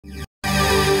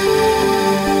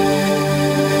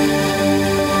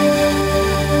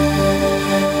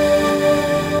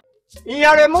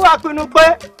rẹ̀ mú wa pinnu pé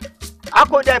a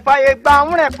kò dẹ̀ fàyè gba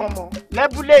àwọn rẹ̀ kàn mọ́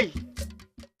lẹ́bùlé yìí.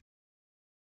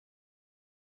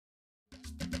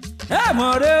 ẹ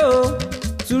mọ̀ rẹ o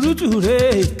turutu rẹ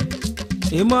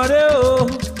ìmọ̀ rẹ o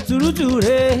turutu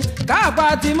rẹ káàpá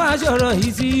ti máa sọ̀rọ̀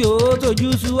yìí sí o tójú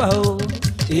sú wa o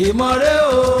ìmọ̀ rẹ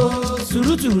o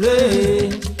turutu rẹ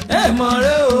ìmọ̀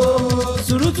rẹ o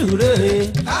turutu rẹ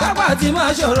káàpá ti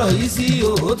máa sọ̀rọ̀ yìí sí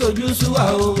o tójú sú wa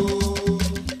o.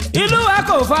 ìlú wa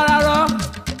kò fararọ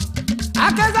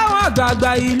akẹ́sàwọn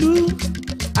àgbààgbà ìlú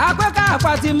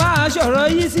apẹ́káàpá ti máa sọ̀rọ̀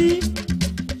yìí sí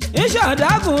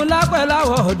ìṣọ̀dágùn lápẹ́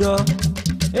láwọ̀ ọ̀dọ́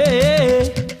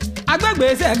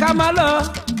agbègbèsẹ̀ ká má lọ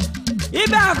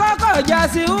ibẹ̀ àkọ́kọ́ ìjà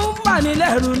sí ń bà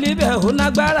nílẹ̀ rú níbẹ̀ ó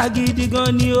lágbára gidi gan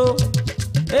ni o.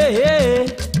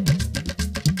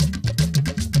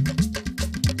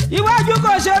 iwájú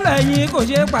kò ṣe lẹ́yìn kò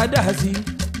ṣe padà sí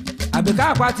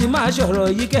àbíkáàpá ti máa sọ̀rọ̀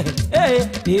yìí kẹ̀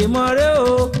ìmọ̀ rẹ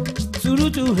o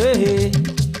turutu rẹ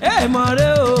ìmọ̀ rẹ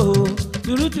o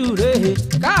turutu rẹ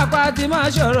káàpá ti máa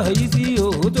sọ̀rọ̀ yìí sí o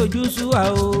tójú sú wa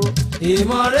o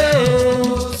ìmọ̀ rẹ o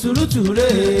turutu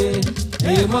rẹ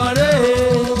ìmọ̀ rẹ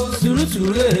o turutu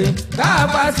rẹ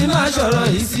káàpá ti máa sọ̀rọ̀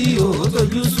yìí sí o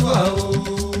tójú sú wa o.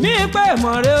 mi pé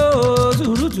ìmọ̀ rẹ o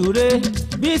turutu rẹ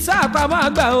bí sáàpá máa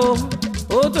gbà o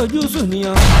ó tójú sùn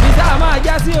nìyàn bí sáà máa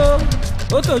já sí o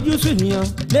ó tójú sùn nìyàn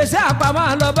lè sáàpá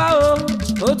máa lọ bá o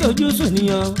ó tójú sùn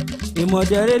nìyàn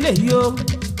ìmọ̀dẹ̀rẹ̀ lèyí o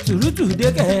turutu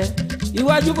dékẹ́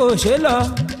iwájú kò ṣe lọ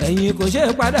ẹ̀yìn kò ṣe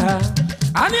padà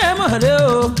a ní ẹ̀mọ̀ rẹ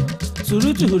o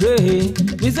turutu rẹ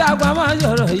bí sáàpá máa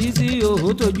sọ̀rọ̀ yìí sí o ó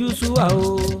tójú sú wa o.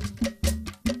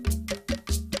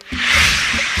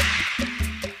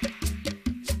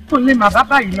 kò lè má bá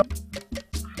báyìí lọ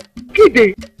kéde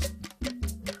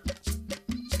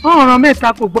ọ̀ràn mẹ́ta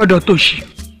kò gbọ́dọ̀ tòṣì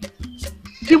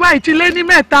tiwa ìtìlé ní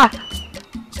mẹ́ta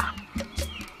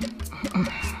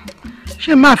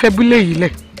ṣé máa fẹ́ búlé yìí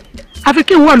lẹ̀ àfi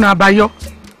kí n wọ̀nà àbáyọ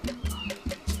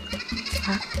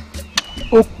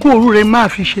òkú òrùre máa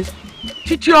fi ṣe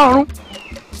títí ọ̀run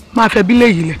máa fẹ́ búlé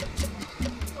yìí lẹ̀.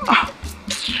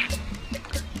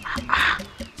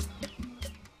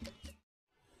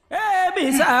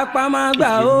 ẹbí sápá máa gbà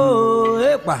ó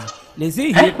èèpà lè sí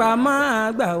ìyípa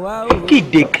máa gbà wá o.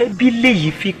 kéde kẹ́bí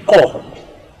léyìí fi kọ̀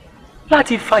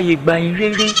láti fàyè gbà yín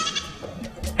rere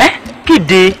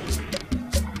kéde.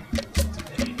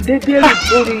 dédé rè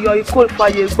lórí yan ikó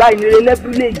ìfàyè gba ìnire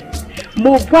lẹ́bílẹ̀ yìí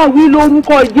mo bá wí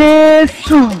lórúkọ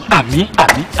Jésù. àmín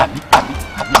àmín àmín àmín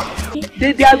àmín.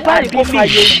 dédé agbára ìkó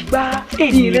fàyè gba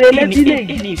ìnire lẹ́bílẹ̀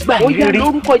yìí ó yá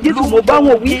lórúkọ Jésù mo bá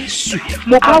wọn wí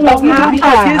mo bá wọn wí lórúkọ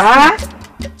Jésù.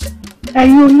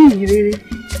 ẹ̀yin oníyìrere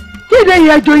kéde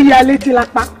ìyẹjọ ìyá létí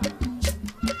lápá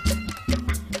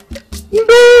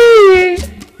bí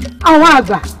àwọn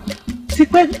àgbà ti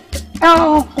pẹ́ ẹ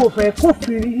kò fẹ́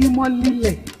kófìrí yín mọ́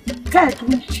lílẹ̀ kẹ́ẹ̀tù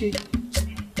ń ṣe.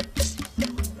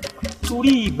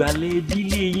 torí ìgbàlẹ̀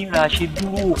ìdílé yín ra ṣe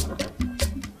dúró.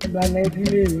 ìgbàlẹ̀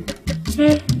ìdílé rẹ̀. ṣé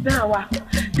dáa wa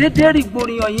dédé rí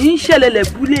gbòòrìyàn yìí ń ṣẹlẹ̀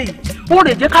lẹ́bùlé yìí ó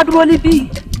rè jẹ́ ká dúró níbí.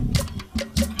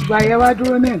 ìgbà yẹn wá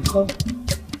dúró ní nǹkan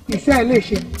ìṣe ẹ̀ lè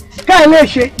ṣe ká ẹ̀ lè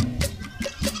ṣe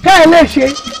ká ẹ̀ lè ṣe.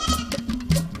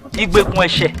 ìgbèkùn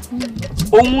ẹ̀ṣẹ̀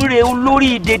òun rè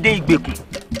olórí dédé ìgbèkùn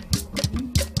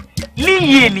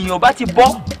líyì ènìyàn bá ti bọ́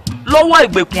lọ́wọ́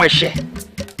ìgbèkùn ẹ̀ṣẹ̀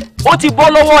ó ti bọ́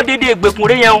lọ́wọ́ dédé ìgbèkùn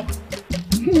rẹ̀ yẹn o.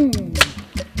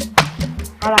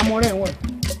 ara mo rẹ̀ wọ̀n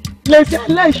lè ṣe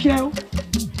ẹlẹ́ṣẹ̀ o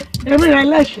èmi rẹ̀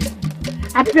ẹlẹ́ṣẹ̀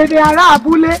àti dédé ará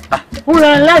abúlé ń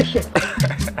rẹ̀ ẹlẹ́ṣẹ̀.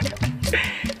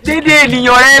 dédé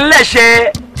ènìyàn rẹ̀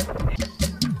ẹlẹ́ṣẹ̀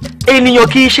ènìyàn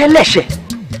kì í ṣe lẹ́ṣẹ̀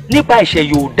nípa ẹ̀ṣẹ̀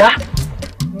yóò dá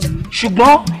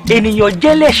ṣùgbọ́n ènìyàn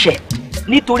jẹ́ lẹ́ṣẹ̀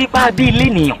nítorí pa bí ilé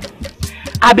ènìyàn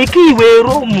àbí kí ìwé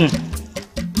Róòmù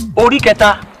orí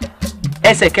 3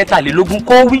 ẹsẹ̀ 23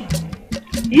 kó wí.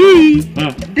 yìí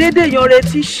dédé yan rẹ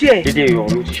ti ṣe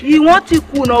ìwọ́n ti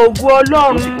kùnà ògo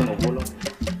Ọlọ́run.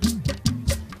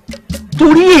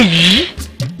 torí èyí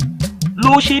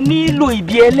ló ṣe nílò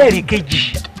ìbí ẹlẹ́rìí kejì.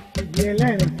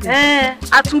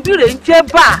 àtúnbí rẹ̀ ń jẹ́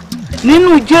bà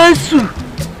nínú Jésù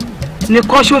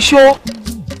nìkan ṣoṣo.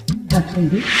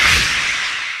 àtúnbí.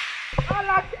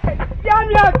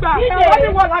 Yami àgbà ẹ̀wọ́n ni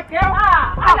wọ́n làkẹ́.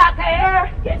 Alakẹ́.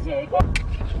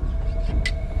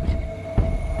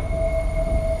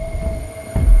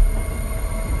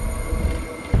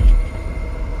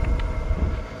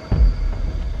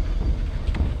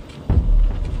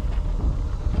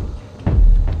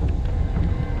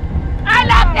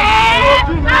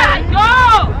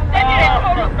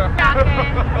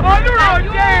 Olúrò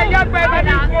jẹ́ ẹ̀yà pẹ̀lú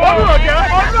ní olúrò jẹ́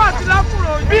olúrò àti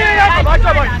lákùrò bí ẹ̀yà bàbá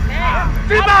jọ̀bọ̀ yìí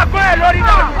tí máa gbọ́ ẹ̀ lórí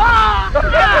náà.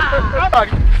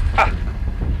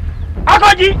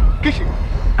 Akọ́jí. Kìsì.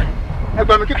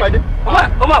 Ẹgbẹ́ mi kí pàdé.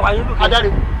 Ó máa wáyé lókè. Adarí.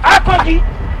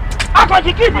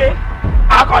 Akọ́jí kéde.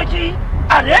 Akọ́jí.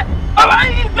 Àdé. Ọba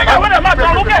ìgbéyàwó rẹ̀ máa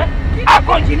dán lókè.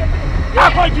 Akọ́jí.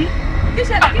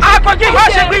 Akọ́jí wá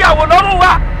ṣe ìgbéyàwó lọ́rùn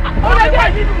wa.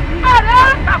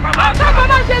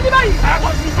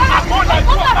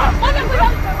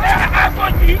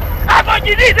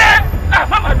 Akọ́jí nídẹ.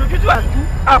 Mama dojútù àdú.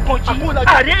 Akọ́jí.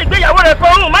 Àdé ìgbéyàwó rẹ̀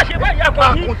kọ́rùn má ṣe báyìí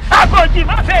Akọ́jí. Akọ́jí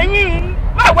má fẹ́ yín.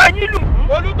 Má wá yín lù.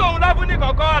 Olútòun lábú ní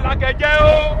kọ̀ọ̀kan àlàkẹ́jẹ́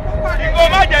o. Ìgò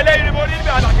má jẹ̀lé ìrìbò níbi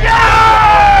àlàkẹ́jẹ́.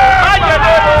 Má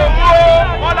jẹ̀lé òun o.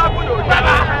 Wọ́n lábú lò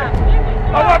jẹ́lá.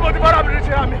 Ọwọ́ mo ti bọ́ra mi ní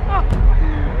síra mi.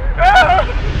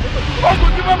 Ogun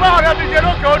tí mo bá ọ̀rẹ́ mi jẹ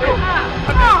lókè odò.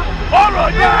 Ọ̀rọ̀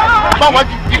jẹ́. Báwọn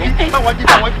jí.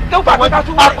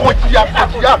 Akọ́jí.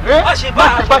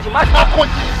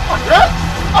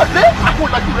 Àlẹ́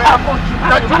àkọ́jú rẹ̀.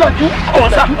 Dájú.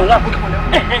 Ọ̀sà.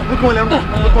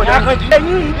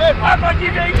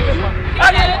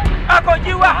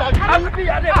 Akọ́jí wà.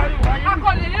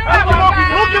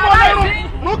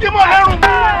 Mú kí mo lẹ́rù.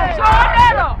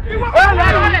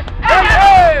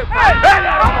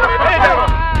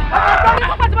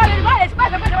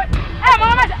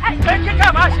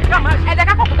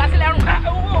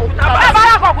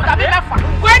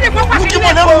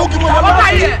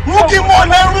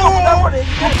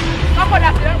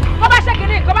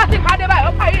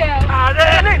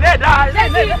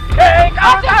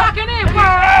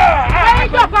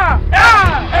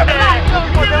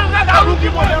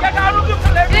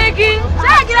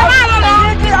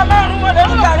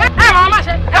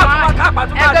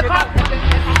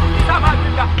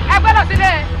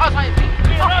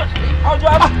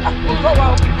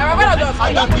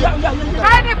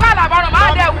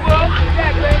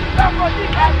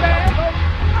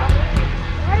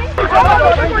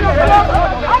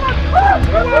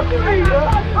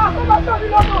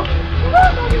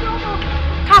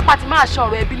 Kápá ti máa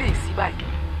ṣọ̀rọ̀ ẹbí lè sí báyìí.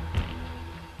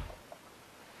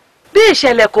 Bí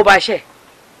ìṣẹ̀lẹ̀ kò bá ṣẹ̀,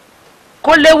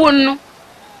 kó léwu nínú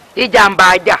ìjàmbá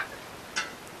ajá.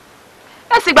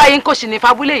 Ẹ sì gba yín kò sì ní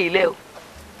fábúlé yìí lẹ́ o.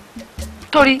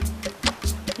 Torí n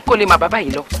kò lè má bàbá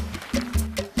yìí lọ.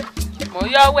 Mo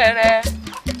yọ wẹ̀rẹ̀,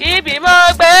 ibi mo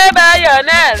gbé báyọ̀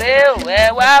náà rè ó ẹ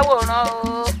wá wòran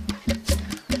o.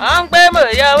 Wọ́n ń gbé mo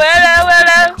yọ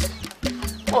wẹ́rẹ́wẹ́rẹ́,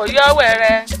 mo yọ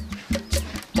wẹ̀rẹ̀,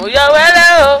 mo yọ wẹ́rẹ́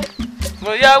o,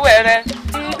 mo yọ wẹ̀rẹ̀.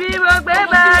 Ibi mo gbé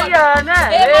báyọ̀ náà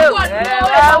rè ó ẹ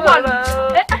wá wòran o.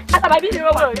 Àtàbà bí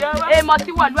ìró wà, èèmọ̀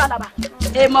tí wọ̀lú àtàbà.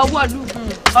 Èèmọ̀ wọ̀lú,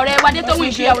 ọ̀rẹ́ wa dé tó ń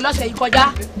ìṣúyàwó lọ́sẹ̀ yìí kọjá,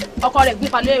 ọkọ rẹ̀ gún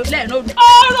pa lẹ́ẹ̀rín òru.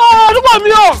 Ọ̀rọ̀ olúkọ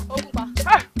mi o. Ó gún pa.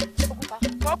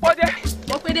 Wọ́n pọ̀ dé.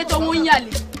 Mo pé dé tó ń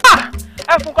yàlè.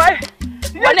 Ẹ̀fùn kọ́ ẹ̀.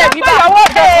 Wọ́n lè wí bá.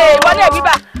 Wọ́n lè wí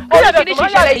bá. Oríṣiríṣi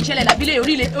ìṣẹ̀lẹ̀ ìṣẹ̀lẹ̀ lábílẹ̀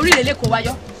orílẹ̀ lẹ́kọ̀ọ́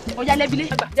wáyọ́. Ó yá lẹ́bílẹ̀.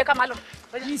 Jẹ́ ká máa lọ.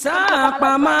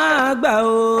 Ìsáàpá máa gbà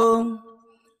o,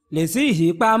 lè sí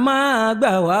ìṣípá máa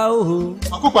gbà wá o.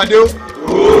 Àkópàdé o.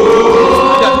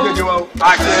 Ọjà tó kéde wa o.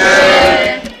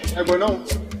 Ẹ̀gbọ́n náà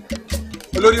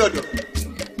olórí ọ̀dọ́.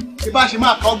 Ibà ṣe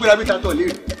máa kọ́ gbéra bí tatọ̀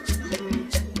léèrè.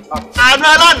 Àná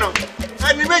alánà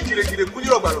ẹni méjì lè jìnnà kú ní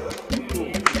ọ̀gbàrọ̀gbà.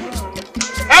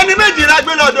 Ẹni méjì la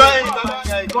gbé lọ́dọ̀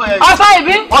Ọ̀sọ́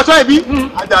ìbí. Ọ̀sọ́ ìbí.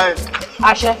 Ajá ẹ̀.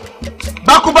 Àṣẹ.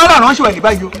 Bákúbálà ránṣẹ́ wẹ̀ ní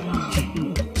báyìí o.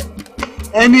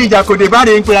 Ẹni ìjà kò dé bá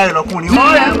rè ń pera rẹ̀ lọ́kùnrin.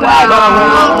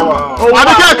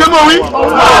 Àbíkẹ́ ẹ̀kẹ́ mọ̀ wí.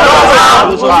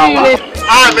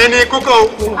 Àmì ni kúkọ́ o.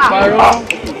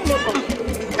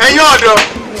 Ẹ̀yin ọ̀dọ́.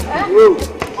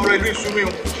 Ọ̀rọ̀ ìlú ìsúnmí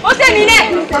o. Ó sẹ́mi náà.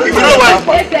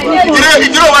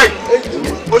 Ìdúró wa yìí.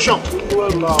 Ó ṣàn.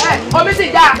 Omi sì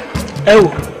já. Ẹ wò,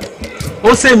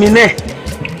 ó sẹ́mi náà.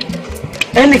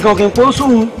 Ẹnìkan kì í kó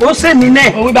sóhun, ó sẹ́mi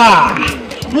náà. Òun bá.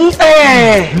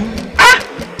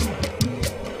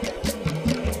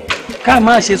 Ká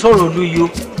máa ṣe sọ̀rọ̀ olúyo,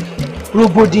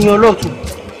 rògbòdìyàn lọ́tún,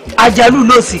 àjálù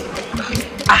lọ́sì.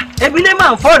 Ẹbí lè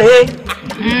máa ń fọ́ rèé.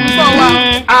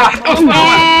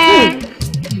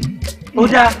 Ó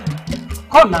dáa,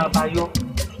 kọ́nà àbáyọ.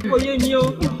 Oyé mi o.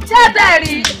 Ṣé bẹ́ẹ̀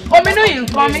rí ominú yìí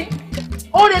nǹkan mi?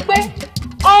 Ó rí pé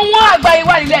ọwọ́n àgbà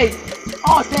ìwà nílẹ̀ yìí.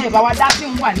 Ọ̀sẹ̀ ìbá wa dá sí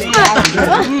ń wà lẹ́yìn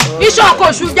láàrín. Iṣẹ́ ọkọ̀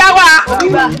oṣù já wa.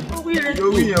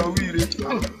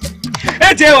 Ẹ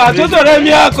ti wà tó tọrẹ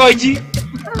mi Akọ́jí.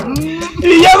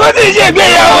 Ìyàwó ti ṣe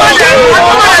ìgbéyàwó.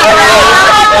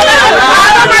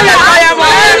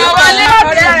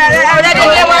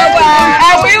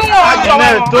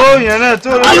 Yẹn náà tó.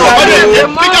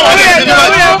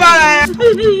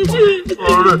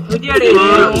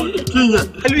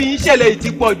 Ẹlú yìí ṣẹlẹ̀ yìí ti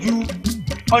pọ̀ ju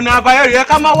ọ̀nà àbáyọ rẹ̀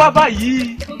ká má wá báyìí.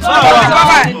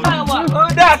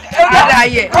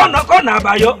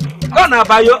 Kọ́nà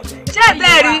àbáyọ. Ṣé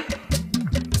bẹ́ẹ̀ rí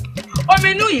omi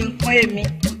inú yìí ń pọn èmi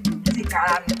ti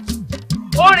kára mi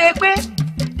ó rè é pé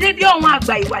dédé ọ̀hún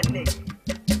àgbà ìwà nílẹ̀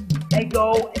ẹ̀yọ́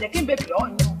ẹ̀jẹ̀ kí n bèbè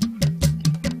ọ̀yàn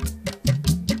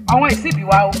àwọn ìsìbí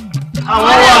wa o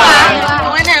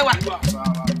àwọn náà wà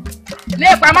ní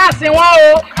ipa máa sin wọn o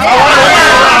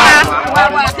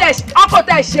ọkọ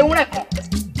tẹ ṣeun rẹ kan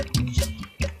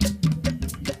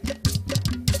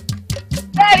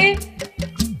bẹ́ẹ̀ni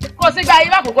kò sí gba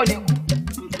irú àkókò ní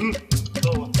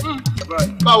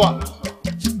báwa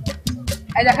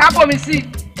ẹ̀jẹ̀ ká bomi sí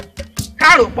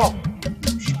káàrò pọ̀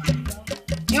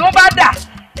ìwọ́n bá dà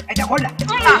ẹ̀jẹ̀ kó dà.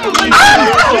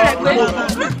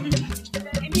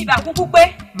 èmi ìbá kúkú pé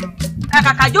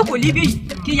kàkà jókòó líbí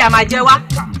kí ìyá máa jẹ wá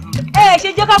ṣe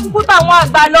jẹ́ ká kúkú táwọn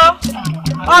àgbà lọ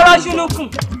ọ̀rọ̀ ṣùnùkùn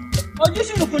ojú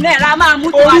ṣùnùkùn náà ra máa mú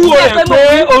tó wá sí ẹgbẹ́ mọ́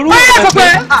orú ẹ̀ kò pé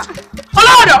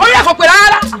ọlọ́wọ́dọ̀ orí ẹ̀ kò pé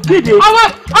rárá ọwọ́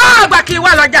àgbà kì í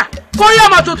wà lọ́jà kó rí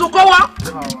ọmọ tuntun kó wọ́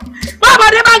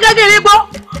bábọ̀dé bá gẹ́gẹ́ rí gbó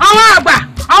àwọn àgbà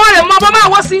àwọn rẹ̀ mọ bọ́ máa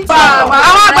wọ́ sí àwọn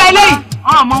àgbà eléyìí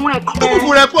ọmọ wọn ẹ̀kọ́. kúkú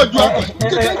rẹ pọ̀ ju ọkọ̀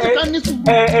kíkẹ́ ní sùn.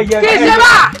 kí n ṣe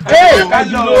bá.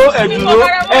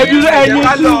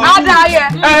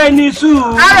 ẹni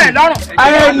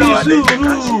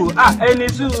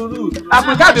sùúrù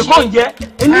àpèkábì kàn jẹ́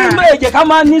ní méje ká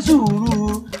máa ní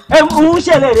sùúrù ń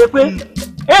ṣẹlẹ̀ rẹ pé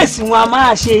èsì wọn a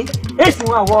máa ṣe èsì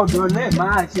wọn àwọn ọ̀dọ́ náà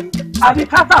máa ṣe àbí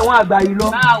ká táwọn àgbà yìí lọ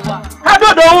ká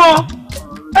dọ̀dọ̀ wọn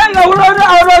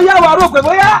ọ̀rọ̀ yà wà rò pé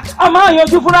bóyá a máa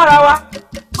yanjú fúnra wa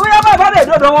bóyá bàbá rẹ̀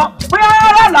dọ̀dọ̀ wọn bóyá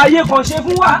aláàlàyé kan ṣe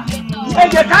fún wa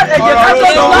ẹ̀jẹ̀ ká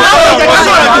dọ̀dọ̀ wọn.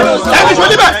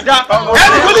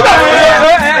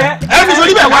 ẹni sọ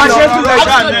níbẹ̀ wá ṣe tù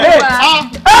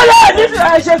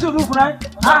ẹ ṣe tù fúnra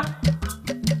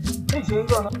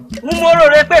ń mọ́rọ̀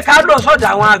rẹ pé ká lọ sọ́dọ̀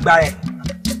àwọn àgbà ẹ̀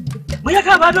bóyá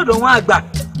ká bá dọ̀dọ̀ wọn àgbà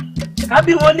ká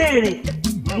bí wọ́n léèrè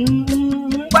ń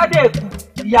bá dẹ̀ kù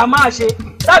ìyá máa ṣe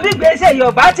tàbí gbèsè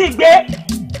Yorùbá ti gbé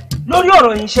lórí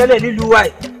ọ̀rọ̀ yìí ṣẹlẹ̀ nílùú wa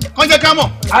yìí. kọ́ jẹ́ ká mọ̀.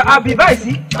 àbí báyìí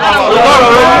sí.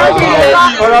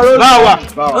 báwa.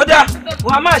 ó dá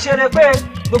wọn a máa ṣe rẹ pé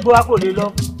gbogbo wa kò lè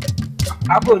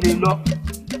lọ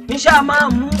iṣẹ́ a máa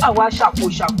mú àwa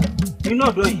ṣàkóṣàkó nínú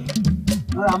ọ̀dọ́ yìí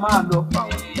lọ́ra máa lọ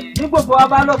ní gbogbo wa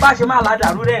bá lọ bá ṣe máa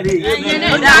ládàrú rẹ̀ rè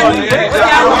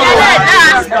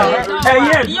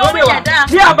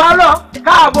bí a bá lọ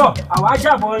káàbọ̀ àwa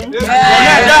jábọ̀ yín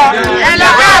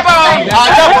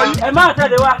ẹ máa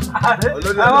tẹ̀lé wa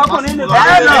àwọn ọkùnrin nìkan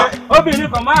ẹ lọ obìnrin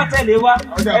kan máa tẹ̀lé wa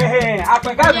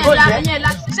àpẹ̀ká ìbò jẹ́.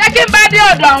 ṣé kí n bá dé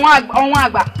ọ̀dọ̀ àwọn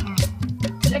àgbà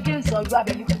ṣé kí n sọ ojú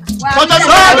abẹ́lé kan.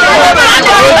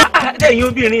 ẹ̀yin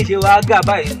obìnrin ṣe wá gà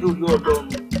báyìí lórí ọ̀dọ̀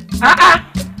mi.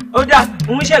 ó dá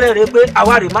ń ṣẹlẹ̀ rẹ pé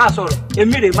àwa rè máa sọ̀rọ̀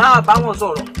èmi rè máa bá wọn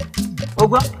sọ̀rọ̀ ó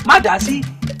gbọ́ má dá sí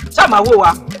sàmáwò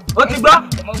wa ó ti gbọ́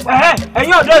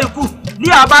ẹ̀yin ọ̀dọ́ ikú ní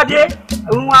àbádé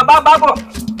ìwọ̀n abábábọ̀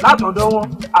látọ̀dọ̀ wọn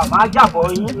àmọ́ ajábọ̀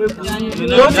yín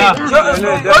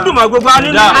ó dùn mọ́ gbogbo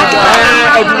nínú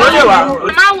ẹ̀dùn ló lè wà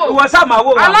ìwọ sàmáwò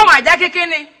wa. ọlọ́run àjẹ́ kékeré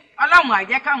ni ọlọ́run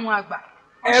àjẹ́ káwọn àgbà.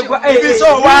 ibi sọ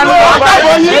wa lọ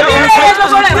àbábọ̀ yín.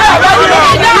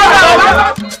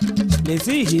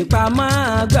 lèsì ìyípa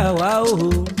máa gbà wá o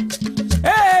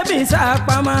èmi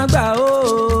sápá máa gbà o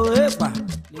èpà.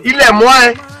 ilẹ̀ mọ́ ẹ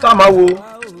sáà wo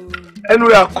ẹnu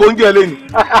rẹ̀ àkóńjẹ lẹ́nu.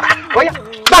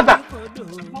 gbàgbà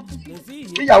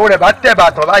tíyàwó rẹ̀ bá tẹ̀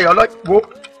bàtàn láyọ̀ ọlọ́wọ́.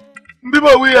 bí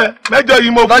mo wí ẹ mẹ́jọ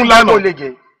yìí mo fún lánàá o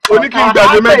ní kí n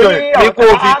gbàgbé mẹ́jọ yẹn. ní kó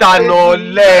o fi tànà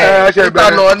lẹ̀ ẹsẹ̀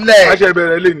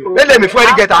bẹ̀rẹ̀ lẹ́nu. lélẹ̀ mi fún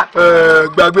ẹni jẹta.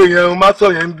 gbàgbé yẹn o má sọ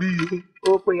yẹn ń bí i.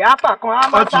 òpè àpà kan á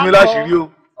máa tù mí láṣìírí o.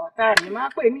 ọ̀tá rẹ̀ máa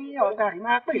pè ní ọ̀tá rẹ̀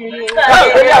máa pè ní.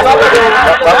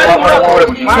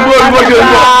 Dúró ni wọ́n ṣe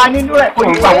ń bọ̀. Kò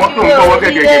ní bá wọn tó ń bọ̀ wọ́n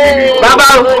gẹ́gẹ́. Bàbá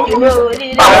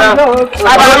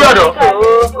yọ̀dọ̀.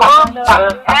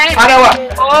 Adáwà.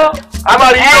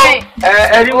 Abari yóò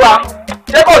ẹ̀rí wa.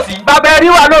 Ṣé kò sí? Bàbá ẹ̀rí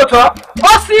wa lóòótọ́. Ó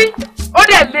sí, ó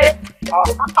dẹ̀ lé.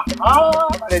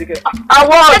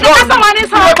 Àwọn ọ̀dọ́ ilé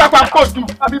pápá kò dùn.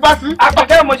 Àbí bá sí.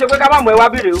 Àpàkẹ́ mo ṣe pé ká má mọ̀ ẹ wá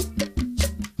bèrè o.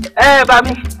 Bá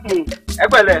mi, ẹ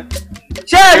pẹ̀lẹ́.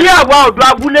 Ṣé ẹ rí àwọn ọ̀dọ́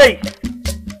abúlé yìí?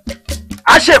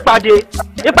 A ṣe ìpàdé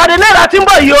náírà tí ń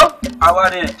bọ̀ yìí o. Àwa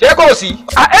rẹ̀. Ṣé kò sí?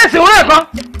 Èsì wọn kan.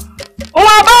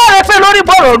 Wọ́n bá rẹ̀ pé lórí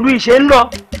bọ̀rọ̀ lu ìṣe ń lọ.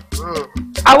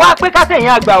 Àwa pé kátẹ̀yìn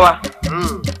àgbà wa.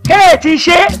 Kéètì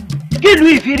ṣe kílùú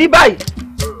ìfìrí báyìí.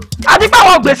 Àti pé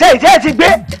àwọn gbèsè ìṣe ti gbé.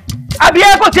 Àbí ẹ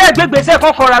kò tí ẹ gbé gbèsè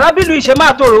kankan rà lábílù ìṣe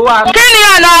máa tòrò wa. Kí ni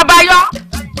ọ̀nà àbáyọ?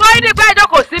 Kó ní pé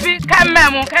ìjókòó síbi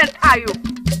kẹ́mẹ̀mú kẹ́ntayò.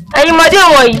 ẹ̀yin mọ̀dé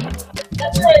wọ̀nyí.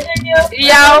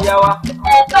 Ìyá o.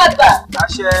 Ẹ̀tọ́ àgbà.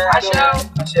 Àṣẹ.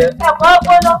 Ẹ̀kọ́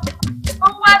gbóná. Ó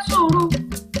ń wá sùúrù.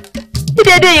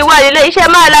 Dídédé ìwà ilé iṣẹ́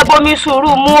máa labomi sùúrù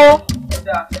mú o.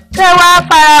 Kẹ́ wá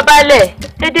farabalẹ̀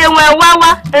dédé wọn wá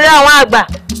eré àwọn àgbà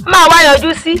máa wá yọjú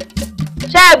sí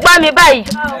ṣé ẹ gbọ́ mi báyìí.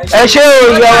 ẹ ṣé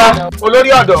o ìyá wa olórí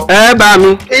ọ̀dọ́. ẹ bá mi.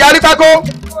 ìyá rí pákó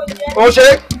ò ṣe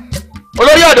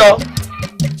olórí ọ̀dọ́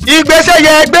ìgbésẹ̀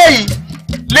yẹ ẹgbẹ́ yìí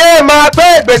lè máa pé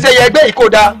ìgbésẹ̀ yẹ ẹgbẹ́ yìí kò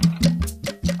dáa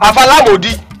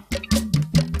àfàlámòdì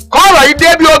kọ́ọ̀rọ̀ yìí dé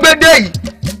bí ó gbé dé yìí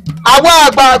àwọn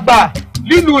àgbààgbà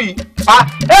lílu yìí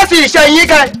ẹ sì ṣe yín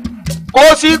kẹ kò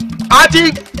sí àti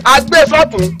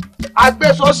agbésọ̀tún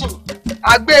agbésọ̀sìn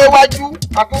agbéwájú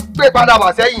àtúngbé padà wá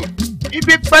sẹ́yìn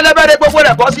ibi pẹlẹbẹrẹ gbogbo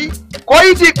rẹ̀ bọ́ sí kò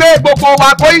yí ti pé gbogbo wa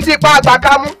kò yí ti pa àgbà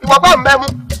ká mú ìwọ bá mẹ́mú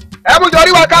ẹ̀mú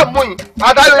jọrí wa ká mú yìí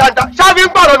àtàlù yàtà ṣáfi ń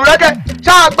pọ̀rọ̀ nù rẹ́kẹ̀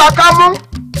ṣáàgbà ká mú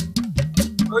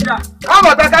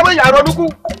káàmọ̀ gbà ká mú ìyàrá olúkú.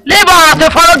 lébà àti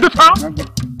fọlọ́dún tán.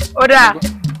 ó dáa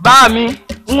bá mi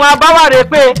ń abáwárẹ̀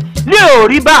pé ní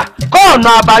òrí bá kọ́ ọ̀nà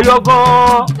àbáyọ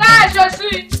gan-an. káàṣọ sí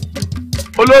i.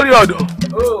 olórí ọ̀dọ́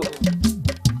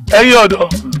ẹ̀yin ọ̀dọ́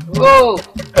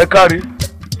ẹ kárí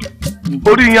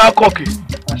orí yín akọ̀kẹ́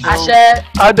àṣẹ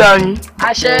adáyín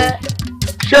àṣẹ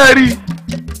ṣé ẹ rí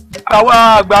àwa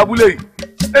àgbà abúlé yìí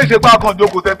lè ṣe pá kan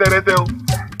jókòó tẹ́tẹ́rẹ́tẹ́ o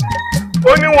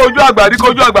ó níwọ̀n ojú àgbà rí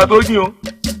kojú àgbà tó yìn o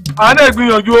àánú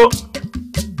ìgbìyànjú o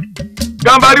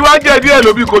gàmbàrí wá jẹ́ díẹ̀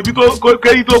lóbi kojú tó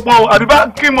kéyí tó pọ́n o àbí bá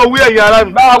kí mo wí ẹ̀yìn ara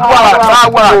mi.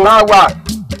 bá wà.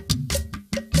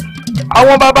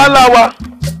 àwọn baba ńlá wa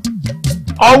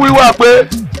ọ wíwà pé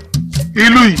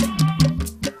ìlú yìí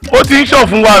ó ti ń ṣàn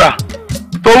fún wàrà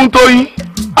tóun tóyin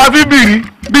àfi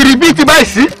bìrì bíi ti báyìí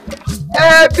sí.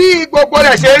 ẹ bí gbogbo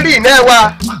rẹ̀ ṣe rí iná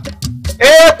wa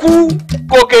eku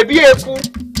gòkè bí eku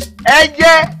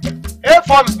ẹyẹ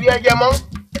efọm bí ẹyẹ mọ́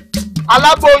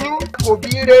aláboyún kò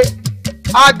bí re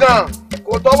àgàn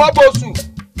kò tọwọ́ bọ̀sù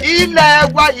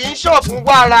ilẹ̀ wa yìí ń ṣàn fún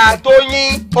wàrà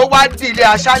tóyin ó wá dìlé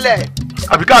aṣálẹ̀.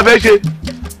 àbí ká fẹ́ ṣe.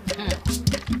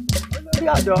 olórí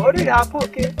ọ̀dọ́ orí rẹ̀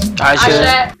àfòkè.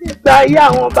 àṣẹ nígbà ayé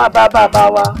àwọn bàbá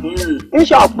wa ń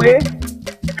sọ pé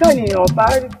kẹ́nìyàn bá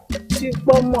ti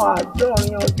gbọ́mọ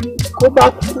 50 ọdún kó bá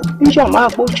kú níṣàn máa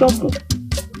kó ṣọ̀pù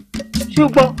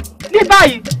ṣùgbọ́n ní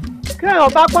báyìí kẹ́nìyàn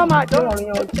bá gbọ́mọ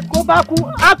 50 ọdún kó bá kú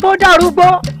apó dàrúgbó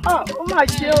ó mà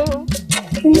ṣe o.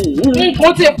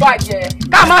 nǹkan ti bàjẹ́.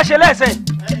 ká má ṣe lẹ́sẹ̀.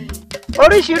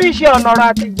 oríṣiríṣi ọ̀nà ọ̀rọ̀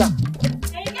àti ìgbà.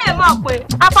 ẹ̀yin náà mọ̀ pé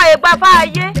afáyè gba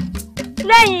fáyé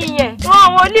lẹ́yìn ìyẹn wọn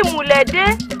àwọn onímùlẹ̀ dé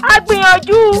á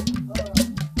gbìyànjú.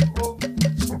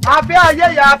 afẹ́ ayé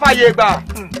ya afáyé gbà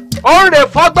ó ń rè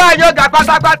fọ́gbà yọ̀gà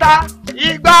pátápátá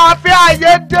ìgbà afẹ́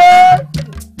ayé dé.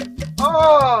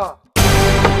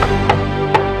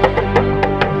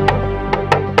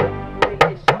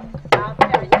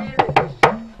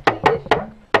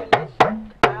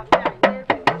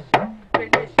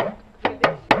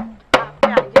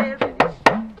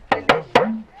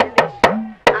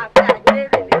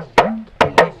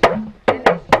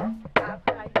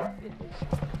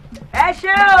 ẹ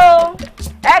ṣé o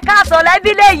ẹ káàtọ̀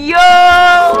lẹ́bí lèyí o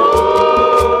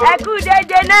ẹ kú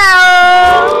dédé náà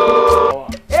o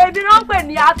èmi ló ń pè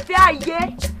ní afẹ́ ayé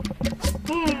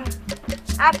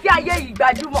afẹ́ ayé yìí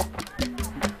gbajúmọ̀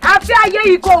afẹ́ ayé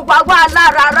yìí kò wá wá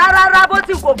lára rárá bó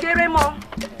ti kò kéré mọ́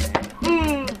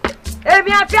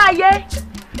èmi afẹ́ ayé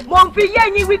mo ń fi yé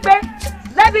yín wípé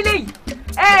lẹ́bí lèyí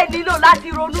ẹ nílò láti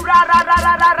ronú rárá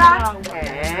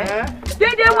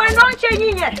dédé wọn ló ń ṣe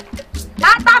yín yẹn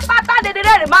pátápátá dédé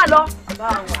rẹ̀ máa lọ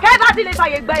kẹ́ bá ti lè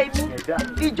fàyè gba èmi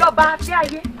ìjọba afẹ́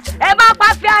ayé ẹ má pa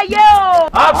afẹ́ ayé o.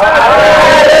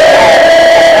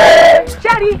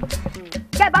 ṣẹ́rí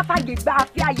kẹ́ bá fàyè gba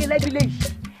afẹ́ ayé lẹ́bílẹ̀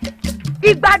yìí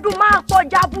ìgbádùn máa pọ̀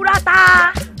jaburata.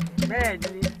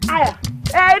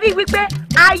 ẹ rí i wípé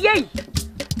ayé yìí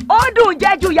ó dùn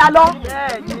jẹ́ ju yà lọ.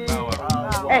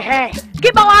 kí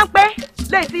bá wá ń pẹ́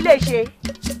lè sí lè ṣe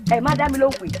ẹ má dá mi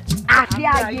lóhùn pé àfi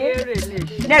ayé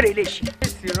nẹ́rẹ̀ lè ṣe.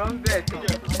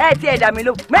 ẹ ti ẹ̀ dá mi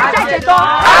lóhùn. méjèèjì tán.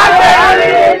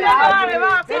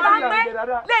 tí bá pẹ́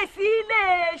lè sí lè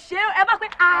ṣe ẹ bá pẹ́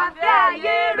àfi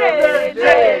ayé rè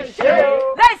lè ṣe.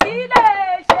 lè sí lè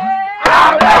ṣe.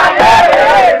 àfi ayé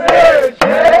rè lè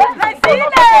ṣe. lè sí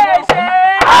lè ṣe.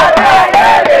 àfi ayé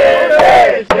rè lè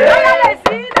ṣe. lè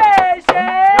sí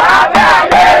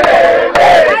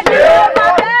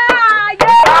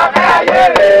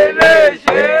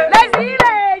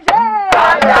lè ṣe.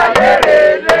 àfi ayé rè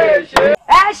lè ṣe.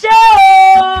 ẹ ṣé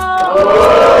o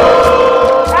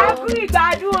ẹ kú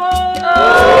ìgbádùn o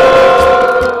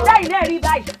lẹ́yìn náà rí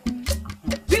báyìí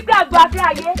wípé àgbo afẹ́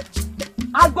ayé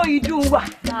àgbo ìdùn wà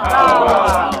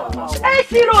ẹ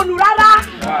sì ronú rárá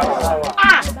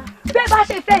bẹ́ẹ̀ bá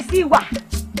ṣe fẹ́ sí wà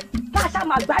ká ṣá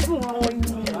máa gbádùn wọn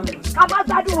yìí ká má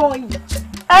gbádùn wọn yìí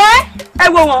ẹ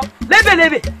wo wọn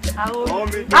lébèlébè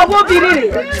àwọn obìnrin rè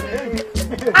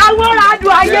àwọn ọ̀rọ̀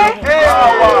adùn ayé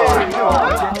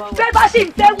bẹ́ẹ̀ bá sì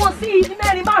ń tẹ́ wọn sí ní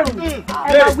mẹ́rin márùn-ún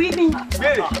ẹ̀rọ wí mi.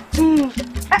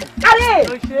 Ààrẹ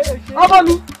ọmọ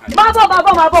mi máa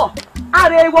bọ̀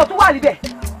ààrẹ ìwọ tó wà níbẹ̀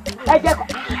ẹ jẹ́ kọ́.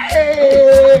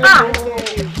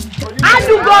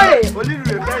 Adùngọ̀rẹ̀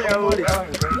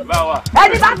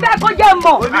ẹni bá fẹ́ kó jẹ́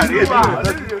mọ̀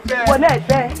wọ́n náà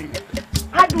fẹ́.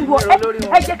 Adùnwọ̀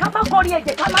ẹ jẹ́ ká má kọrin ẹ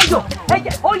jẹ́ ká má yọ̀ ẹ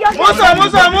jẹ́ ó yá.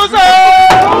 Musa.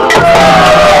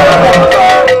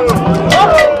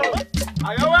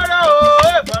 Àyọ̀wẹ́rẹ́ o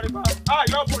ìbọ̀rìbà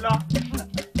àyọ̀bùlà.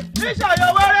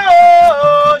 Ìṣàyọ̀wẹ́rẹ́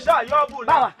o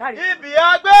ṣàyọ̀bùlà. Ibi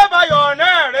agbébáyọ̀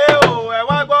náà rè o ẹ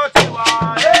wá gbọ́ tiwa.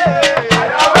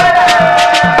 Àyọ̀wẹ́rẹ́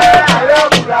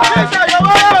àyọ̀bùlà.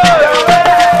 Ìṣàyọ̀wẹ́rẹ́ o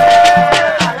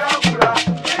àyọ̀bùlà.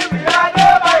 Ibi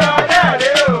agbébáyọ̀ náà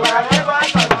rè o ẹ wá gbọ́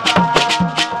tiwa.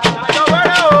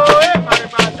 Àyọ̀wẹ́rẹ́ o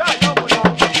ìbọ̀rìbà ṣàyọ̀bùlà.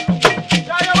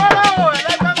 Ṣàyọ̀wẹ́rẹ́ o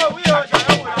ẹlẹ́gbẹ̀mọ̀ wí o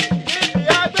ṣàyọ̀bùlà. Ibi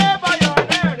agbébáyọ̀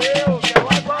náà rè o ẹ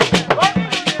wá gbọ́ tiwa.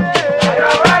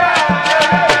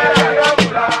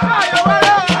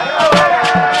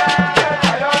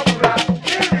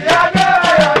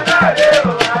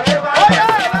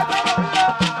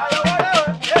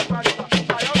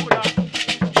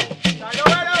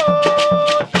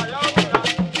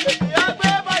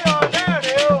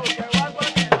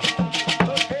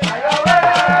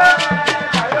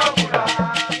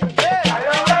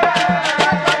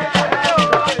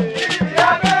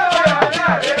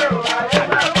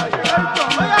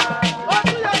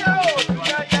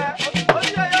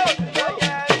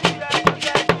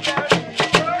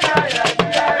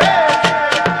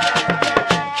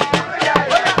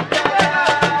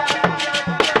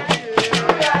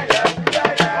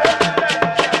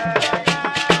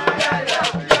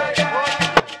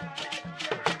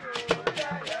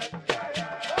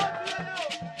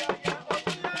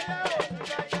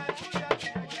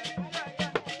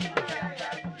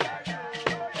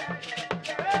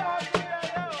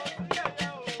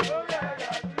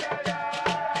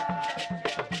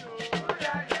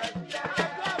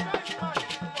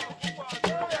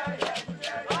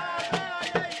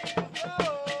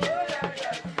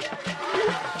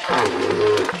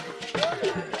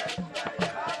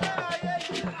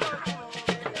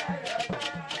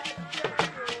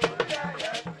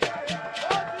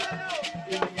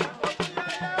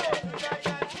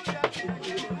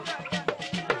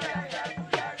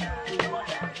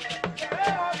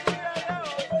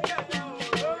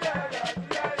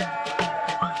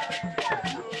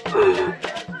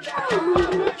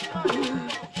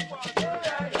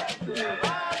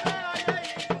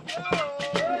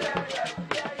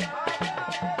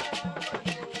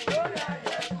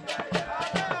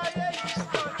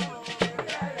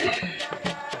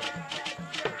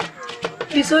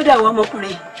 Bí sódà wọ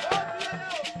ọmọkùnrin.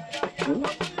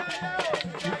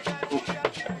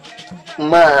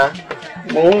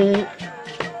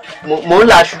 Mò ń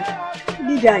laṣu.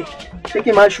 Dídà yìí. Ṣé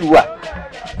kí n máa ṣu wà?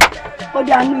 Ó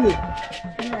dá nú yẹn.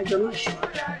 Ní àjọ máa ṣu.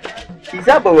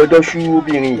 Ìsábọ̀rọ̀ dọ́ṣu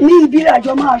obìnrin yìí. Ní ibi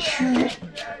àjọ máa ṣu.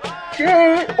 Ṣé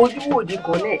ojúwòde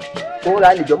kan náà òun ra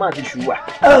lè jọ máa fi ṣu wà?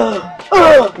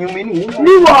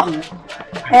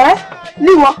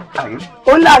 Níwọ̀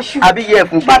ó láṣu. Àbí yẹ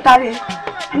ẹ̀fun kẹ́. Bàtà rẹ̀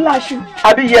láṣu.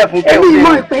 Àbí yẹ ẹ̀fun kẹ́. Èmi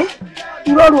mọ̀ pé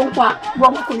ìrọ̀rùn ń pa ìwọ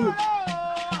ọmọkùnrin yìí.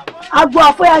 Agbo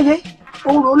àfọyàyé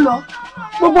òun ló ń lọ.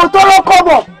 Gbogbo tọrọ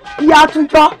kọ́bọ̀ ìyá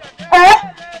àtúnjọ.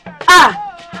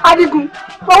 Adigun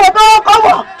gbogbo tọrọ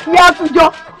kọ́bọ̀ ìyá àtúnjọ.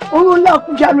 Òun náà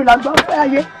kú jánu làgbà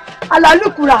àfọyàyé.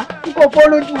 Àlàlùkùrà kò fọ́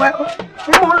lójú ẹ.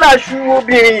 Mo ń laṣu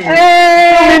obìnrin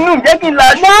yìí. Inú jẹ́ kí n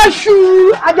laṣu. Máa ṣu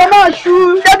àjọ máa ṣu.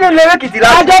 Jáde lè rékìtì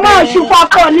láti. Àjọ máa ṣu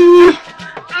papọ̀ ni.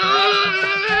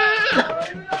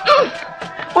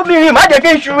 Obìnrin má jẹ́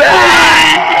kí n ṣu ẹ́.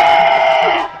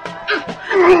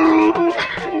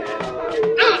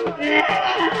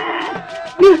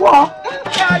 Níwọ̀.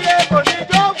 Ayé kò ní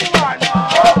jókòó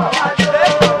àná.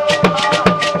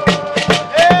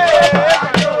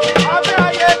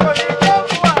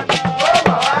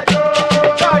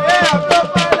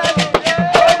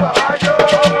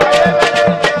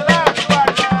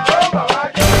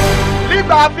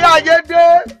 Àfi ayé dé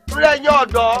rẹ̀yìn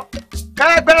ọ̀dọ́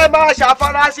kẹ́gbẹ́ máa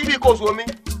ṣàfárá síbi kòsò mi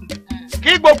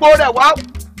kí gbogbo rẹ̀ wá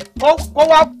kó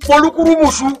wá polúkúrú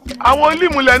mùsù. Àwọn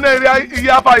onímùlẹ̀ náà rí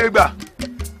iye afáyé gbà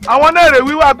àwọn náà rè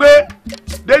wíwá pé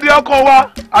dédé ọkàn wa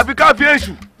àfi ká fi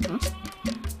èṣù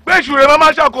pé èṣù rẹ̀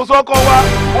máa ṣàkóso ọkàn wa.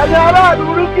 Ẹni aráàlú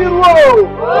rí kírú o.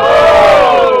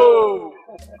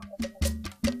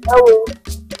 Ẹ wo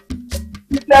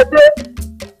ìṣẹ̀dé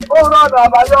ó rọ̀nà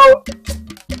àbáyọ.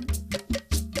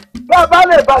 Bàbá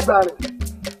lè bàgbà rẹ̀.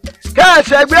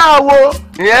 Kẹ́ẹ̀sì ẹgbẹ́ àwo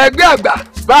ìyẹn ẹgbẹ́ àgbà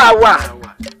bá a wà.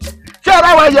 ṣé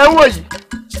ara wa yẹ̀ ń wò yìí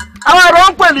àwọn ọ̀rọ̀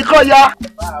ń pè ní kọ̀yà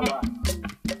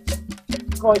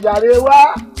kọ̀yà rẹ wá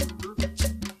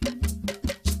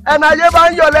ẹnu ayé bá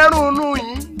ń yọ lẹ́rùn inú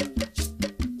yìí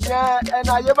yẹn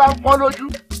ẹnu ayé bá ń pọ́n lójú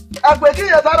ẹgbẹ́ kí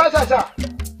yẹn sára ṣàṣà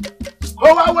ó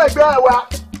wá wọ ẹgbẹ́ ẹ wa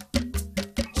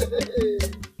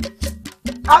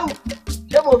áwù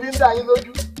ṣé mo fi ń dá yín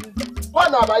lójú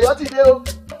pọ́nà àbáyọ ti dé o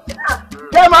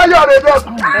kẹ́ máa yọ̀ rẹ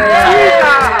dẹ́kun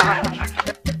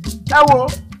ẹ wo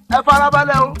ẹ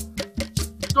farabalẹ̀ o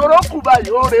toro kù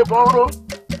báyìí ó rè bọ́ ró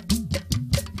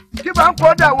kí bá ń kó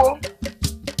dàwó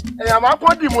èèyàn máa kó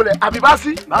dìmúlẹ̀ àbí bá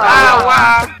sí.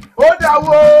 báwa ó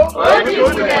dàwó ó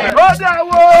dìmúlẹ̀ ó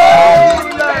dàwó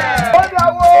ó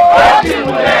dàwó ó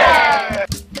dìmúlẹ̀.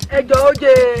 ẹ jọ̀ọ́ ó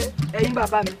jẹ ẹ̀yin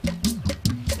bàbá mi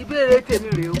ìbéèrè tèmi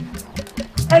rèé o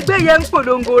ẹgbẹ́ yẹn ń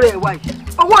polongo rẹ̀ wá yìí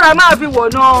owó ra máa fi wọ̀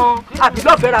náà àbí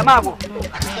lọ́fẹ̀ẹ́ ra máa wọ̀.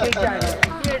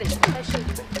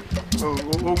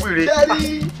 òwúre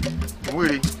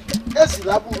òwúre èsì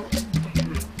lábúrú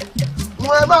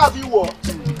wọn ẹ máa fi wọ̀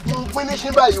ń pín ní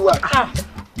ṣín báyìí wà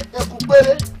ẹkù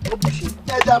péré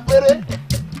ẹja péré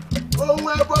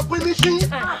ohun ẹbọ pín ní ṣín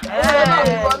ẹ máa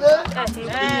fi wọlé.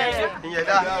 ìyẹn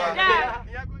dá.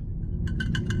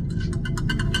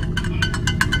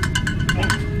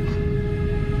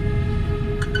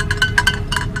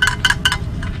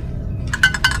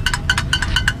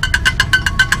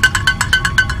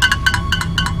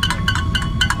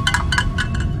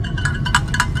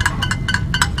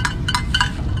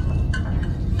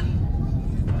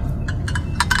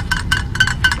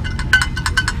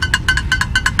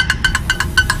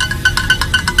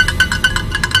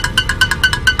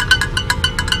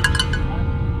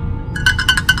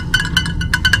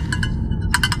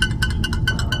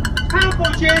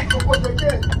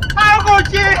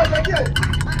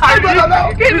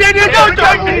 Kíndéédé tó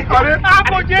jọ mí.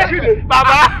 Àkójé.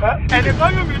 Bàbá,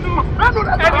 ẹnìkan yóò mi nù.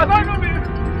 Ẹnìkan yóò mi.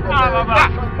 Bàbá.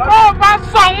 Ó bá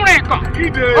sọ̀hún rẹ̀ kàn.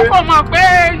 Ó kò mọ̀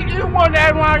pé ìwọ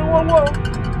lẹ́rùn ariwo wo.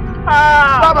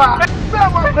 Bàbá, bẹ́ẹ̀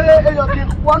mọ̀ pé èèyàn kì í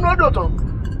wọnú odò tán.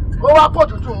 Ó wá pọ̀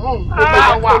tútù mú un.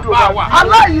 Báwa.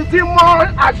 Aláyìí ti mọ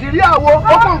àṣírí àwo,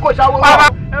 ó kún kò ṣàwo. Bàbá,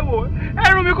 ẹ wò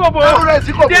ẹrù mi kò bò. Ẹrù rẹ̀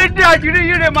sí kò bò. Dédé àṣírí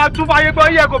yìí rẹ̀ máa tún fàyè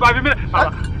gbọ́ yẹ kó bàbí mi. Bàbá,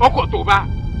 ọkọ̀ tó bá.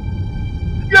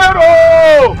 Yẹ́rò!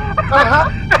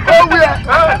 Owí ẹ̀!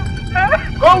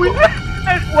 Owí!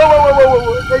 Wo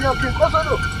èèyàn kì í kó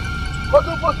sódò, kó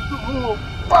tún kó tutù mú o.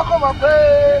 Wọ́n kọ́ mọ̀ pé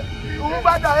ń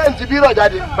bá dá ẹ̀ ń ti bí rọ̀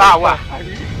jáde. Báwa.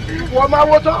 Wọ́n máa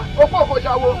wo tán, ó pọ̀ kó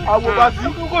ṣàwo. Àwo bá sí.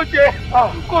 Kò jẹ.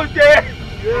 Kò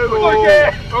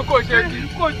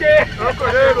jẹ.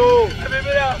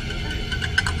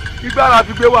 Ìgbára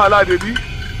fi gbé wàhálà dèbí.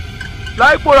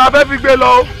 Láìpò la fẹ́ fi gbé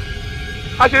lọ.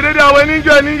 Àṣedédé àwọn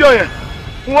ẹníjọ yẹn.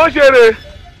 Wọ́n ṣeré.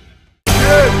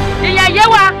 Ìyẹn yé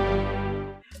wa.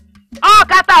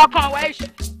 Ọ̀kátà ọkàn wa èṣù.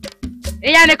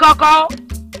 Ìyẹn ni kankan ó.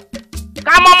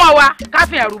 Ká mọ́mọ́ wa, ká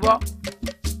fi ẹ̀rù bọ́.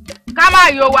 Ká máa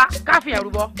yọ wa, ká fi ẹ̀rù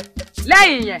bọ́.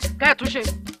 Lẹ́yìn yẹn, kẹ́ ẹ̀ tún ṣe.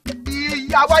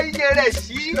 Ìyàwó iye rẹ̀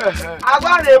sí.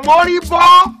 Àwa rè mórí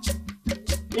bọ́.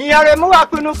 Ìyẹn rẹ̀ mú wa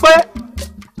pinnu pé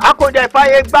a kò dẹ̀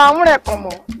fàyè gba àwọn rẹ̀ kàn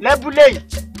mọ́ lẹ́bùlé yìí.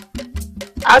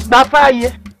 A gbà fàyè.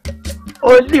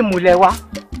 Ó lì múlẹ̀ wa.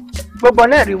 Gbogbo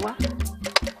náà rí wa.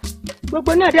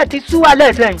 Gbogbo náà dẹ̀ ti sú wa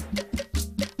lẹ́sẹ̀yìn.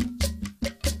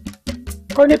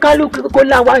 Kó ní kálukú kó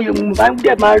láwa yòówù bá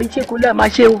dẹ̀ máa rí ṣé kó láà máa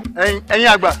ṣe o. Ẹ̀yin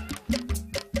àgbà,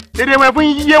 èdè wọn fún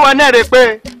yíyé wa náà rè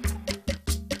pé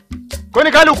kó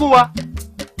ní kálukú wa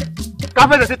ká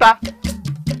fẹsẹ̀ síta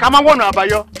ká máa wọ̀nà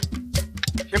àbáyọ.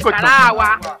 Ṣé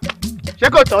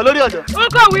kò tán lórí ọ̀dọ̀? N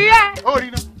kò wí ẹ́. Ó rí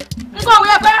iná. N kò wí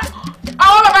ẹ pé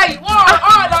àwọn bàbá yìí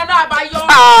wọ́n lọ́nà àbáyọ.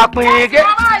 Àpèké.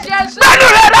 Gbẹ́nu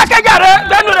rẹ̀ dákẹ́ jàre,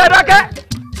 gbẹ́nu rẹ̀ dákẹ́.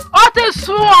 Ó ti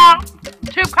sún ọ.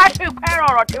 Tipẹ́tipẹ́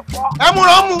rọ̀rọ̀ ti fọ́. Ẹ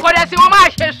múra ó mú. Kò dẹ̀ sí wọn máa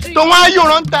ṣe sí. Tòun á yóò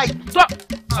rán ta yìí.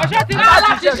 Ọ̀ṣẹ́ ti náà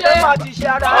láti ṣe.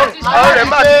 Àwọn rẹ̀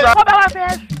máa ti ra. Wọ́n bá wá fẹ́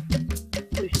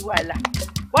kò sí wàhálà.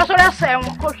 Wọ́n sọ lẹ́sẹ̀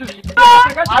wọn kó sùn sí.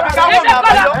 Ẹ̀rí àmọ́ náà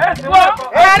bá wà.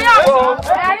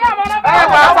 Ẹ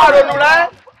wà ronú rẹ̀.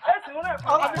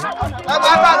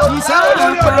 Ìsáwọ̀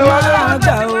pa máa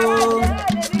gbà o,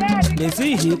 lèsì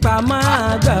ìyípa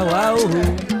máa gbà wá o.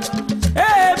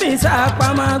 Èmi sápa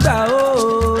máa gbà o,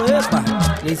 èpà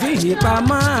lèsì ìyípa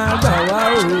máa gbà wá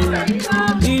o.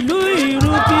 Ìlú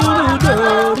ìrúkìrú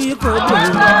dorí kodò,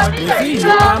 lèsì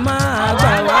ìyípa máa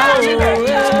gbà wá o.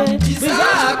 Èmi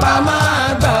sápa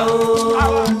máa gbà o,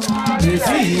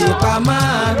 lèsì ìyípa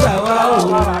máa gbà wá o.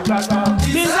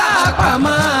 Èmi sápa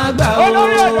máa gbà o,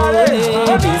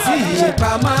 lèsì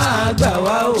ìyípa máa gbà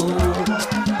wá o.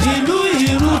 Ìlú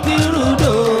ìrúkìrú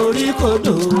dorí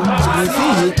kodò, lèsì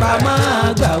ìyípa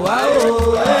máa gbà wá o.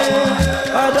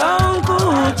 Ọ̀dọ́ ń kú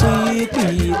tì pìpì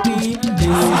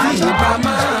èyí bá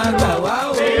máa gbà wá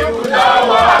o.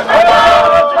 lọ́wọ́ àgbàgbà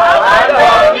àwọn lọ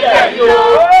nílẹ̀ yìí o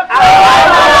àwọn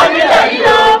lọ nílẹ̀ yìí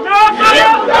o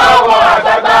lọ́wọ́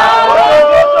àgbàgbà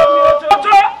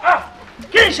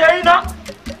kí n ṣe iná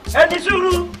ẹni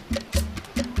sùúrù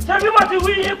ṣé bí mo ti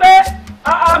wí yín pé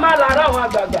a máa lára àwọn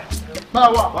àgbààgbà.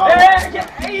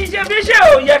 ìṣe bí ṣe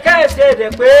ò yẹ ká ẹ ṣe èdè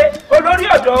pé olórí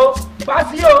ọ̀dọ́ bá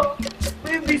sí o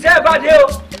ibi iṣẹ́ ìbàdí o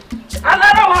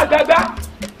alára àwọn àgbààgbà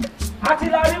àti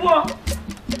láàrin wọn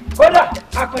kódà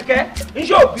àpẹ̀kẹ́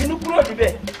iṣẹ́ òbínú kúrò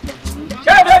níbẹ̀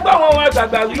ṣé ẹ fẹ́ gbọ́ àwọn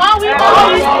àgbààgbà wí. wọ́n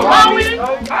wí.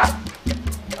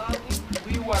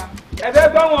 ẹ fẹ́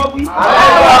gbọ́ wọn wí.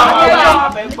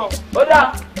 ó dà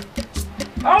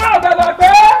àwọn àgbààgbà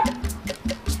pé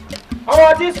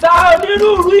àwọn ti sa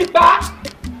onírúurú ipá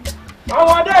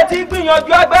àwọn ọdẹ ti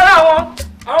gbìyànjú agbára wọn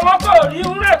àwọn kò rí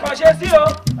nrẹ̀ kan ṣe sí o.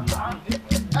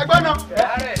 ẹgbẹ́ náà.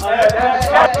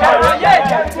 ọ̀rọ̀ yẹ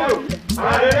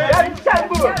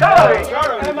ìjẹ́gbùrò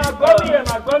ẹ máa gbọ́ mi ẹ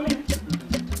máa gbọ́ mi.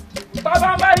 bàbá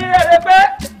bá rí rere pé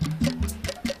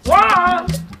wọ́n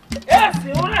èsì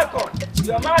nrẹ̀ kan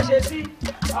yọ̀ máa ṣe sí.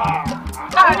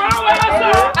 wọ́n wá sọ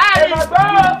ẹ máa gbọ́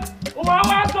wọ́n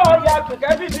wá sọ ìyá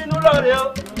kẹ̀kẹ́ bíbínú lọ́rẹ̀ o.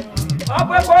 wọ́n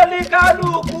pẹ́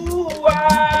kólíkálukú wa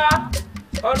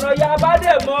ọ̀nà ìyá bá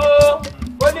dẹ̀ mọ́ o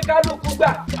kólíkálukú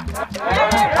gbà.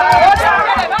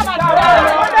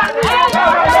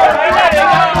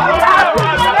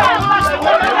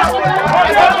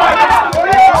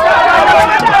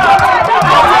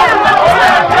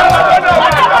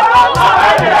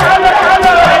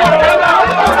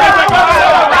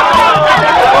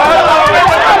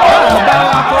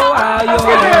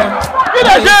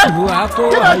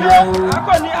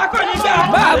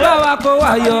 Bàbá wa kó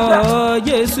wa yọ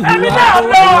Jésù wa kó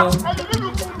wa yọ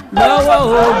lọ́wọ́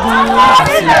ogun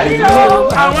àṣìlò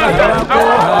bàbá wa kó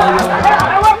wa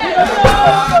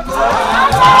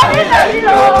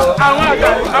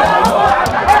yọ.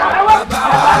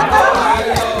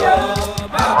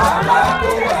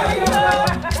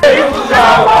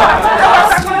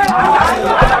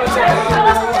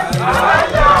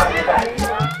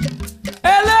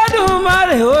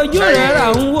 Ẹlẹ́dùmarè ojú rẹ̀ rà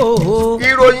ń wò ó.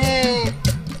 Ìròyìn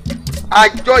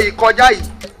àjọ ìkọjá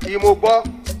yìí mo gbọ́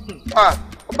ó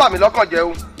bà mí lọ́kàn jẹ́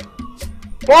o.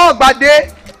 Wọ́n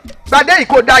gbadé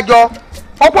ìkó dájọ́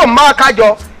ọ̀pọ̀ máa kájọ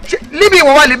líbi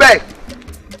ìwọ̀n wà níbẹ̀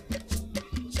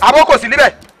àbọ̀ kò sí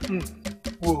níbẹ̀.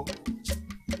 Wò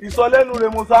ìsọlẹ́nu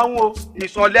rẹ̀ mo sáwọn o.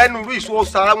 Ìsọlẹ́nu rí ìṣó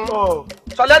sáwọn.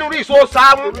 Ìsọlẹ́nu rí ìṣó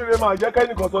sáwọn. Èmi rẹ̀ máa jẹ́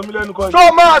kẹ́nìkan sọ mí lẹ́nu kan. Tó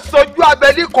máa sojú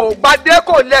abẹ́lí kò gbadé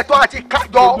kò lẹ́tọ́ àti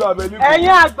kájọ.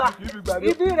 Ẹ̀yin àgbà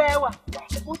ibi rẹ̀ wà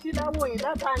mo ti láwọn òyìn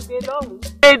látàǹdé lọ́hùn.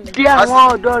 Dédé àwọn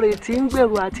ọ̀dọ́ rẹ̀ tí ń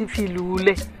gbèrò àti fìlú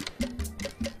lẹ̀.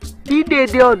 Bí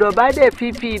dédé ọ̀dọ́ bá dẹ̀ fi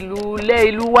fìlú lẹ̀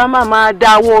ìlú wa máa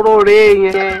da wóró rẹ̀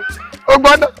yẹn. Ó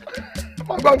gbọ́dọ̀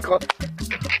ọgbọ́n nǹkan.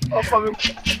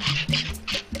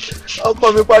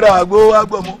 Ọkọ mi padà àgbo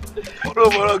agbọmọ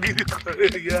mọ̀rọ̀ gidi kan lè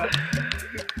yá.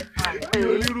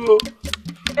 Yọlírú o.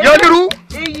 Yọlírú.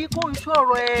 Èyí kò ń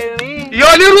sọ̀rọ̀ ẹ̀rín.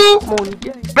 Yọlírú.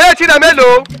 Bẹ́ẹ̀ tí na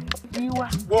mélòó. Ìwà.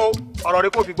 Wo ọ̀rọ̀ rẹ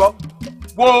kò fi gbọ́.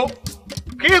 Wo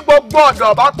kí gbogbo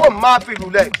ọ̀dọ́ bá pọ̀ máa fi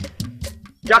lulẹ̀.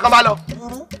 Ìyá kan bá lọ.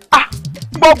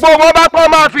 Gbogbo wọn bá pọ̀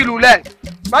máa fi lulẹ̀.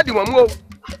 Má dì wọ́n mú o.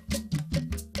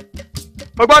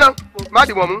 O gbọ́dọ̀ má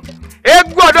dì wọ́n mú.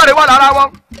 Eégún ọ̀dọ́ rẹ wà lára wọn.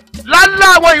 Lálá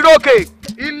àwọn ìrókè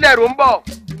ilẹ̀ rò ń bọ̀.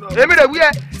 Èmi rè wí ẹ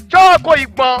ṣọ́ọ̀kọ̀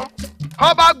ìgbọ̀n kọ́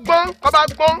bá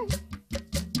gbọ́n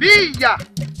bí ìyà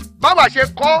báwa ṣe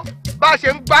kọ́ bá ṣe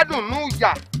ń gbádùn nú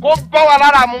ìyà kó bọ́ wa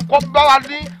lára mu kó bọ́ wa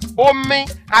ní omi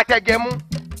àtẹ̀gẹ̀ mu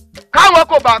káwọn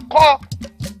kò bá kọ́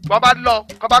wọ́n bá lọ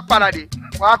kọ́ bá paradì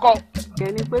wọ́n á kọ́.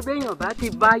 Ẹni pé béèyàn bá ti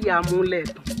bá ìyá múlẹ̀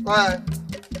tán.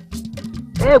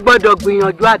 Ẹ gbọ́dọ̀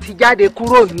gbìyànjú àti jáde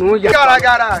kúrò nínú ìyà.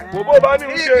 Gàràgàrà. Bòbó bá ní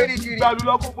ṣe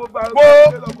gbàlúlọ kókó gbà.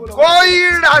 Kó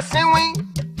ìrà sínwín.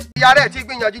 Ìyá rẹ̀ ti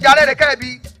gbìyànjú jáde rẹ̀ kẹ́ẹ̀bi.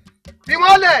 Bí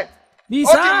wọ́n lẹ̀.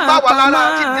 Ó ti ń bá wa lára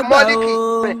ti di mọ́líkì.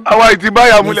 Àwa ìtì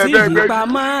báyà múlẹ̀ bẹ́ẹ̀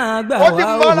bẹ́ẹ̀. Ó ti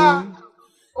ń bọ́lá.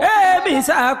 Ebi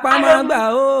sápá máa gbà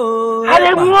ó.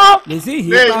 Àrẹ̀mú ó. Lèsì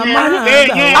ìyípa máa gbà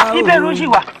ó. Akíbẹ̀rù sì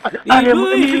wà.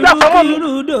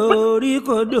 Ìlú dorí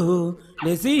kodò.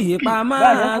 Lèsì ìyípa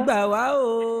máa gbà wá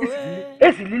ó.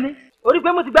 Èsì lílé orí pé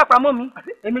mo ti gbà pamọ́ mi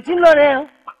èmi ti ń lọ rẹ ẹ.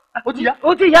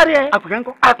 Ó ti yá rẹ ẹ. Àpèkẹ́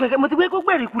ńkọ́. Àpèkẹ́ mo ti gbé kó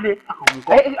gbèrè kulè.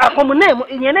 Àkọ́mu náà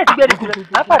ìyẹn náà ti gbèrè kulè.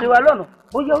 Á pàdé wa lọ́nà.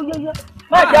 Ó yá.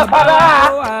 Má jà para.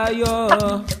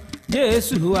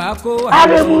 Jésù wa kó wa yọ.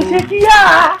 Àrẹ̀mú ṣe kíyà.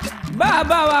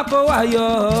 Bàbá wa kó wa yọ.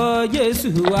 Jésù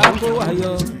wa kó wa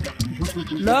yọ.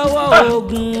 lọ́wọ́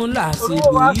ogun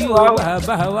lásìkò yìí ó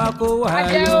bàbá wa kó wá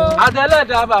yọ.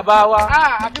 Adẹ́lẹ́dà bàbá wa.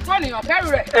 àfikún ènìyàn kẹrù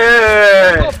rẹ̀.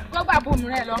 kó gbà bùnmi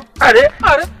rẹ̀ lọ. àrẹ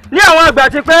ní àwọn àgbà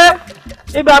ti pé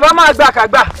ibà bá máa gbà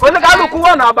kàgbà oníkálukú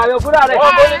wọ̀nà àbàyọ fúnra rẹ̀.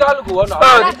 oníkálukú wọ̀nà.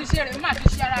 láti ṣe rẹ̀ má ti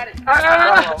ṣe ara rẹ̀.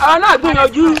 àwọn náà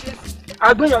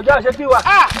gbìyànjú àṣẹ kí wa.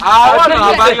 àwọn ọ̀nà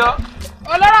àbáyọ.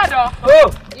 olórọ̀dọ̀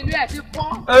ìlú ẹ̀ ti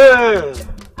pọ́n.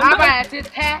 àbá ẹ̀ ti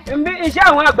tẹ́. nbí iṣẹ́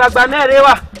àwọn àgbààgbà náà rẹ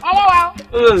wa. ọwọ́ wa.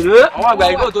 àwọn àgbà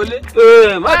yìí kò tó lé.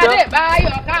 Kádé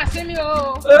báyọ̀ ká sí mi o.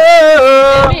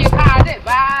 mi kádé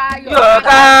báyọ̀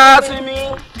ká sí mi.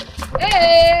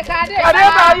 Kádé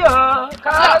báyọ̀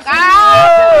ká sí mi.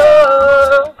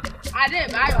 Kádé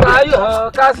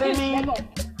báyọ̀ ká sí mi.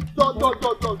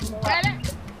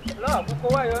 Ọlọ́run kúkú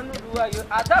wáyọ̀ nílùú wáyọ̀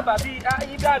àtàbà bíi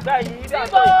ìdàgbà yìí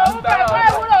ìdàgbà yìí. bíbo pẹ̀pẹ́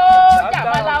wúrò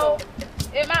jàmálà o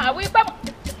èèmà àwí pẹ́pọ̀.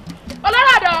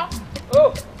 Olórọ̀dọ̀.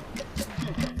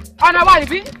 ọ̀nà wa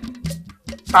ìbí.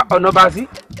 ọ̀nà bá sí.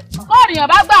 kóònìyàn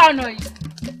bá gbà ọ̀nà yìí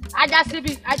ajá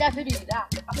síbi ìdá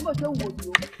àbúrò tó wò ni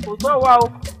o. kò tó wa o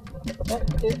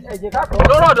ẹ̀jẹ̀ ká tọ̀.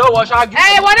 Olórọ̀dọ̀ wọ ṣáájú.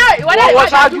 ìwọ náà wọ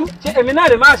ṣáájú. ṣé èmi náà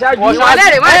lè máa ṣáájú. ìwọ náà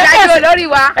lè máa ṣáájú olórí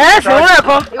wa. sì ń rẹ̀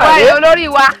kan. ìwọ rẹ̀ olórí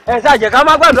wa. ṣàjẹ̀ ká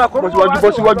má gbàdúrà kó.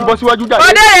 bọ́ síwájú jáde.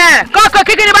 òde yẹn kọ́kọ́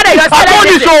kíkiri bá dẹ̀ yọ sílẹ̀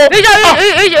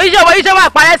iṣẹ́ wa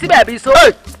parẹ́ síbẹ̀ bí so.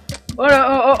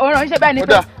 ọ̀rọ̀ iṣẹ́ bẹ́ẹ̀ ni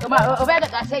pé o fẹ́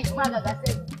gàgà sẹ́yìn má gàgà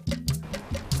sẹ́yìn.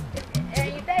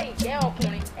 ẹ̀yin tẹ́yìn jẹ́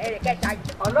ọkùnrin ẹ̀rẹ̀ kẹta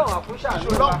yìí. Ọlọ́run àkúṣà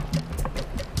ló wà.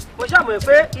 mo ṣàmọ̀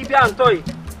pé ibi à ń tọ̀ yìí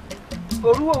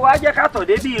orúwò wa jẹ́ ká tọ̀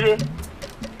débi ire.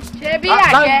 ṣe bí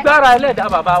àjẹ́. lágbára ẹlẹ́dàá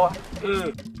bàbá wa.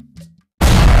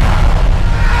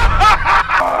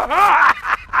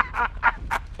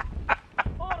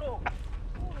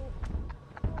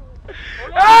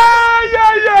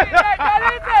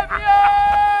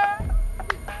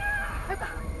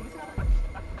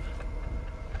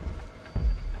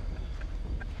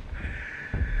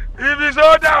 Ibi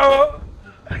sódà o.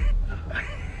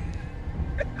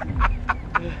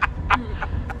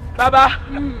 Bàbá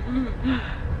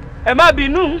ẹ má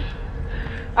bínú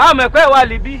àmọ́ ẹ̀pẹ́ wà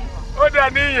líbí. Ó dà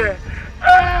níyẹn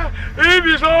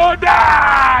ibi sódà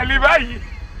lè báyìí.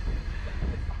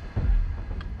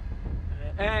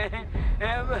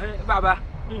 Bàbá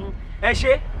ẹ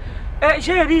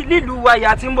ṣe rí nílùú wa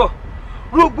ìyá tí ń bọ̀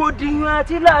rògbòdìyàn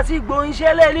àti làásìgbò ń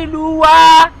ṣẹlẹ̀ nílùú wa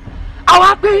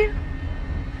àwa pé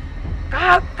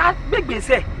ká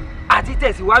gbégbèsè àti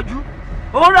tẹ̀síwájú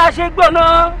òun ra ṣe gbọ́nà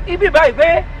ibi báyìí pé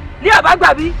ní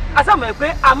àbágbàbí asámọ̀ pé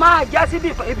a máa já sí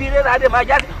ibi rẹ̀ adé máa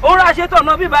já sí òun ra ṣe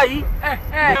tọ̀nà bí báyìí.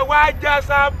 ẹ wá já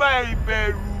sábà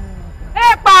ìbẹ̀rù. ẹ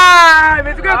pa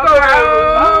èmi tí kò wá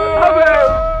o.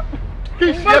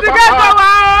 mo ti kẹ́kọ̀ọ́ wá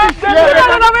o.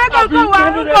 ìṣẹ́jú ló fẹ́ kọ́kọ́ wá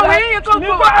kò wí yín kò kò.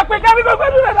 nípa àpèká bí gbogbo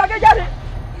ẹnu rẹ̀ lágẹ́ jáde.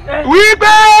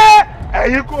 wípé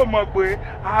ẹ̀yin kò mọ̀ pé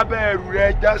abẹ́ ẹ̀rù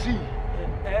rẹ̀ já sí.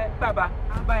 Bàbá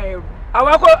abá ẹ̀rù.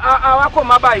 àwa kò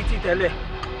má báyìí tì tẹ́lẹ̀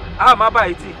àwa má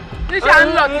báyìí tì. níṣà ń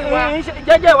lọ sí wa.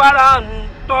 jẹ́jẹ́ wa ra ń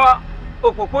tọ́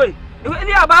òpópó yìí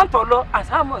ilé àbá ń tọ̀ lọ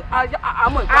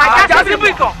àmọ́ àjá síbù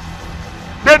ìkàn.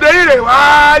 dèdè ìrè wá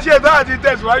ṣe tó àti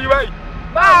tẹ̀síwájú báyìí.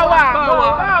 báwa.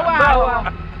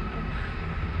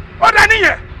 ó dá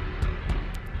níyẹn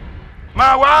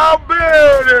màá wá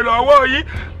béèrè lọ́wọ́ yín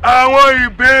àwọn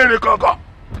ìbéèrè kọ̀ọ̀kan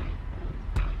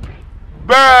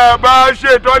bẹ́ẹ̀ bá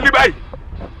ṣètò ní báyìí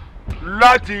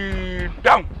láti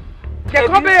dáhùn.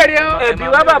 kẹ̀kọ́ béèrè o. ẹ̀bí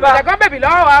wa bàbá. kẹ̀kọ́ bèbí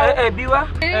lọ́wọ́ wa o. ẹ̀bí wa.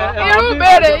 irú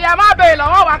béèrè ìyá má béèrè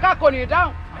lọ́wọ́ wa ká kò ní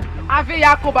dáhùn àfi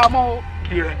ìyá kò bá mọ́ o.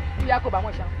 Ire. ìyá kò bá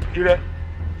mọ́ ṣá. Ire.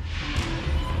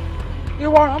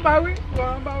 ìwọ̀ràn bá wí.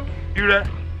 Ire.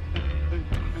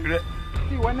 Ire.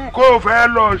 ìwọ náà. kó o fẹ́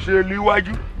lọ ṣe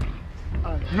níwájú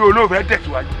yóò ló fẹ́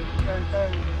tẹ̀síwájú.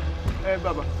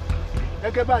 Bàbá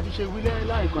gẹ́gẹ́ bá a ti ṣe wí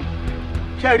láìkan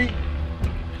ṣe rí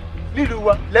nílùú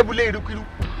wa lẹ́bùlé ìrúkìrú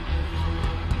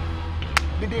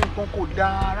dídé nǹkan kò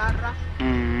dáa rárá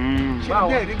ṣe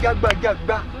bẹ́ẹ̀ rí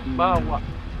jágbàjágbà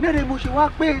lẹ́rìí mo ṣe wá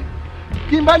pé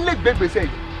kí n bá lè gbé gbèsè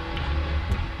yìí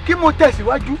kí mo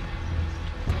tẹ̀síwájú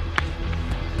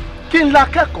kí n la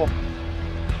kẹ́kọ̀ọ́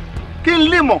kí n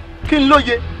límọ̀ kí n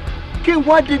lóye kí n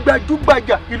wá di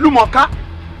gbajúgbajà ìlú mọ̀ká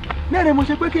lẹ́rìí mo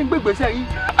ṣe pé kí n gbé gbèsè yìí.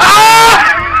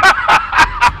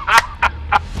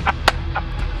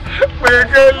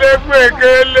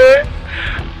 pèkélé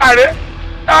àrẹ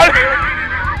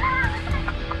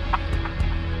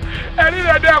ẹni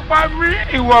dẹdẹ pa mí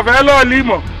ìwọ fẹ́ lọ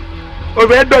límọ o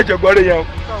fẹ́ dọ̀jọ̀gbọ́n rẹ yẹn o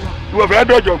ìwọ fẹ́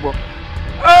dọ̀jọ̀gbọ́n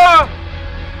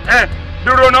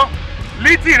dúró ná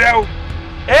lítì rẹ o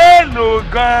èèlò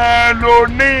gan-an ló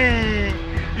ní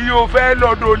iye o fẹ́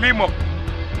lọ́dọ̀ límọ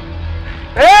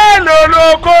èèlò ló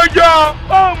kójọ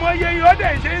ọmọ yẹyẹ ọdẹ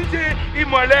ṣe ń ṣe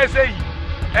ìmọ̀lẹ́sẹ̀ yìí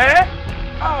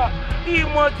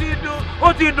ìmọ̀ ó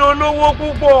ti dolówó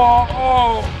púpọ̀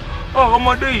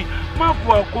ọmọdé yìí má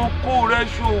fọ àkókò rẹ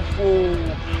ṣòfò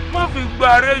má fi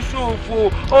gba rẹ ṣòfò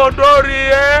ọ̀dọ́ rí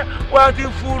ẹ wá ti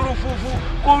furu fufu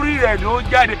kórìí rẹ ló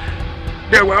jáde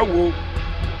dẹ̀wá wo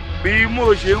bí mo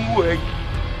ṣe ń wò ẹ́ yìí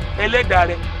ẹlẹ́dàá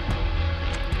rẹ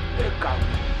ẹ kàwé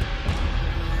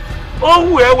ó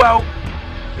wù ẹ́ wá o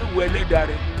ewu ẹlẹ́dàá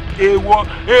rẹ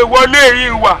èèwọ̀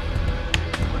léyìn wà.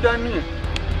 ó dání ẹ̀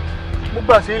mo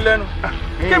gbà sí lẹ́nu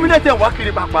kémi náà tẹ̀ wá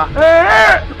kiri pàpà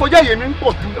ìkọjá yèé mi ń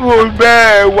pọ̀ jù. mo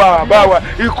bẹ́ẹ̀ wà báwa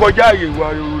ìkọjá yèé wà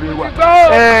rere wà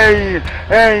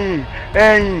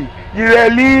ẹ̀yìn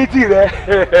ìrẹ̀lí tìrẹ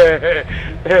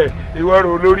ìwọ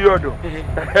rò lórí ọ̀dọ̀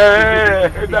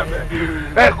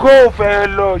ẹ kó o fẹ́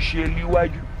lọ ṣe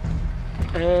níwájú.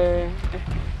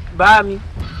 bá mi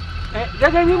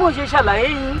gẹ́gẹ́ bí mo ṣe ṣàlàyé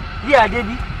yín bí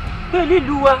àdébí pé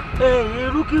nílùú wa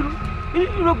irúkírú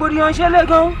rògbòdìyàn ṣẹlẹ̀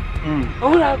gan-an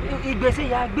òun ra ìgbésẹ̀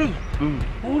ya gbé yìí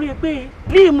òun rí i pé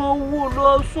ní ìmọ̀ owó lọ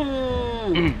sùn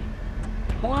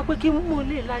mo wá pé kí mo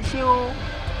lè la ṣe o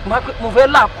mo fẹ́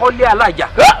là kọ́lé alájà.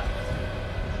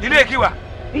 ilé kí wà.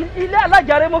 ilé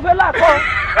alájà rẹ mo fẹ́ là kọ́.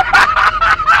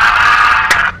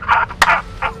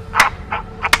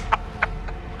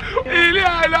 ilé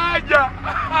alájà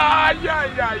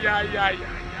ayayayayaya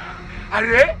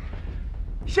àrẹ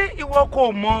ṣé ìwọ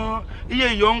kò mọ iye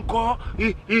ìyọ̀ ń kọ́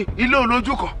ilé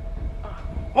olójú kan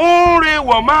ó ń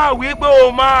rewọ̀ máa wí pé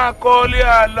ó máa kọ́lé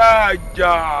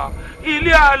alájà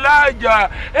ilé alájà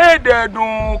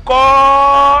ẹ̀ẹ́dẹ̀dùn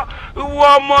kọ́ ìwọ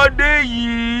ọmọdé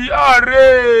yìí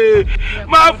ọ̀rẹ́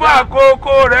má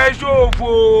fàkókò rẹ̀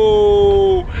ṣòfò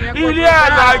ilé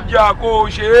alájà kò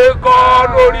ṣeé kọ́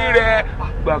lórí rẹ̀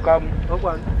gbàkámu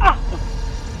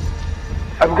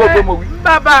àbíkó pé mo wí.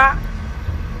 bàbá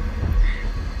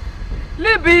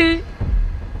níbi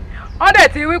ọdẹ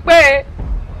ti wí pé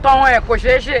tọ̀hún ẹ̀ kò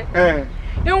ṣeé ṣe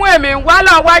ìwọ̀n èmi ń wá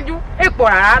lọ wájú èpò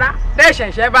rárá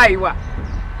dẹ́ṣẹ̀ṣẹ̀ báyìí wà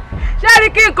ṣé rí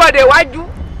kí n kọ̀dé wájú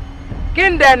kí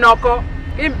n dẹ̀ nọkọ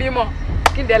kí n bímọ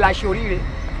kí n dẹ̀ láṣẹ oríire.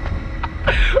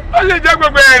 ó lè jẹ́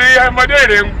gbogbo ẹ̀rín ọmọdé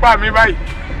rẹ̀ ń pa mí báyìí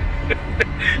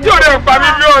yóò rẹ̀ ń pa mí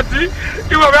bí ọtí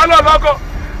ìwọ̀n bẹ́ẹ̀ lọ lọ́kọ̀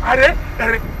àrẹ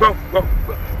ẹ̀rẹ̀ gbọ̀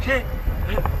ṣé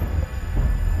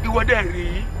ìwọ dẹ̀ rí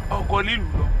ọkọ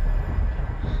nílùú lọ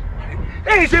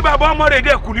èyí ṣe bàbá ọmọ rẹ̀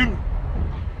dẹ̀ kú nílùú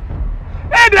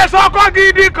èdè sọkọ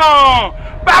gidi kan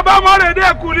bàbá ọmọ rẹ̀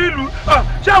dẹ̀ kú nílùú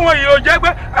ṣé àwọn èèyàn ò jẹ́ pé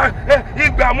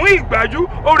ìgbàmú ìgbàjú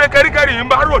oore kẹríkẹrí ń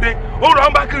bá ròde ó rọ̀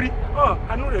ń bá kiri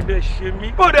àánú rẹ̀ dẹ̀ ṣe mí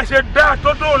bó dẹ̀ ṣe dá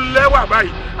tó tó lẹ́wà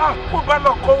báyìí kó bá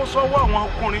lọ kó sọ́wọ́ àwọn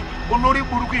ọkùnrin olórí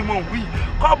burúkú ìmọ̀ òwú yìí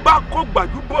kó bá kó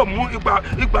gbàjú bọ̀ mú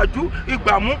ìgbàjú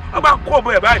ìgbàmú ó bá kó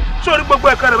bọ̀ ẹ̀ báyìí sórí gbogbo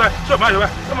ẹ̀ka rẹ̀ báyìí sọ máa yọ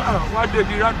báyìí wá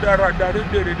débi rádaràdà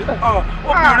rédèrèdè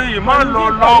obìnrin yìí má lọ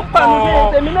lọ́kọ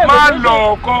má lọ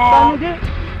ọkọ.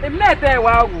 èmi náà tẹ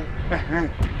ìwà wò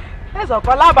ẹ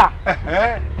sọ̀kọ́ lábà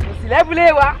kò sì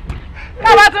lẹ́bùlé wa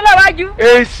káwá tún lọ wájú.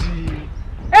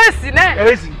 èsì náà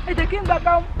ẹ jẹ́ kí n gbà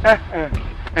ká.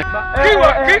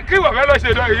 kí wọ́n fẹ́ lọ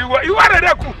ṣe dán ìwọ rẹ̀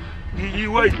dẹ́kù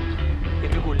ìwọ yìí.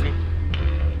 èmi kò lé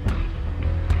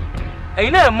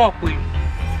ẹ̀yin náà mọ̀ pé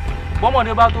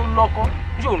bọ́mọdé bá tó lọ́kọ́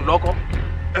yóò ń lọ́kọ́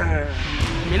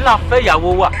mi náà fẹ́ ìyàwó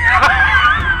wa.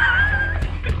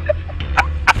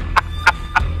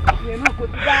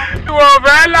 ìwọ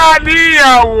fẹ́ là ní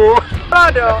ìyàwó.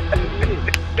 lọ́dọ̀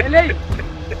eléyìí.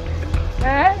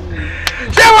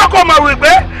 ṣé wọn kò mọ̀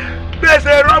wípé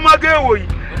gbèsè rọmọgé wò yìí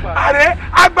àrẹ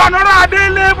agbanọ́rọ̀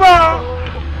adélé bọ̀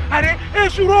àrẹ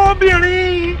èṣùrò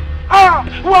obìnrin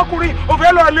wọkùnrin ò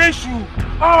fẹ́ lọ léṣù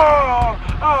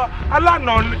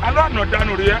alánà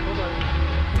dànù rẹ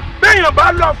béèyàn bá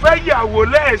lọ fẹ́ yàwó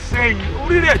lẹ́ẹ̀sẹ̀ yìí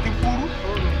orí rẹ̀ ti burú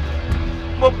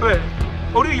mo bẹ̀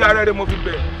orí ìyá rẹ̀ mo fi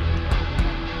bẹ̀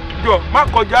jọ má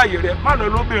kọjá àyè rẹ má lọ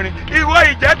lóbìnrin ìwọ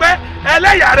ìjẹgbẹ́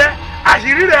ẹlẹ́yà rẹ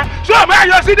àṣírí rẹ ṣé o máa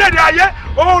yọ sí dèdè ayé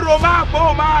oró máa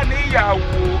gbó máa níyàwó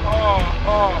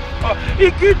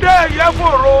ìkídé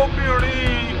ìyẹ́fòrò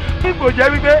obìnrin nígbò jẹ́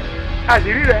wípé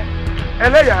àṣírí rẹ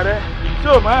ẹlẹ́yà rẹ ṣé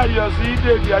o máa yọ sí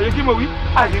dèdè ayé kí mo wí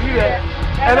àṣírí rẹ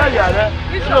ẹlẹ́yà rẹ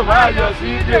ṣé o máa yọ sí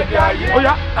dèdè ayé ó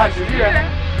yá àṣírí rẹ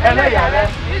ẹlẹ́yà rẹ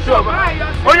ṣé o máa yọ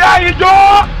sí ó yá ijó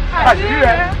àṣírí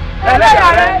rẹ ẹlẹ́yà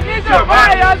rẹ ṣé o máa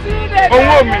yọ sí dèdè ayé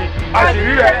owó mi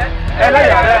àṣírí rẹ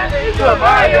ẹlẹ́yà rẹ ṣé o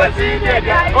máa yọ sí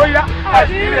dèdè ayé ó yá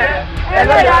àṣírí rẹ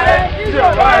ẹlẹ́yà rẹ ṣé o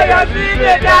máa yọ sí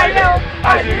dèdè ayé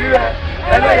àṣírí rẹ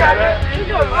ẹlẹ́yà rẹ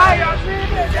ṣé o máa yọ sí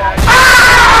dèdè ayé.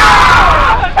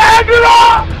 ẹ dúró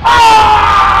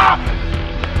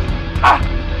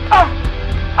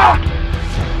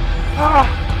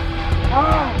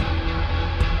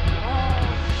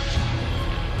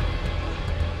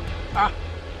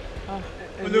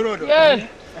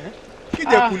kí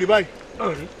jẹ kùlì báyìí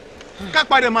ká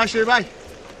padà máa ṣe báyìí.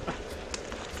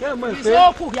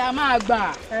 ìṣókù kí a máa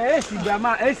gbà.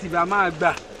 èsì bá máa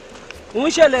gbà ń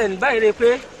ṣẹlẹ̀ ní báyìí rẹ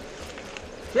pé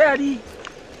ṣé ẹ rí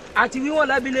àti wíwọ́n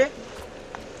lábílẹ̀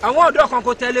àwọn ọ̀dọ́ kan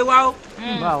kò tẹ̀lé wa o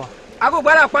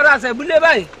agbègbè padà ṣẹ̀bílẹ̀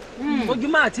báyìí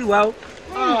ojúmọ́ àti wa o.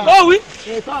 kó wí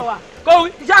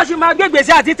iṣẹ́ àṣì máa gbé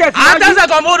gbèsè àti tẹ̀síwájú. àtẹ̀sẹ̀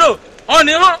kan mọ́dọ̀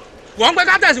ọ̀nì hàn wọ́n ń pẹ́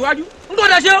ká tẹ̀síwájú n kò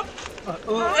dẹ̀ ṣe o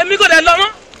èmi kò dẹ̀ lọ mọ́.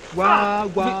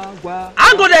 à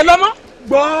ń kò dẹ̀ lọ mọ́.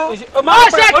 ó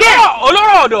ṣe kí ẹ̀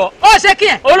olóró ọ̀dọ́. ó ṣe kí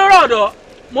ẹ̀ olóró ọ̀dọ́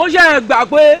mo ṣe gbà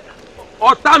pé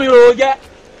ọ̀tá mi ò jẹ́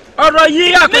ọ̀rọ̀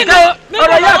yìí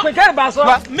àpèkẹ́ ìbásọ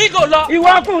mi kò lọ. ìwọ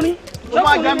ọkùnrin ó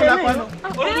máa jẹ́ mi lápá náà.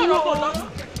 olóró kò lọ.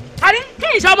 àní kí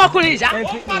ìṣe ọmọkùnrin ìṣá.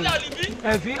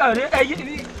 ẹ̀fí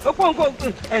ọ̀rẹ́ òpónkò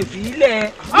ẹ̀fí ilẹ̀.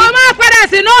 ọmọ padà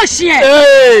sínú òṣì ẹ̀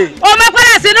ọmọ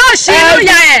padà sínú òṣì inú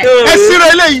ìyá ẹ̀. ẹ síre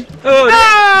eléyìí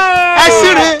ẹ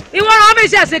síre. ìwọ ràn mí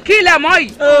ṣẹ̀sì kí ilẹ̀ mọ́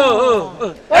yìí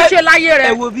ó ṣe láyé rẹ̀.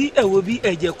 ẹ wo bí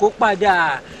ẹ̀jẹ̀ kó padà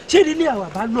ṣé nílé àwọn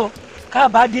àbá lọ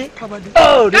kábàdé.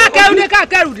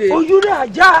 kákẹ́rù dé. ojú rẹ̀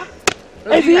ajá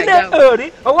èfi ilé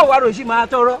òòrí owó wa ròṣì máa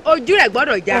tọrọ. ojú rẹ̀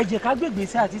gbọ́dọ̀ já. ẹ jẹ́ ká gbègbè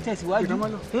sí àti tẹ̀síwájú.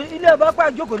 ilé ọba pa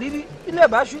àjókòó níbí ilé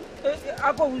ọba ṣú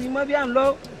akọ̀wé mọ́ bí à ń lọ.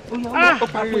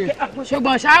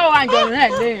 ṣùgbọ́n ṣáà ó àjọyọ̀ náà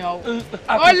léèyàn o.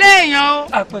 ó léèyàn o.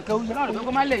 àpẹ̀kẹ́ ó yẹ. náà ló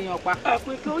kó má léèyàn pa.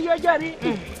 àpẹ̀kẹ́ ó yẹ jáde.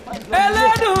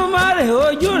 Ẹlẹ́dùmarè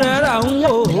ojú rẹ̀ rà ń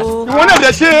wò ó. ìwọ náà lè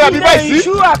ṣe àbíbá ìsí.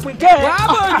 iṣu àpẹ̀kẹ́. wà á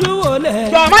bójú wò lẹ̀.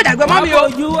 jọ̀ọ́ má dàgbẹ́ mọ́ mi o. wà á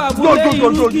bójú abúlé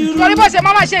irúkirú. torí bó ṣe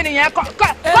máa ma ṣe nìyẹn kó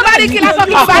bá rí kí lásán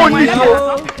kí ló bá wọn lẹ.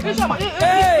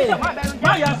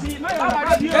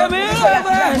 èmi rò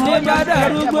bẹ́ẹ̀ ní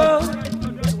bàdàrúgbó.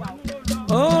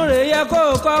 òun rè yẹ kó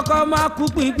kọ́kọ́ má kú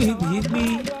pípípípí.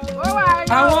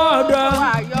 àwọn ọ̀dọ́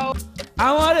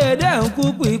àwọn rèdè ń kú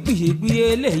pípípí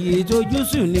eléyìí tójú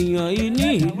sùn nìyàn ní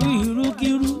ìlú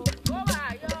irúkirú.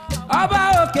 ọba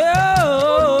òkè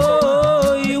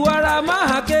ooo ìwọ́ra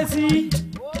máa ké sí.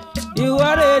 ìwọ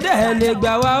rèdè lè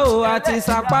gbà wá o àti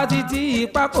sapá títí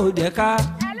ipá kò jẹ́ ká.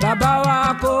 bàbá wa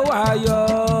kó wa yọ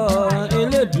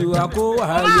elédùà kó wa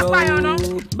yọ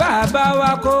bàbá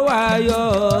wa kó wa yọ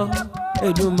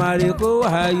Èdùmàrè kó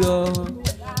wa yọ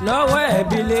lọ́wọ́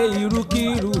ẹ̀bílẹ̀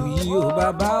irúkirú yìí o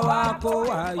bàbá wa kó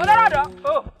wa yọ. olórọ̀dọ̀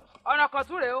ọ̀nà kan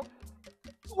tún rèé o.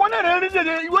 ìwọ náà rẹ̀ rí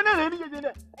jẹjẹ ìwọ náà rẹ̀ rí jẹjẹ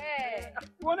náà.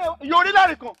 ìwọ náà yorí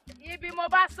láre kan. ibi mo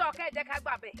bá sọ kẹ́jẹ́ ká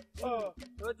gbà bẹ̀.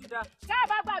 ó ti dá. ká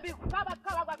bá gbà bí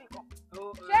kan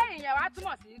ṣé ìyẹn wàá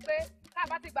túmọ̀ sí pé ká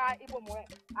bá ti gba ipò mú ẹ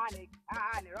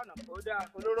a lè rọ̀nà. ó dáa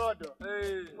olóró ọ̀dọ̀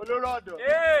olóró ọ̀dọ̀.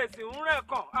 sì ń rẹ̀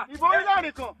kàn. ìbò orí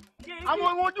láre kan àwọn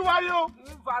ohun ojú wa rí o.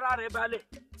 ń fara rẹ̀ balẹ̀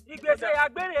ìgbésẹ̀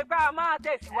agbére pé a máa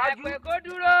tẹ̀síwájú. ẹ̀pẹ̀ kó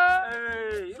dúró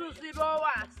ṣùṣì bó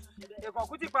wà.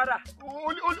 ìkọ̀kú ti padà.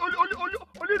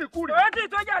 olírìkúrì. òye tí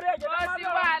tó jáde ẹ̀jẹ̀ ló máa ń lọ. ó sì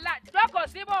wàhálà jókòó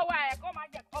síbò wà ẹ̀ kó máa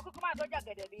jẹ ọkùnkù máa tó jẹ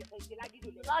gẹ̀dẹ̀ bíi èsì lágídí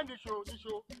lẹ̀. láì níṣó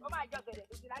níṣó. ó máa jẹ gẹ̀dẹ̀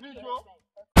bíi èsì lágídí lẹ̀.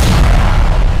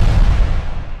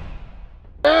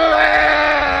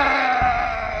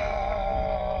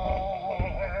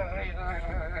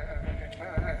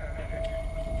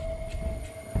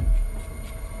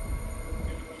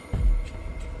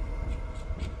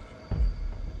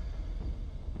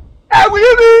 ẹ̀wì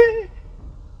rí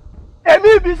èmi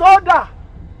ibi sọ́dà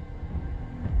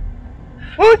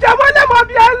ǹjẹ́ wọ́n lè mọ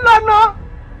bí ẹ ń lọ́nà.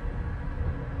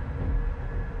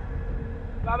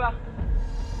 bàbá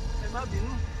ẹ má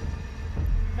bínú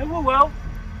ẹ wò wá o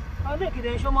àwọn èkìtì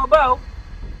ìṣọmọ bá o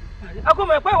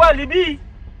akọmọ ìpẹ́ wà líbí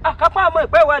àkápá àmọ́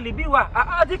ìpẹ́ wà líbí wà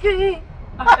àti kíyìn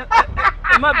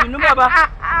ẹ má bínú bàbá.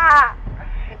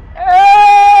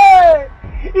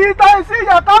 ìtàn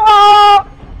ìsìnyà káwọ́.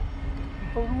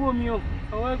 orúwó mi o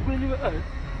àwọn ẹgbẹ́ ní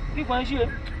kíkọ́ ń ṣe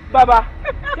bàbá.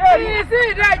 kí sí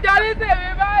ìdájọ́ ní tèmi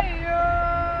báyìí o.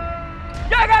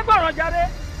 jẹ́gẹ́ gbọ̀ràn jáde.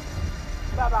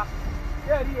 bàbá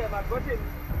ṣé rí ẹ̀ màgbọ́ tèmi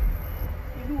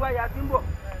ìlú wa yà ti ń bọ̀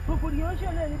gbogbo ni ó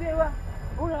ṣẹlẹ̀ níbẹ̀ wa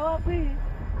ó rà wá pé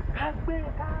ká gbé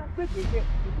gbèsè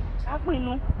ká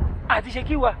pinnu àti ṣe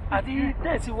kí wa àti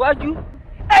tẹ̀síwájú.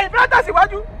 ẹ̀yin fẹ́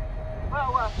tẹ̀síwájú.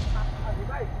 báwa àti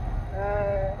báyìí.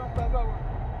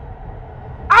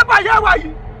 àbàyẹ wa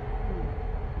yìí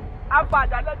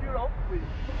àbàdà lẹ́bi rọ̀ pé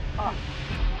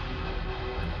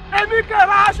èmi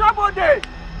kẹ̀rọ aṣọ́bodè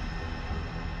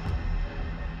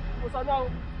kò sọ náà o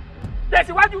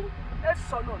tẹ̀síwájú ẹ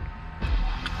sọ náà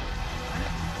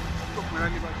tó pẹ̀lú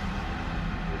ẹni báyìí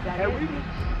ẹ̀wí mi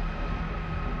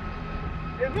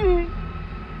èmi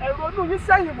ẹ̀rọ inú yín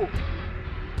sẹ́yìn wò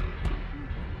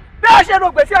bí a ṣe ro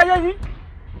gbèsè ayé yìí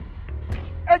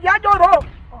ẹ̀jẹ̀ àjọ rọ̀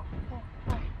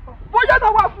bóyá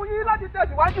náà wà fún yín láti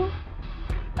tẹ̀síwájú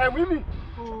ẹ̀wí mi.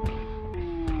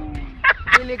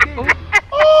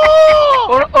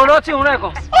 ọ̀rọ̀ tí ń rẹ̀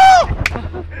kàn.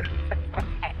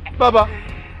 Bàbá.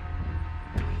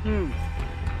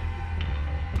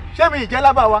 Ṣé mi ìjẹ́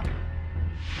lábà wa?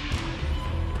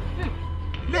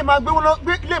 Lè máa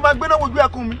gbéná wojú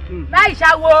ẹkùn mi. Láì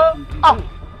ṣàwo.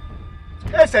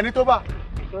 Ẹsẹ̀ ní tó bá.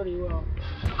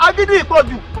 Agídí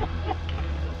ìpọ̀jù.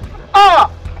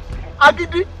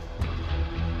 Agídí.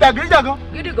 Jàgídíjàgan.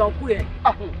 Gidi gan kú ẹ.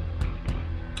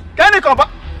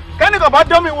 Kẹ́nìkan bá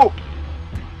dán mi wò.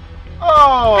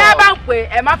 Ẹ bá ń pè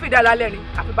ẹ má fi dá lálẹ́ ni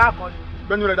àfi bá kọ́ ni.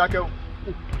 Gbẹ́nu rẹ̀ dákẹ́ o.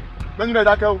 Gbẹ́nu rẹ̀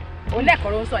dákẹ́ o. Òun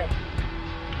lẹ́kọ̀ọ́ ló ń sọ yẹn.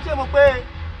 Ṣé mo pé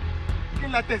kí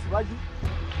n la tẹ̀síwájú?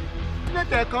 Kí lè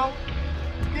tẹ̀ kan?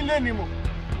 Kí lè ní mọ̀?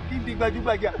 Kí n di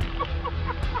gbajúgbajà?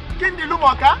 Kí n di ìlú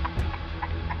mọ̀ọ́ká?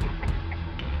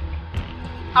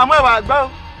 Àmọ́ ìwà àgbà o.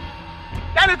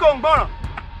 Kẹ́ni kò ń gbọ́ràn.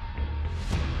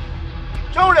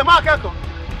 Ṣé òun rẹ̀ máa kẹ́kọ̀ọ́?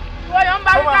 Wọ́n yọ ń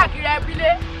bá rí káàkiri ẹbílé.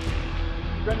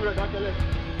 Gbẹ́nu rẹ̀ dákẹ́lẹ̀.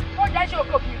 Ó jẹ́ ṣe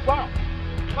òkè òkè ìgbọ́ràn.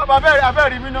 Bàbá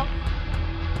abẹ́rẹ́ mi ná.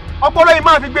 Ọpọlọ yìí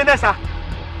máa fi gbé nẹ́sà.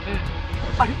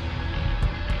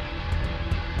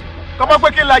 Kọ́mọ́ pé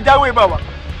kí n la jáwé bàwà.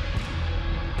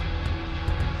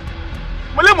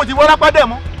 Mo lè mú ti wọ́n lápá dẹ̀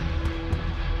mọ́.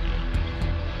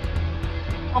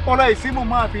 Ọpọlọ ìsímù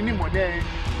máa fi ní mọ̀lẹ́.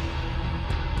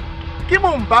 Kí mò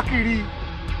ń bá kiri?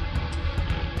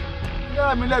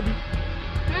 Dára mi lẹ́bi.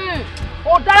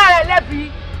 Ó dára rẹ̀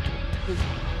lẹ́bi.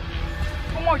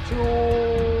 Ọmọ tí ó.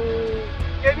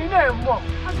 Èmi náà mọ̀.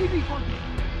 Agídí ìkọ́jú.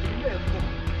 Èmi náà mọ̀.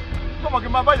 Kọ́mọ kí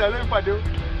n máa bá ìyá lórí pàdé o.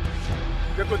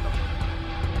 Jẹ́ kó tán.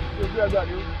 Ojú ẹgbàá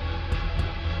rẹ o.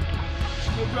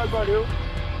 Ojú ẹgbàá rẹ o.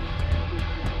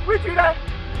 Wíìtì rẹ.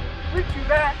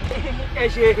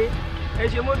 Ẹ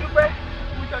ṣé mo dúpẹ́.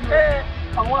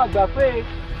 Àwọn àgbà pé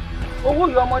owó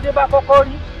ìyá ọmọdé bá kọ́kọ́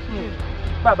rí.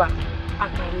 Bàbá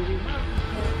àkàrèrè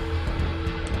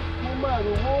mo máa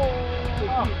rówó.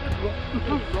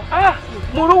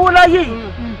 Mo rówó láyé yìí.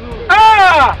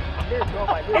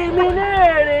 Èmi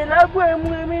náà rè lágbo ẹmu,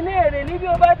 èmi náà rè níbi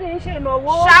ó bá ti ń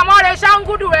ṣènáwó. Ṣàmọ́re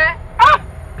ṣáńgùdù rẹ̀.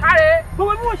 Káre.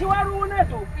 Gbogbo bí mo ṣe wá rówó náà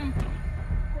tó.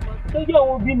 Lójú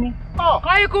òun bí mi.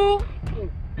 Kọ́ ikú.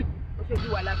 Ó ṣe bí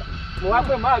wà lábà. Mo wá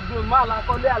pé máa la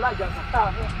kọ́lé alájàgbá.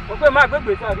 Mo pé máa gbé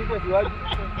gbèsè àbí tẹ̀síwájú.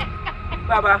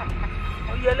 Bàbá,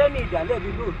 mo yẹ lẹ́ni ìdálẹ́bi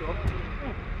lóòótọ́.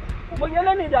 Mo yẹ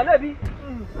lẹ́ni ìdálẹ́bi.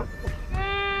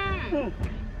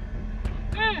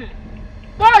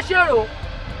 Bó ṣe rò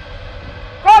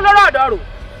kó lọ́rọ̀ ọ̀dọ́ rò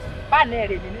bá nà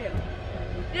ẹ̀rẹ̀ nínú ẹ̀rọ.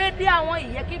 Dédé àwọn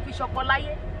ìyẹ́ kí n fi ṣọkọ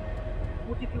láyé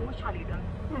mo ti fi wọ́n ṣàlè dánù.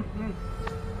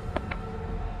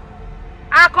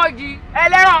 Akànjì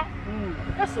ẹlẹ́ràn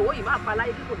ẹ̀sùn owó yìí máa pa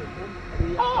láyé kí kò lè fún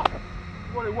mi.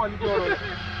 Wọ́n lè wọ́n ní bí ọ̀rọ̀ rẹ̀.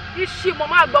 Iṣẹ́ mo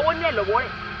máa gbọ́wọ́ ní ẹ̀lọ́wọ́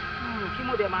rẹ̀ kí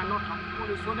mo dẹ̀ máa ná kan. Wọ́n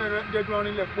lè sọ dẹ́gbẹ́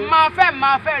ọrin lẹ̀ fún.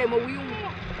 Máa fẹ́ rẹ̀ mo wí wù.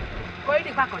 Kò í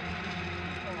di pàkànjì.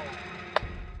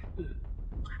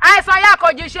 Àìsàn ayé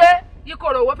Akànjì ṣe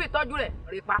ìkorò owó fi tọ́jú rẹ̀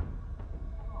rí pa.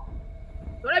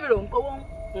 Torí èbìrò ń kówó ń.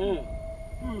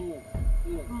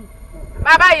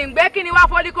 Bàbá yìí ń gbé kí ni wá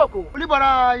fọ́líkòkò. Olíbọ̀rà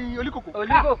olíkòkò.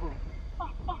 Olíkòkò.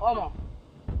 Ọmọ.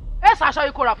 Ẹ ṣaṣọ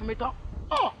ìkorà fún mi tán.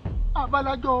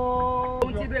 Àbálájọ.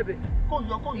 Ohun tí bèbè. Kò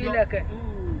yọ. Ilẹ̀kẹ̀.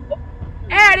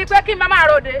 Ẹ rí i pé kí n máa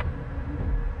ròde.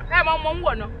 Ẹ mọ ọmọ ń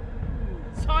wọ̀ náà.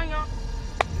 Sányán.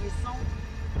 Ìsán.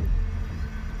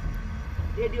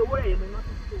 Dédé owó rẹ̀ yẹn náà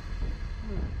tó tó.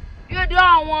 Dédé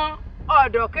àwọn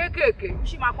ọ̀dọ́ kéékèèké ó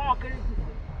sì máa kọ́ wọn kéré jù.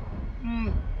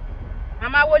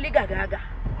 Màmá wọlé gàgàgà.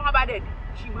 Wọ́n bá dẹ̀ dé.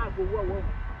 Ó sì máa gbowó ọwọ́.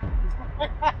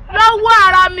 Lọ́wọ́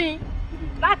ara mi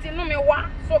láti inú mi wá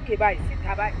sókè báyìí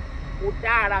síta báyìí. Mo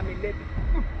dá ara mi lẹ́bi.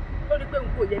 Lórí pé n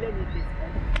kò yẹ lẹ́nu ilé.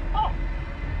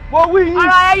 Mo wí yín.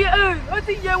 Ọ̀rọ̀ ẹyẹ ó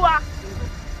ti yé wa.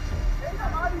 Èyí náà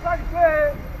máa ń rí báyìí pé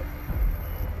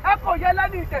ẹ kò yẹ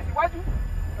lẹ́nu ìtẹ̀síwájú.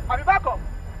 Àbí bákan.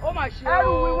 Ó mà ṣe o.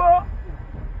 Ẹrù wíwó.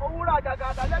 Òwúrọ̀ àjàgà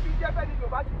àdàlẹ́bí jẹ́ bẹ́ẹ̀ ni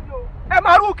Yorùbá ti ní o. Ẹ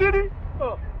máa rú kiri.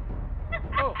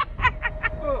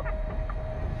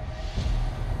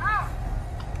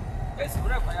 Èsì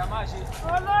rẹ̀ pàyà máa ṣe.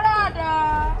 Olóró àdá.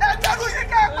 Ẹ gbẹ́rù yín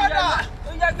kẹ́ ẹ padà.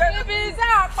 Ibi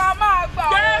iṣẹ́ àpá máa gbà.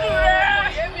 Gbẹ́rù rẹ̀.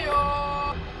 Yé mi o.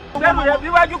 Gbẹ́rù rẹ̀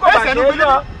bíwájú kò bá ṣe é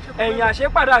lọ. Ẹ̀yìn àṣẹ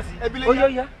padà sí. Ó yẹ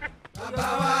ya. Bàbá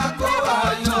wa kó wa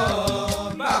yọ.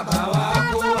 Bàbá wa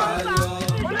kó wa yọ.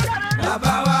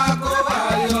 Bàbá wa kó wa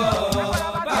yọ.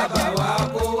 Bàbá wa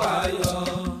kó wa yọ.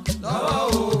 Lọ́wọ́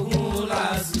ogun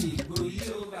lásìkò yìí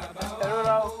ó bàbá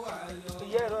wa kó wa yọ.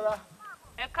 Ìyá ìrora.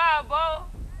 Ẹ káàbọ̀.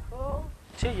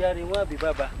 Ṣé ìyá rẹ̀ wọ́n àbí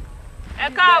bàbá? Ẹ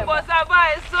káàbọ̀ sábà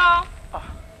ẹ̀sán.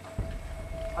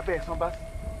 Abẹ́ ẹ̀sán bá sí.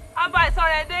 Abá ẹ̀sán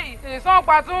rẹ̀ dé yìí. Ìsán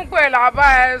patúnpè làbá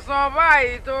ẹ̀sán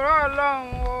báyìí torí Ọlọ́run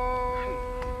o.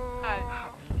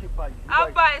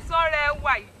 Abá ẹ̀sán rẹ̀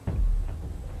wà yìí.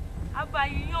 Abá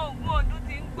yìí yóò gún ọdún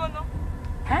tí ń gbóná.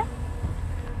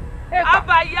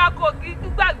 Àbàyà kò kí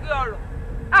gbàgbé ọ̀rọ̀.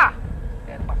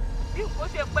 Bí nǹkan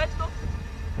ṣe pẹ́ tó.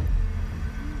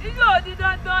 Iyọ̀ òdi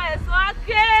dandan ẹ̀sán á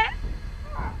ké.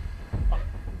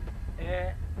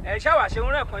 Ẹ ṣáwà ṣe ń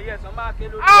rẹ̀ kan yẹ ẹ̀sán máa ké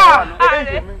lórí ọ̀rọ̀ náà.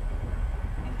 Ààrẹ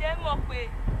ǹjẹ́ mọ̀ pé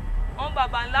wọn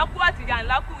bàbá ńlá kú àti ìyá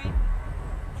ńlá kú yìí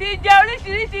ti jẹ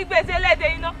oríṣiríṣi gbèsè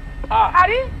lẹ́dẹ̀ iná.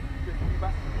 Àrí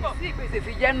sí gbèsè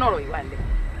fi jẹ́ nọ̀rọ̀ ìwà lẹ̀.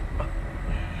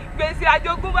 Gbèsè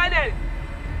àjogúnbá dẹ̀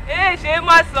rè é ṣe é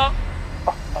má san.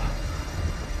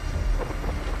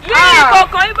 Ní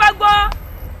ìkọ̀kan yín bá gbọ́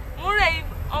múrẹ̀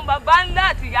wọn bàbá ńlá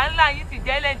àti ìyá ńlá yìí ti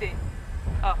jẹ́ lẹ́dẹ̀.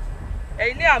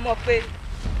 Ẹ̀yin ní àmọ́ pé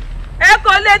ẹ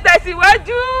kò lè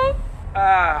tẹ̀síwájú.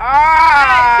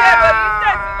 Ṣé ìròyìn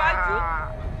tẹ̀síwájú?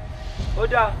 Ó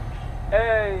dáa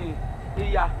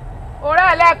ìyá. Òré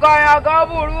ẹlẹ́kọ̀ọ́ ẹ̀yàn kan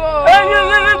burú o.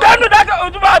 Gbẹ́nu dákẹ́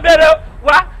ojú bá bẹ̀rẹ̀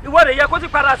wá ìwọ rẹ̀ yẹ kó ti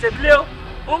padà ṣèbílẹ̀ o.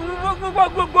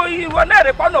 Gbogbo ìwọ náà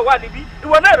rẹ̀ pọ́nà wà níbí.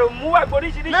 Ìwọ náà rẹ̀ mú wà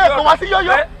gbóríṣiríṣi. Lẹ́ẹ̀kan wá sí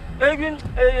yọ́yọ́.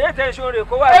 Ètò ìṣòro rẹ̀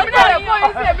kó wá. Èmi náà rẹ̀ kọ́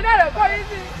yín sí, èmi náà rẹ̀ kọ́ yín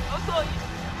sí. Ó tó yìí.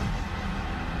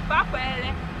 Pápẹ́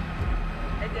rẹ̀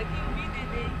ẹ̀jẹ̀ kí n wí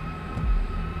dédé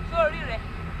sórí rẹ̀.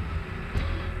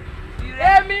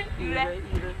 Èmi.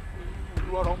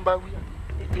 Ọ̀rọ̀ ń bá wí.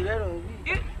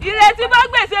 Ìrètí bá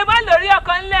gbèsè má lórí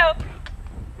ọkọ ńlẹ̀ o.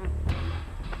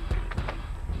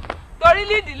 Torí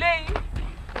lídìílé yín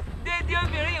déédéé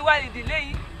obìnrin ìwà lídìílé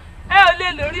yín ẹ ò lè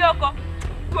lórí ọkọ.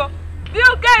 Bí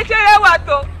ó ké iṣẹ́ rẹ wà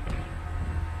tó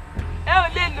ẹ ò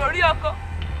lè lórí ọkọ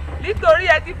nítorí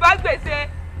ẹ ti bá gbèsè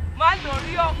má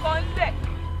lórí ọkọ ńlẹ̀.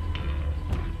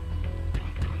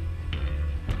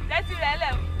 Tẹ́tí rẹ̀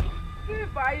lẹ̀ o. Kí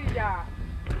ìfà ìyà.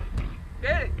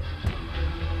 Béèrè.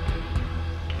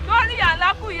 Lórí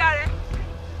àlákù ìyá rẹ̀,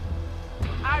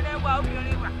 arẹwà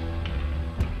obìnrin wà.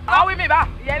 Àwọn wí mi bá,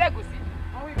 ìyá ẹlẹ́gùsí.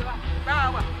 Àwọn wí mi bá. Báwa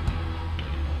wà.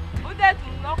 Ó dẹ̀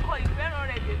tún lọ́kọ̀ ìfẹ́ràn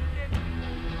rẹ̀ dènúdénú.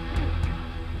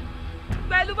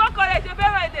 Pẹ̀lú bọ́kọ rẹ̀ ṣe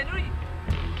fẹ́ràn ìdènú yìí.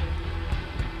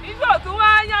 Igbó tún wá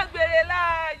yàn gbèrè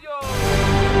láàyò.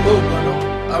 Ó gbọ́dọ̀,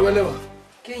 awẹ́lẹ́wà.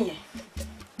 Kéèyàn.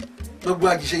 Gbogbo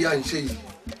àjíṣe ya ń ṣe yìí.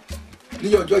 Ní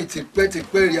ọjọ́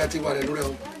ìtìpẹ́ rí àti wà lẹ́nu rẹ̀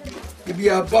o. Ibi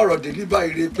abọ́rọ̀ délé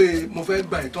báyìí rè pé mo fẹ́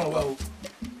gbà ìtàn wa o.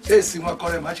 Èsì wọn kọ́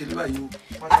rẹ̀ má ṣe lé báyìí o.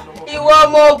 Ìwọ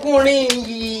ọmọkùnrin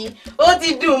yìí ó ti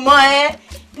dùn mọ́ ẹ.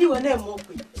 Níwọ náà mọ̀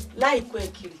pé láìkó ẹ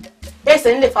kiri.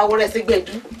 Ẹsẹ̀ ń lè fawọ́ rẹ̀ sí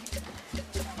gbẹ̀dú.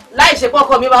 Láì ṣe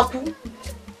pọ́kọ mi bá kú,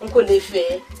 n kò lè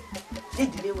fẹ́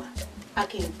dídìlé wa. A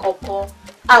kì í kọ́kọ́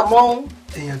àmọ́.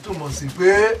 Èèyàn tó mọ̀ sí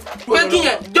pé. Pé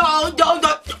kíyàn jọ.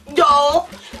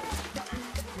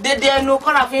 Dédé ẹnu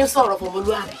kọ́ra fi ń sọ̀rọ̀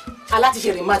fọmọlúwàbí.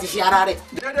 Alátiṣe rẹ̀ máa ti ṣe ara rẹ̀.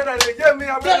 Dédé rẹ̀ lè jẹ́ mi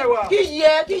abẹ́rẹ́ wa. Kí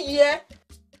yẹ.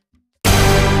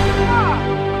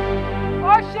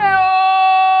 Ó ṣe o.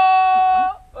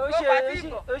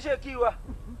 Ó ṣe kí wa.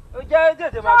 Ó jẹ́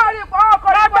tètè máa. Sọ́ọ̀rì pọ̀ ọkọ̀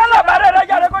rẹ̀. Máa gbọ́ lọ́bàárẹ̀ rẹ̀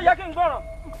jáde kó yẹ kí n gbọ́ràn.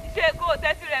 Ṣé kó o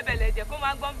tẹ́tí rẹ̀ bẹ̀lẹ̀ jẹ́ kó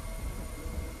máa gbọ́n?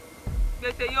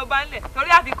 Gbèsè yóò bá ń lẹ̀ torí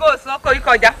àfi kó o san kó yí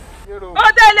kọjá. Ó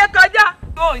tẹ́lẹ̀ kọjá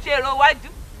tó ń ṣe èrò wájú.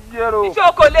 Iṣẹ́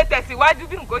o kò lè tẹ̀síwájú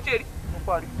bí nǹkan ṣe rí.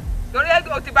 Torí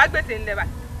o ti bá gbèsè ńlẹ̀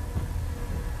báyìí.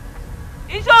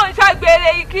 Iṣẹ́ òun ṣàgbèrè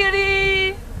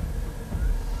ìkiri.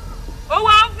 Ó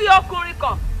wá ń fi ọkùnrin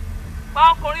kan pa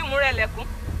ọkùnrin mú rẹ̀ lẹ́kún.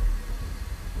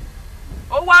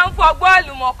 Ó wá ń fọgbọ́n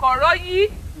àlùmọ̀kọ̀rọ̀ yìí.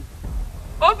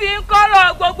 Ó fi ń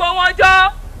kọ́rọ̀ gbogbo wọn jọ.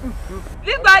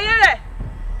 Nígbà ayé rẹ̀,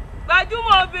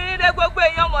 gbajúmọ̀ obìnrin rẹ̀ gbogbo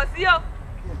èèyàn mọ̀ sí ọ.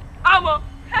 Àmọ́,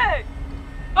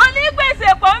 onígbèsè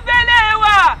pọ́ńbélé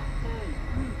wà.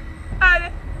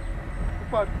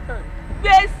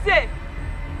 Gbèsè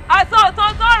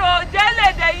àsọ̀tàn sọ̀rọ̀ jẹ́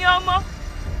lèdè yín ọmọ.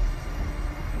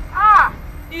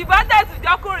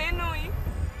 Ìbátẹ̀tùjọ́kùnrin inú yín.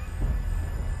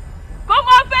 Kó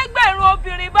mọ́ fẹ́ gbẹ̀rún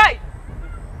obìnrin báyìí.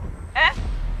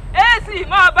 Èsì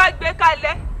máa bá gbé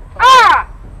kalẹ̀.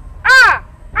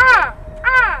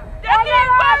 Jẹ́ kí n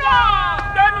gbọ́dọ̀.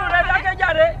 Lẹ́nu rẹ̀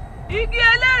dákẹ́jáde. Igi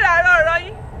eléèrà rọ̀rọ̀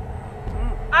yín.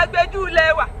 Agbẹ́jú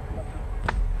ilẹ̀ wà.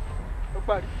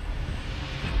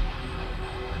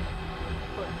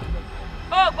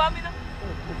 Ó gbọ́ mi náà.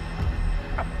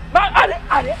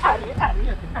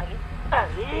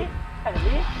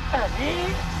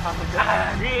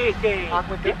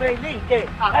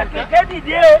 Àpèkẹ́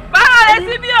dìde o. Bára rẹ̀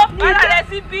síbí o. Bára rẹ̀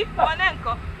síbí. Wọ́n náà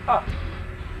nǹkan.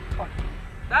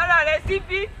 Bára rẹ̀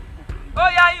síbí. Ó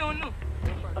yá yún nù.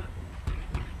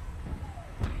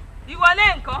 Ìwọ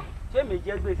náà nǹkan. Ṣé mi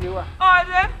jẹ gbèsè wa?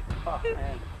 Ọ̀rẹ́.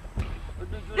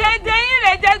 Dédé yín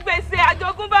rẹ̀ jẹ́ gbèsè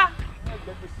àjogúnbá.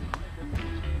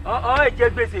 Ẹ jẹ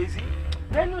gbèsè sí.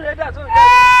 Lẹ́nu rẹ̀ dà tó ń jẹ.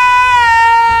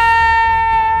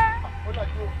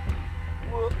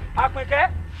 Àpèkẹ́.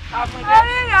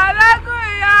 Orí ìyá lágùn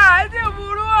ìyá àti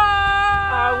burú o.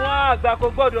 Àwọn àgbà kò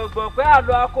gbọ́dọ̀ gbọ́ pé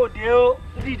àlọ́ akòdé o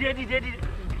dìde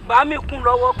bá mi kún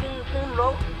lọ́wọ́ kún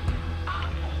lọ́wọ́.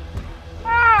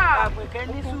 àpèkẹ́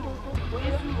ní sùúrù.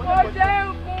 ó jẹ́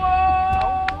nkún o.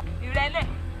 ìrẹ̀lẹ̀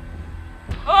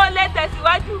ó lè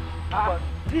tẹ̀síwájú.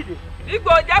 dìde.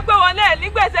 ìgbò jẹ́ pé wọn náà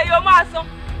nígbèsè yóò máa san.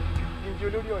 ǹjẹ́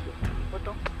olórí ọ̀dọ́ ó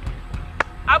tán.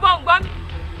 abọ́ ń gbọ́ mi.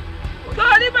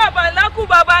 torí bàbá ńlá kú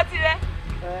bàbá tirẹ̀.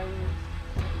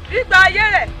 nígbà ayé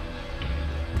rẹ̀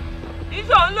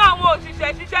ìṣòro ńlá àwọn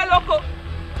òṣìṣẹ́ ṣiṣẹ́ lóko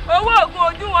owó oògùn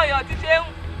ojú wọn yàn ti ṣe ń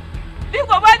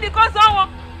dípò bá di kó sọ wọn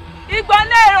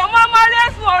ìgbọ̀nlé èrò mọ́mọ́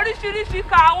rẹ́sùn oríṣiríṣi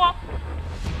kà wọn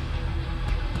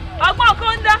ọgbọ́n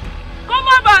kan ń dá kó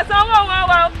má bàa sanwó wọn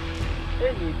wá o.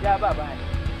 èmi dá bàbá rẹ.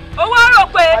 owó rò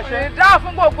pé àṣẹ dá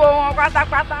fún gbogbo wọn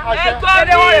pátápátá. ẹ̀gbọ́n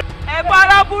mi ẹ̀gbọ́n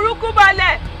ara burúkú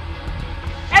balẹ̀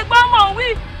ẹ̀gbọ́n mọ̀ ń wí.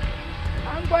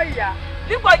 à ń gbọ́ ìyá.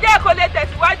 dípò jẹ́ kó lè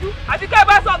tẹ̀síwájú àti kẹ́ ẹ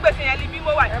bá sọ gbèsè yẹn níbí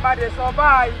mo wà. ẹ má dé sọ bá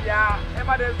ìyá ẹ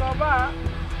má dé sọ bá.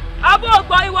 abó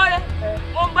ògbọ́n ìwọ rẹ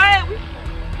mò ń bá ewì.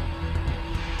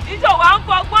 ìṣòwò à ń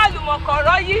fọgbọ́n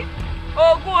àlùmọ̀kọ̀rọ̀ yí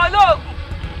oògùn olóògùn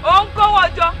òun kó wọn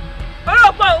jọ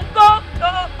orúkọ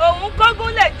òun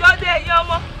kógún lè jọ dé ẹ̀yìn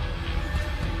ọmọ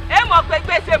ẹ mọ̀ pé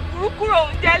gbèsè burúkú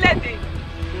òun jẹ́ lédè.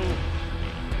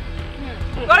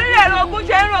 torí rẹ̀ rogún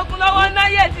ṣe ń rogún lọ́wọ́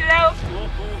náyè tirẹ̀ o.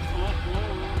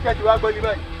 kẹ́tì wá gbọ́ ní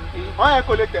báyìí wọ́n yẹ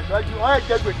kó lè tẹ̀síwájú wọ́n yẹ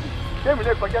jẹ́ gbèsè kémi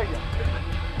lè kọjá ìyá.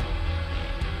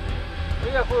 ó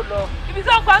yẹ kó lọ. ibi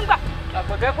tó ń pa ń gbà.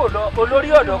 àpèkẹ́ kò lọ olórí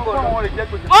ọ̀dọ́ kò lọ.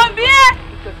 mo ń bí ẹ́.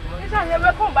 nísàlẹ̀ ewé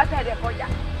kóun bá tẹ̀lé kọjá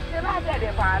ṣé bá tẹ̀lé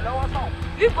fà á lọ́wọ́ sàn.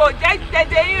 bí kò jẹ́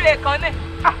tẹ̀dẹ̀ ire kan náà.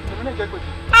 èmi náà jẹ́ gbèsè.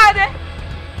 Adé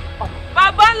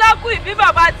bàbá ńlá kú ìbí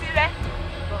bàbá tirẹ̀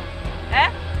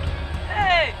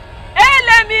ẹ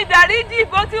lẹ́mi ìdáríjì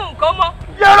bó ti nǹkan mọ́.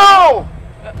 yẹ́rọ.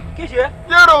 kí ṣe.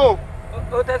 yẹ́rọ.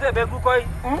 o tẹsẹ̀ bẹ gúkọ́ yìí.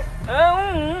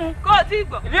 kó o ti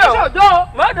gbọ́. ìṣòjó.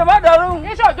 má dàrú.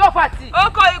 ìṣòjó fàtì. ó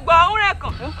kọ ìgbọ̀ ọ̀hún rẹ̀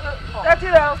kàn. tẹ́tí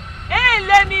rẹ o. ẹ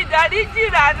lẹ́mi ìdáríjì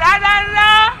rárá.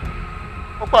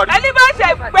 ó parí. ẹni bá ṣe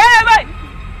pẹ́ẹ́ báyìí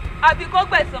àbí kó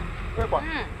gbẹ̀san.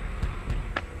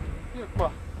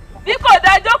 bí kò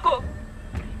dá jókòó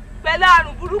pẹ̀lú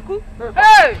àrùn burúkú.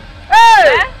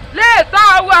 lè tá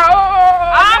a wà ó.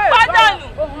 à ń pàdánù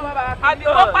àbí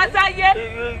kó pásáyé.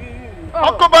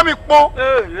 ọkọ bá mi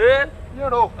pọ́n.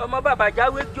 ọmọ bàbá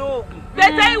jáwé jóògùn.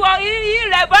 gbèsè ìwọ yìí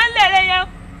rẹ̀ bá ń lèrè yẹn.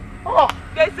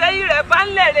 gbèsè yìí rẹ̀ bá ń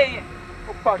lèrè yẹn.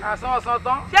 àsan ọ̀sán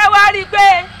tán. ṣé wàá rí i pé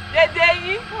dèdè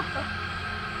yín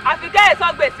àfi kẹ́ ẹ̀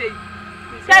san gbèsè yìí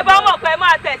ṣé bá mọ̀ pé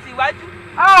máa tẹ̀síwájú.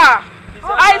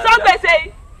 àìsàn gbèsè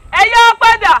yìí ẹ yọ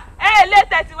padà ẹ lè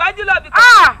tẹ̀síwájú lọ bí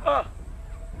kan.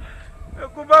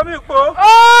 ẹkún bá mi pò.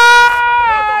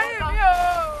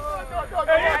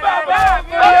 èyí bàbá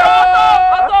mi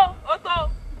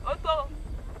ó tó.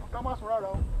 ká má sùn rárá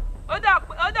o.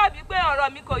 ó dàbí pé ọ̀rọ̀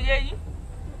mi kò yé yín.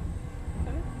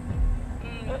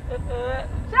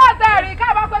 ṣé àtẹ̀rí ká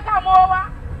bá pé ká mọ wa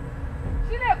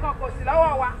sílẹ̀ kan kò sí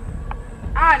lọ́wọ́ wa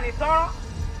a ní tọ́rọ́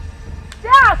ṣé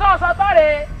àsọ̀ọ̀sọ̀ tọ́re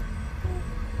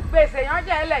gbèsè yàn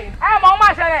jẹ́ ẹlẹ́yìn ẹ mọ̀ ọ́n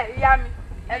máa ṣẹlẹ̀ ìyá mi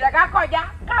ẹ̀jẹ̀ ká kọjá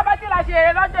ká bá tí la ṣe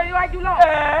lọ́jọ́ iwájú náà.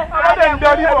 ọlọ́dẹ ń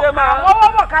darí bọ̀. àwọn owó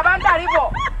bọ̀ ká bá ń darí bọ̀.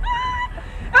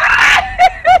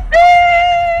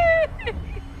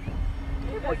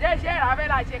 kò jẹ́ iṣẹ́ ìràbẹ́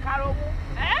la ṣe ká lówó.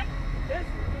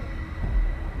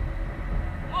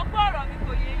 mo gbọ́ ọ̀rọ̀ mi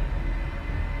kò yé yín.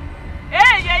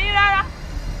 yé yín rárá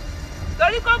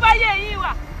torí kó bá yé yín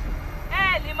wà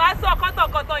ẹ lè máa sọ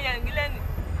kọ́tọ̀kọ́tọ̀ yẹn lẹ́nu.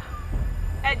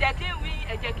 ẹ jẹ́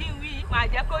kí n wí màá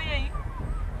jẹ́ kó yé yín.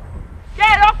 ṣé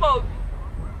ìrọ́pò òbí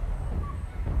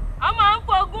ọmọ ń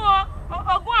fogún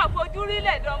ogún àfojúrí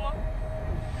lẹ̀dọ́mọ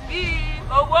bíi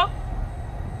owó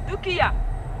dúkìá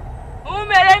ń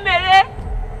mèremère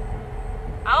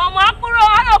àwọn ọmọ akúrò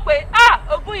wá rò pé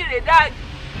ogún ìrè dáa jù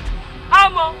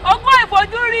àmọ́ ogún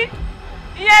àìfojúrí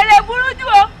ìyẹn rẹ̀ burú jù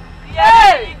o ìyẹn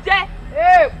rẹ̀ jẹ́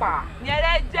ìyẹn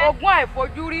rẹ̀ jẹ́ ogún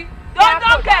àìfojúrí.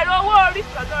 dandan kẹrọ owó orí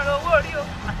dandan owó orí o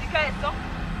àti kẹsàn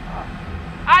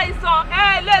àìsàn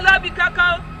ẹ lè lọ́bi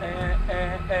kankan o.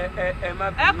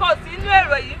 ẹ kò sí inú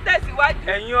èrò yìí ń tẹ̀síwájú.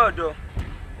 ẹ̀yin ọ̀dọ́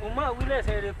mo máa wí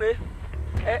lẹ́sẹ̀ rẹ pé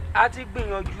a ti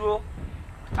gbìyànjú o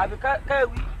àbí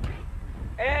kẹ́wì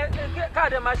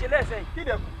káàdé máa ṣe lẹ́sẹ̀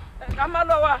yìí ká má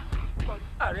lọ wa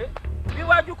àrẹ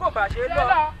bíwájú kò bá ṣe lọ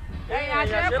ẹ̀yìn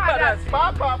àṣẹ padà sí.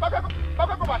 pàápàá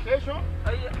bábẹ́ kò bá ṣe é ṣán.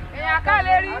 ẹ̀yìn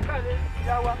àkàlẹ̀ rí.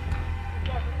 ìyá wa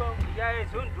ìyá ẹ̀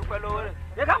tó ń dúpẹ́ lọ́wọ́ rẹ̀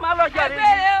yẹ ká máa lọ jáde.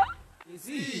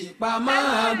 sí ipa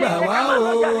máa gbà wá o.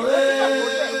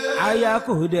 Aya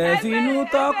kò dẹ̀ finú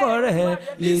tọkọ rẹ̀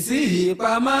lè sí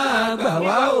ipa máa gbà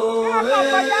wá o.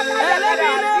 Ẹlẹ́bí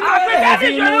náà kò dẹ̀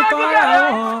finú tọ́ra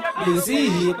wọn lè sí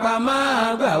ipa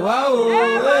máa gbà wá o.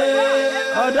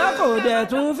 Ọ̀dọ́ kò dẹ̀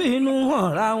tún finú hàn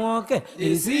ra wọn kẹ̀ lè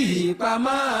sí ipa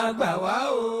máa gbà wá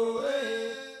o.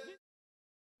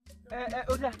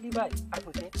 Ó dà ní báyìí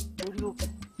àpòtẹ́ lórí òkè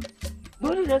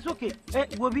lórí rẹ sókè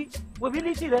wo bí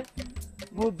létí rẹ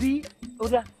wo bí ó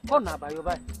dá kọ́nà àbáyọ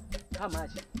báyìí ká máa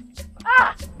ṣe.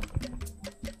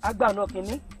 agbáná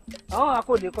kìíní àwọn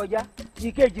akólè kọjá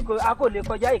ìkejì akólè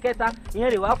kọjá ìkẹta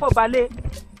ìyẹn rè wá fọbalẹ̀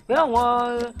pé àwọn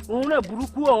òun náà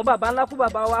burúkú àwọn baba ńlá kú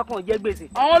baba wa kàn jẹ gbèsè.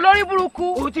 àwọn olórí burúkú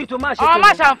àwọn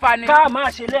má ṣàǹfààní ká máa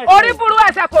ṣe lẹ́sẹ̀. orí burú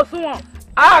ẹsẹ̀ kò sunwọ̀n.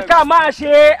 ká máa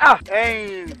ṣe.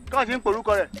 káwọn ti ń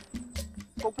porúkọ rẹ̀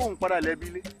kó pòun padà lẹ́bí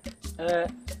ilé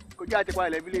kọjá àti padà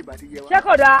lẹ́bí ilé ìbàdí yẹ wa. ṣé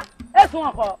kò dáa ẹ̀sùn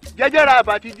ọkọ̀. jẹjẹrẹ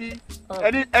àbàtì di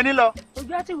ẹni lọ.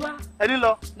 ojú àti wa. ẹni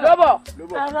lọ. lóbọ̀.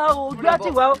 ara ojú àti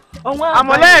wa ọ̀wọ́n.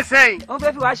 àmọ́lẹ́ ẹ̀sẹ̀ yìí. wọ́n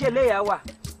fẹ́ fi wá ṣe léyà wa.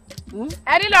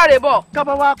 ẹni lọ rè bọ̀.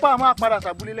 kábọ̀ wá pa àwọn apàdà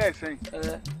sàbúlé lẹ́ẹ̀sẹ̀ yìí.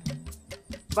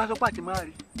 bá sọ pàtì máa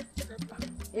rí.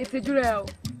 ìtìjú rẹ o.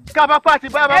 kábọ̀ pàtì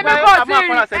bá bá bá àwọn apàdà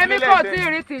sàbúlé lẹ́ẹ̀sẹ̀. èmi kò tí ì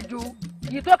rí tìjú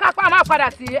yìí tó kápá máa padà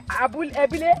sí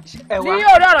ẹbílé ní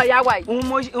orí ọ̀rọ̀ ya wa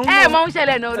yìí ẹ mọ ń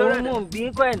ṣẹlẹ̀ náà olóró ọ̀dọ̀. mo ń bí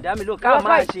kọ́ ẹ̀ ń dá mi ló ká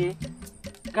máa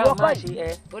ṣe ẹ.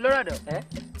 olóró ọ̀dọ̀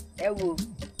ẹ wo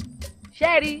ṣé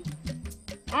ẹ rí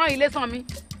hàn ilé sàn mi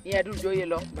ìyẹn dùn jóye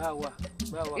lọ.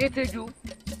 ìtìjú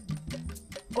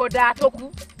kò dáa tó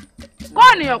kú kó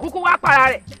ènìyàn kúkú wá para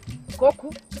rẹ̀ kó kú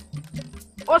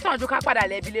ó sàn ju ká padà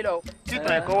lẹ́bílé lọ.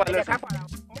 títàn ẹ̀kọ́ wà lẹ́sẹ̀.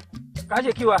 ká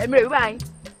ṣe kí wa. èmi rè wí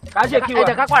báyìí ká ṣe kí wa.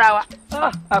 ẹ̀jẹ̀ ká para wa.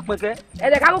 àpèkẹ́.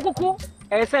 ẹ̀jẹ̀ ká kúkú kú.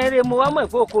 ẹ̀sẹ̀ eré mo wá mọ̀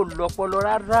pé o kò lọ́pọlọ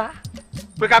rárá.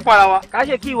 pé ká para wa. ká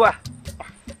ṣe kí wa.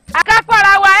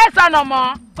 akápọ̀ra wa ẹ̀ sọ̀nà mọ́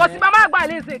kò sí bàbá àgbà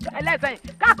ẹlẹ́sìn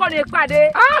kákọ́ lè pàdé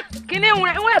kíní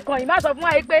ìwọ̀n ẹ̀kan yìí má sọ fún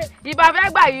wa yìí pé ìbá fẹ́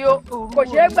gbà yìí o kò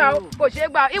ṣeé gbà o kò ṣeé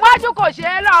gbà o iwájú kò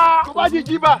ṣeé lọ. tó bá di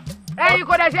jíbà. ẹyin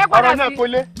kò dẹ̀ ṣeé padà sí. ọ̀rọ̀ náà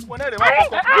kólé.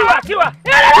 kíwà.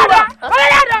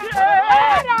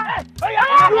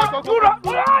 dúró.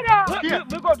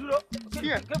 mi kò dúró. kí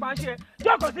máa ṣe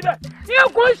jókòó síbẹ̀.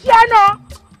 ikú ṣe náà.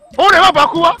 òun rẹ̀ má bàa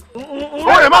kú wá.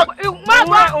 òun rẹ̀ má.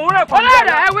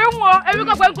 ọlọ́dà ẹ̀wé ń wọ ẹbí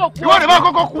kò pé ń kò kú. ìwọ rẹ̀ má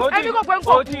kọ́kọ́ kú. ẹbí kò pé ń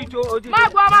kò kú. má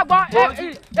gbọ́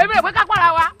èmi rẹ̀ pé ká pàrà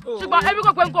wa ṣùgbọ́n ẹbí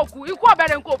kò pé ń kò kú ikú ọ̀bẹ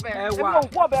rẹ̀ ń kò fẹ́ ẹbí kò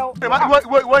kú ọ̀bẹ o.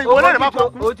 ìwọ rẹ̀ má kọ́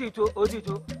kú. ó ti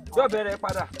tó dọ́bẹ̀rẹ̀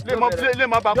padà. lè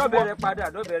má bàa kú wá.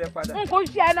 dọ́bẹ̀rẹ̀ padà. n kò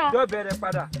ṣe náà. dọ́bẹ̀rẹ̀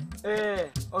padà.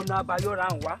 ọ̀nà àbáyọ ra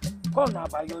ń wá kọ́ọ̀nà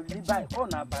àbáyọ ní báyìí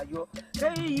kọ́ọ̀nà àbáyọ. ṣé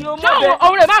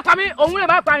òun lè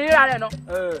má pa mí níra rẹ̀ náà.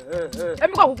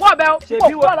 èmi kò kúkú ọ̀bẹ o kò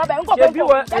kú ọ̀lọ́bẹ n kò pé kò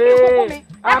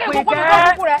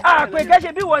àpèkẹ́ ṣe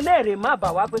bí wọn náà rè má bà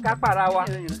wá pé ká para wa.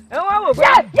 ẹ wá wò pé.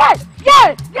 yé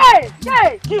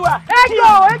kí wa. ejò.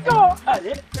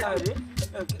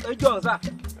 ejò ọ̀sà.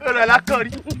 ọ̀rọ̀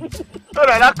alákọ̀ọ́rí.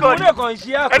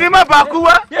 ẹni má bàa kú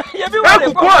wá. ẹ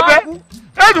kúkú ọ̀bẹ.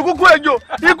 ẹ dùn kúkú ejò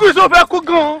ikú ìṣó fẹ́ kú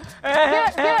gan-an.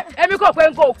 èmi kò pé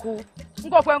n kò kú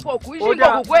iṣẹ́ kò kúkú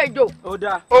ejò.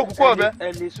 ó kúkú ọ̀bẹ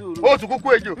ó tún kúkú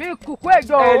ejò. mi kúkú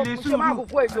ejò o ṣe má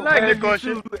kúkú ejò. láìní kan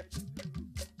ṣe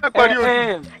ẹ parí o.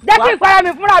 jẹ́ kí n para mi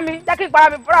fúnra mi jẹ́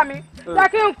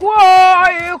kí n kú o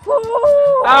ikú.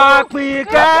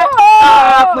 àpèkẹ́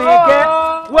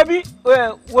wo bí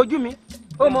wojú mi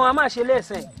ó mọ wọn máa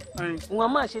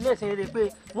ṣe lẹ́sìn rẹ pé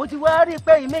mo ti wá rí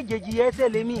pé ìméjèèjì ẹsẹ̀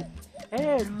lèmi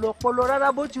lọ́pọlọ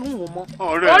rárá bó ti ń wò mọ́.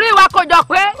 orí wa kò jọ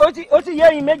pé. ó ti yẹ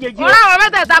yín méjèèjì. orí àwọn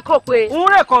mẹ́tẹ̀ẹ̀ta kò pé. ń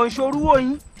rẹ̀ kàn ń ṣorúwó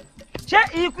yín ṣé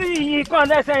ikú yìí kan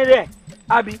lẹ́sẹ̀ rẹ̀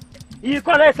àbí yìí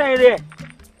kan lẹ́sẹ̀ rẹ̀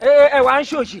ẹ wà ń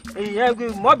ṣòṣì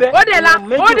mọ́bẹ. ó dè la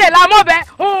mọ́bẹ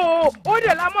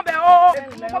o.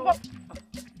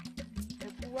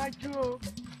 ẹkú wájú o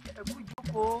ẹkú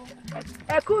jókòó.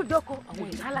 ẹkú ìjókòó àwọn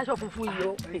ìyá aláṣọ funfun yìí o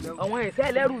àwọn ìṣe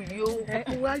ẹlẹ́rù yìí o.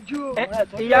 ẹkú wájú o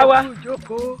ìyá wa ẹkú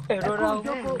jókòó.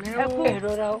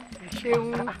 ẹ̀rọra o ẹ ṣeun.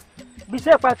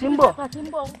 bisẹ́ pati ń bọ̀.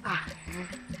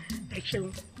 ẹ ṣeun.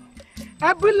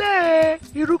 abúlé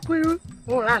irúkúrú ń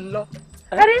ra ń lọ.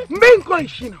 mbí nǹkan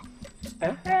ìṣìnà.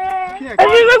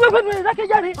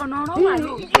 dákẹ́jáde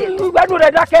ìgbádùn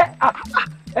rẹ̀ dákẹ́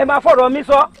ẹ máa fọ̀rọ̀ mi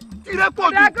sọ. ìrẹ́pọ̀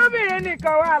jù. ìdákọ́bìnrin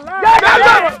nìkan wà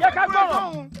láàyè. jẹ́ ká gbọ́rọ̀.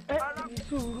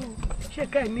 sùúrù ṣé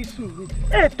ká ẹ ní sùúrù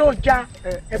ètò ìjà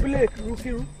abúlé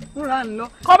irúkúrú ń ra ń lọ.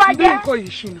 kọ́ bá jẹ́ mbí nǹkan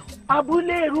ìṣìnà.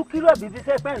 abúlé irúkúrú àbí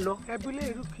bisẹ́ pẹ́ ń lọ. abúlé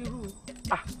irúkúrú.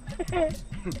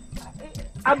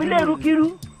 abúlé irúkúrú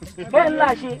bẹ́ẹ̀ ńlá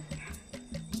ṣe.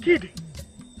 kíde.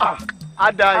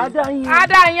 Adáyín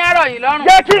ẹ̀rọ yìí lọ́rùn.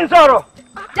 jẹ́ kí n sọ̀rọ̀.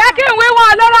 jẹ́ kí n wí wọn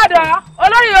olórọ̀dọ̀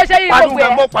olórí yóò ṣe yìí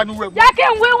gbogbo ẹ̀. panuwẹ̀. jẹ́ kí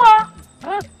n wí wọn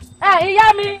ìyá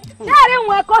mi ṣé àrí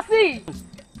ìwọ̀n ẹ̀kọ́ sí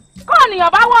i kọ́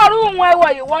ọ̀nìyàn bá wọ̀ọ́rù ìwọ̀n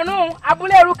ẹ̀wọ̀ ìwọ̀nú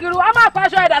abúlé erukiru a máa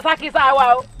pàṣọ ẹ̀dá sákìsà wa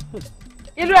o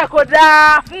ìlú ẹ̀ kò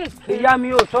dáa fún. ìyá mi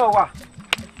ò tọ́ wa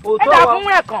ẹ̀dá fún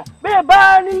ẹ̀kàn. bẹ́ẹ̀ bá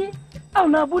rí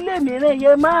àwọn abúlé mìíràn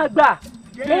yẹn máa gbà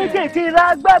méjèèjì ra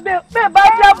gbá bẹ́ẹ̀ bá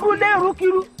jábúlé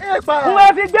erukiru fún ẹ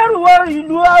fi gbẹ́rù wọ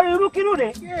ìlú erukiru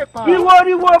rẹ̀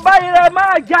ìwòrìwò báyìí rẹ̀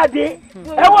máa jáde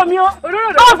ẹ wọ mi ọ́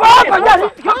ọ fọwọ́ kan jáde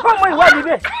kọ́ mọ ìwádìí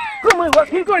bẹ́ẹ̀ kọ́ mọ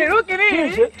ìwádìí kò rí rúkìrì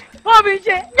yìí wọ́n fi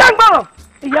ṣe jágbọ́rọ̀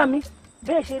ìyá mi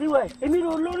bẹ́ẹ̀ ṣe rí wa ẹ̀ èmi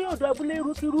ló lórí ọ̀dọ̀ abúlé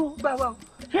erukiru gbà wá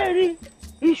ṣé rí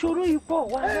ìṣòro ipò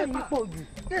wa lẹ́yìn ipò jù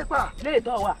lè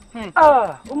tọ́ wa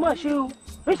ó mà ṣe o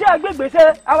iṣẹ́ agbègbèsẹ̀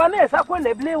àwa náà sápò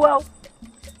lẹ́bílẹ̀ wa o.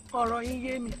 ọ̀rọ̀ yín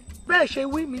yé mi bẹ́ẹ̀ ṣe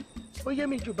wí mi ó yé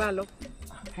mi jù bá lọ.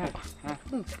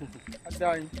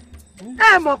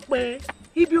 ẹ mọ̀ pé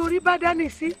ibi orí bá dání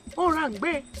sí ó rà ń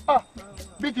gbé.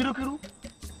 bí tirúkirú.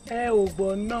 ẹ ò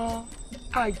gbọ́ ná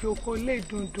àjòkó lè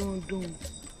dùndùndùn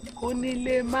kó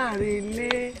nílé má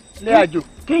relé. lé àjò.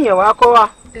 kíyàn wá kọ́ wa.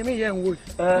 èmi yẹn ń wò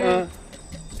yìí.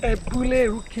 ẹ búlé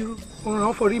erukiru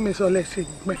òràn forí mi sọ lẹ́sẹ̀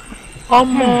gbẹ.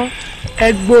 ọmọ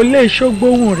ẹgbọ́lé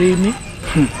ṣógbóhùn rè mí.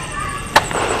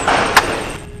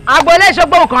 agboolé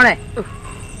ṣógbóhùn kan rẹ̀.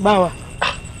 báwa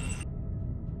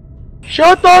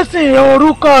ṣó tó sìn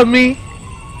orúkọ mi.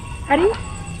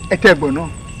 ẹ tẹ ẹ̀gbọ́n náà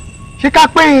ṣé ká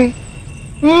pé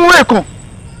ń rẹ̀ kàn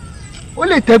ó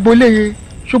lè tẹ́gbọ́lé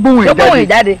ṣógbóhùn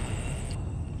ìjáde.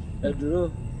 ẹ dúró.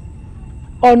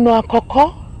 ọ̀nà àkọ́kọ́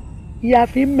ìyá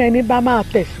fi mẹ́ni bá máa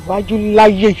tẹ̀síwájú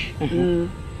láyé yìí.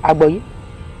 àgbọ̀yé.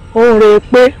 ó rè é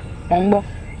pé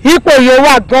ipò yóò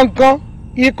wà gángan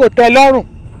ikò tẹ́ lọ́rùn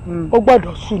ó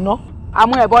gbọ́dọ̀ ṣúná.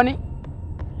 àmú ẹ̀bọ ní.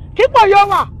 kíkò yóò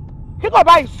wà kíkò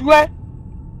bá ìṣú ẹ.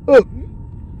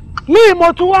 ní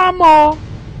mo tún wá mọ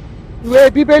ìwé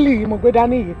bíbélì yìí mo gbé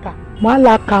dání yìí ká. wọ́n á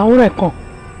la kàún rẹ̀ kàn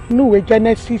nínú ìwé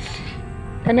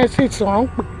Genesis wọ́n ń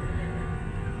pè.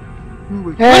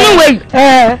 olúwe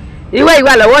yìí ìwé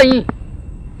ìwà lọ́wọ́ yìí.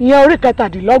 ìyẹn orí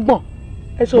 17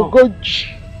 ẹsẹ̀ ogójì.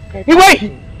 ìwé yìí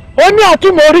ó ní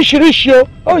àtúmọ̀ oríṣiríṣi o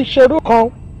ó ń ṣerú kan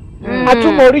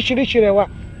àtúmọ̀ oríṣiríṣi rẹ̀ wà.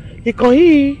 ìkàn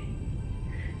yìí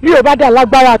bí o bá dà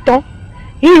lágbára tán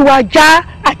ìwà já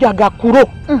àjàgà kúrò.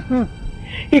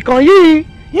 ìkàn yìí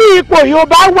ní ipò yìí o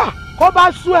bá wà kó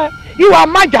bá sú ẹ ìwà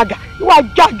májàgà ìwà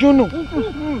jájúnù.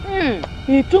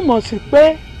 ìtumọ̀ sí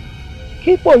pé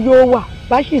kípò yóò wà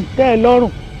bá sì ń tẹ́ ẹ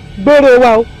lọ́rùn gbére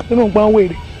wa o nínú gbọ́n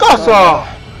wèrè. kọ̀sọ̀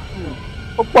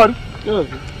ó pọ̀ ní.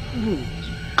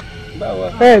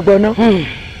 ẹ gbọ́ná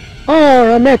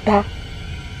ọ̀ràn mẹ́ta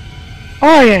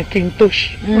ọ̀yàn kì í tó ṣe.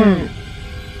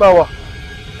 báwa.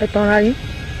 ẹ tanra yín.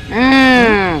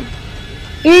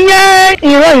 ìyẹn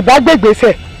ìran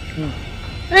ìbágbègbèsẹ̀.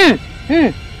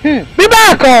 bí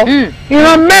báà kọ́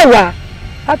ìran mẹ́wàá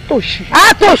á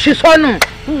tòṣì sọnù.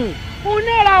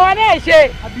 onírà wa náà ṣe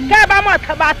kẹ́ ẹ bá mọ̀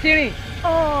tá bá ti rìn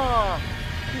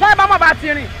kẹ́ ẹ bá mọ̀ bá ti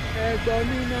rìn. ẹ̀gbọ́n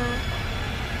mi náà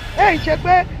ẹ ṣe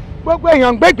pé gbogbo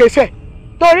èèyàn ń gbé gbèsè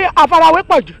torí àfarawé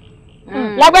pọ̀ jù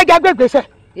lágbẹ́jà gbé gbèsè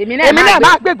èmi náà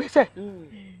máa gbé gbèsè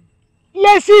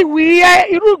lé sí ìwì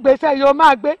irú gbèsè yóò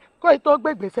máa gbé kó ètò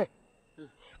gbé gbèsè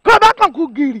kó bá kàn kú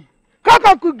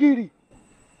gìrì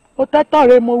ó tẹ́tọ̀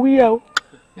rẹ mo wí ẹ o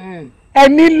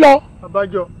ẹni lọ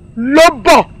ló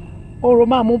bọ̀ oró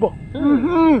máa mú bọ̀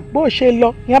bó ṣe lọ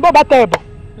ìyẹn bó bá tẹ̀ ẹ̀ bọ̀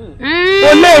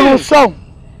ó léèrú sọ̀hún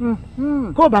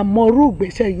kó bá mọ irú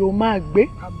ìgbésẹ̀ yóò máa gbé.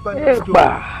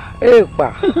 èèpà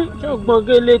ṣọgbọ́n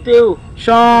gélété o.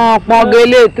 ṣọpọ́n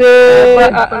gélété.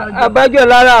 abájọ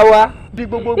lára wa.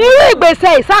 irú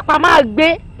ìgbésẹ̀ ìsápá máa gbé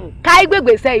ká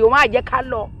ìgbésẹ̀ yóò máa jẹ́ ká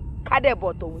lọ ká dẹ̀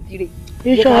bọ̀ tòun tirẹ̀.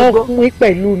 iṣan ọkùnrin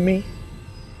pẹ̀lú mi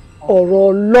ọ̀rọ̀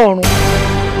Ọlọ́run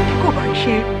tí kò bá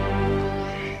ṣe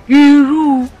irú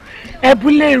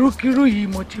ẹbúlé irúkirú yìí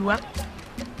mo ti wá.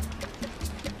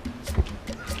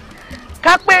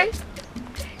 ká pé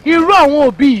irú àwọn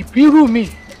òbí ìbírú mi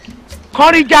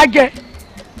kọrí jájẹ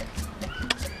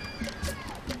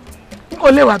n kò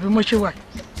lè wà bí mo ṣe wà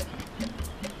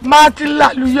máa ti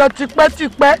lálùyọ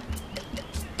tipẹ́tipẹ́.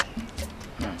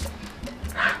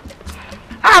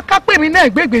 ká pé mi náà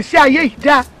gbégbé sí ayé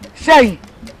ìdá sẹ́yìn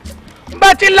n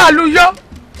bá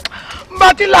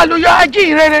ti lálùyọ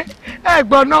ajíhìnrere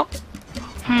ẹ̀gbọ́n náà.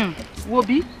 wo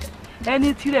bí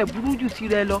ẹni tirẹ̀ burú jù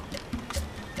tirẹ̀ lọ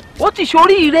ó ti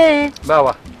ṣoríire.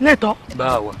 báwa. lẹ́tọ̀.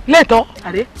 báwa. lẹ́tọ̀.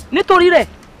 àdé nítorí rẹ̀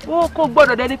ó kò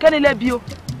gbọ́dọ̀ dẹnikẹ́ni lẹ́bi o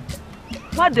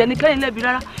má dẹnikẹ́ni lẹ́bi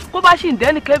rárá kó bá sì ń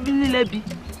dẹnikẹ́ni lẹ́bi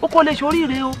ó kò lè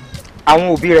ṣoríire o. àwọn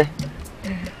òbí rẹ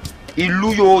ìlú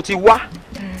yóò ti wá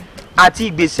àti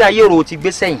ìgbésí ayé rò ti gbé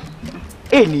sẹ́yìn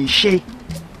èèní ṣe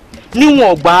níwọ̀n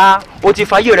ọgbà o ti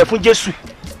fàyè rẹ fún Jésù.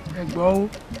 ẹ̀gbọ́n o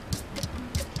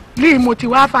lí mo ti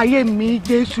wá fàyè mi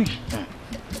Jésù yìí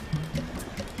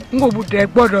n kò budẹ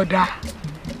gbọ́dọ̀ dá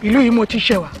ìlú yìí mo ti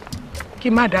ṣẹ̀wà kí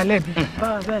n má dá lẹ́bi.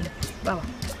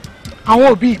 àwọn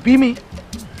òbí ìbí mi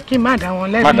kí n má dá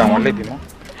wọn lẹ́bi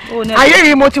mọ́. ayé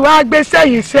yìí mo ti wá gbé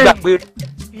sẹ́yìn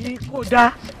yìí kò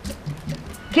dáa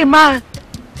kí n má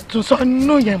tún sọ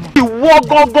nínú yẹn mọ́. ìwọ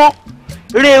gangan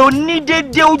rè ó ní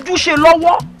déédéé ojúṣe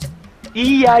lọ́wọ́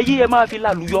iye ayé ẹ máa fi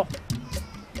lálùyọ.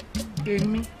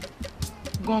 èmi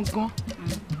gangan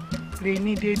rè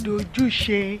ní déédéé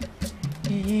ojúṣe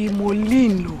iye mo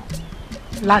lílò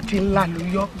láti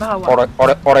lálùyọ.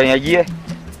 ọ̀rọ̀ yẹn yí ẹ.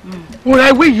 n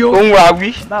ra wí yìí o. òun ra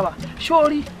wí. bàbá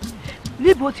sórí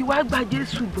níbo tí wàá gba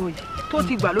Jésù bọ̀ yìí tó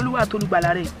ti gbà lólúwa tó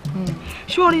lùgbàlà rẹ̀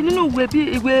sórí nínú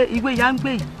ìwé yà ń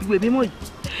gbé ìwé mímọ́ yìí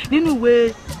nínú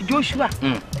ìwé Joshua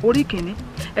orí kìíní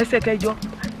ẹsẹ̀ 9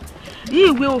 yìí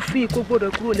ìwé òfin kò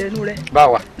gbọdọ̀ kúrò lẹ́nu rẹ̀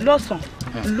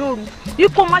lọ́sàn-án lóru yìí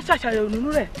kò má ṣàṣàyàn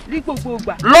nínú rẹ̀ ní gbogbo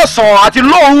ìgbà. lọ́sàn-án àti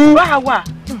lóru. wà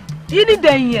yìí ní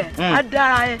dẹ̀yìn ẹ̀ á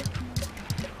dára ẹ̀.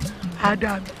 á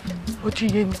dáa ó ti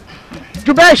yé mi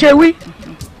ju bẹ́ẹ̀ ṣe wí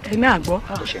ẹ̀yin àgbọ̀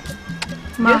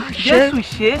máa ṣe Jésù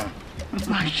ṣe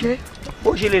máa ṣe. ó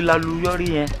ṣe lè lálùyọ rí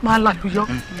yẹn. máa lálùyọ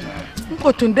n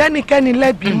kò tún dẹ́nikẹ́ni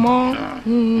lẹ́bi mọ́.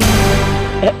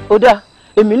 ó dáa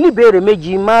èmi ní ìbéèrè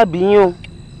méjì má bí yín o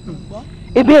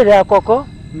ìbéèrè àkọ́kọ́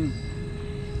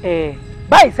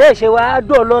báyìí sẹ́ẹ̀ ṣe wá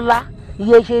dọ́ọ̀lọ́lá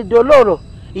iye ṣe dọ́ọ̀lọ́rọ̀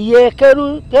iye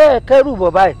kẹ́rù bọ̀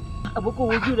báyìí. àbúkù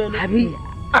wojú rẹ lọ.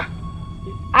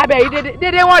 abẹ yìí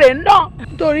dédé wọn rè ń dán.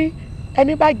 nítorí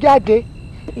ẹni bá jáde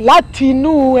láti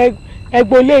inú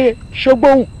ẹgbọ́lé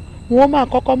ṣogbóhùn wọn máa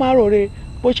kọ́kọ́ máa rọ̀rẹ́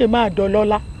bó ṣe máa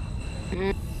dọ́ọ̀lọ́lá.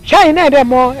 ṣẹ́yìn náà dẹ̀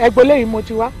mọ ẹgbọ́lé yìí mo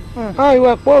ti wá. ìwọ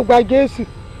ìpò ìgbà Jésù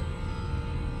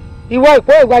ìwọ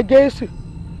ìpò ìgbà Jésù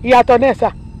ìyàtọ̀ náà sà.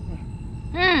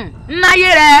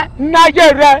 nnáyé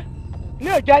rẹ ní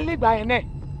òjá lígbà yẹn náà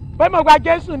pé mo gba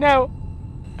Jésù náà o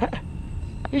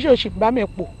iṣẹ́ òṣì bá mi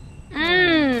pò.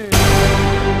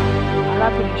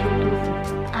 arábìnrin ṣe tó sí.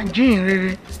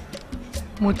 àjíǹrere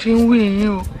mo ti ń wí yín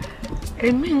o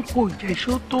èmi ń kò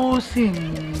jẹ́sọ́ tó sì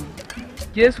ń.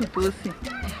 Jésù tó sì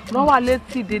wọ́n wà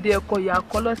létí dédé ẹ̀kọ́ ìyá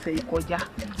akọ́ lọ́sẹ̀ yìí kọjá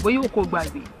bóyá o kò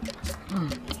gbàgbé.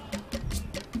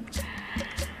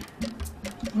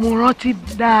 mo rántí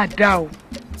dáadáa o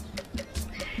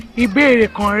ìbéèrè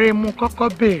kan rèé mo kọ́kọ́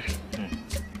béèrè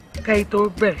kẹ́yìn tó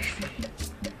bẹ̀rẹ̀ sí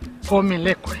kọ́ mi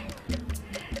lẹ́kọ̀ọ́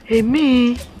ẹ̀ èmi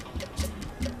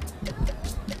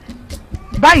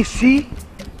báyìí sí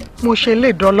mo ṣe lè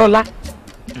dọ́lọ́lá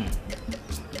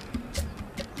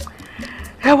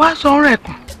ẹ wá sọ̀rọ̀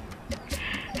ẹ̀kàn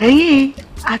ẹ̀yìn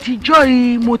àtijọ́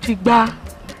yìí mo ti gba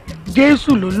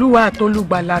Jésù lólúwa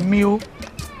àtolùgbàlà mi o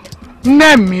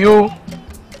nẹ́ mi o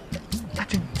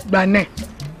àti gbà náà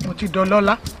mo ti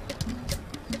dọ́lọ́lá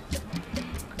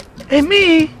èmi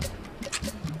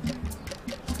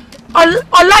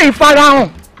ọlá ìfarahàn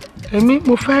èmi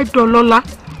mo fẹ́ dọ́lọ́lá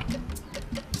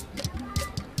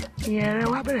ìyẹn rẹ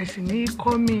wá bẹ̀rẹ̀ sí ní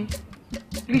kọ́ mi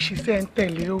ríṣìṣẹ́ ń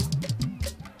tẹ̀lé o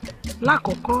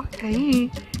lákọ̀ọ́kọ́ ẹ̀yin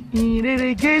ìyìnrere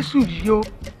Jésù yìí o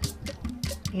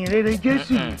ìyìnrere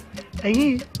Jésù yìí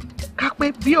ẹ̀yin ká pé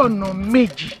bí ọ̀nà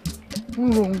méjì ń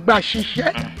rò ń gbà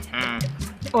ṣiṣẹ́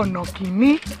ọ̀nà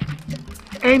kìíní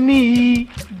ẹni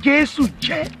Jésù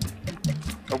jẹ́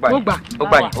ó gbà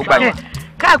yẹn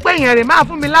ká pé ìyẹn rẹ̀ máa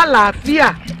fún mi lálàáfíà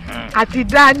àti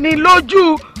dánilójú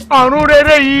ọ̀run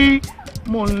rere yìí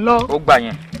mò ń lọ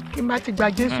kí n bá ti gba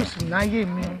Jésù sí láyé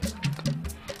mi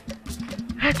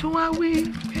ẹ tún wá wí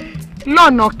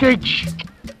lọ́nà kejì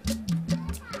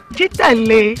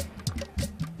títẹ̀lé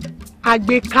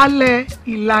àgbékalẹ̀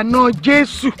ìlànà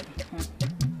Jésù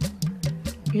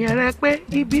ìyẹn rẹ pé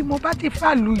ibi mo bá ti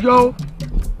fàlùyọ o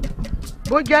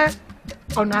bó jẹ́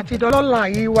ọ̀nà àti dọ́lọ́là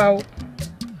yìí wa o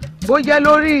bó jẹ́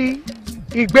lórí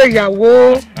ìgbéyàwó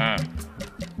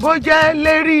bó jẹ́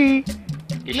lérí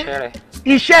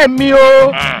iṣẹ́ mi o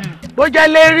bó jẹ́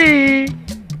lérí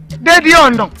dédé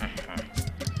ọ̀nà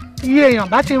iye èèyàn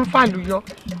bá ti ń fàlùyọ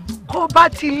kó bá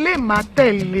ti lè máa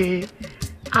tẹ̀lé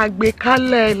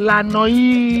àgbékalẹ̀ ìlànà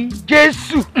yìí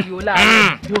Jésù yóò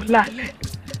lálẹ́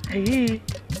èyí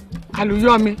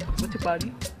àlùyọ mi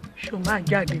ṣó máa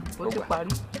jáde ó ti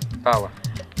parí.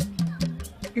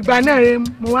 ìgbà náà rẹ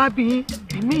mo wá bí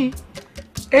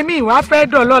èmi ìwà fẹ́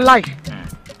dọ̀lọ́lá yìí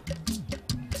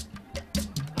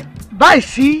báyìí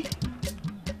sí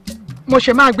mo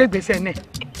ṣe máa gbé gbèsè náà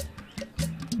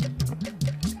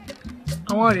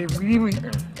àwọn rẹ̀ wí mi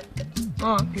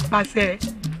ìpàṣẹ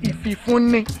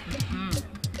ìfìfúnni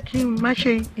kí n má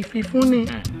ṣe ìfìfúnni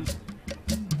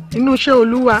inú iṣẹ́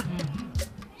Olúwa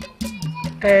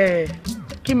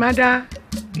kí n má dá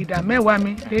ìdá mẹ́wàá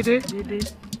mi déédéé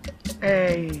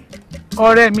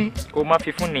ọ̀rẹ́ mi. kó má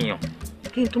fi fún nìyàn.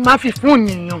 kí n tún má fi fún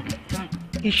nìyàn.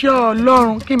 iṣẹ́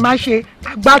Ọlọ́run kí n má ṣe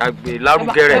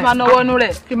lárugẹ rẹ̀. kí n má lọ́wọ́ nú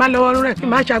rẹ̀. kí n má lọ́wọ́ nú rẹ̀ kí n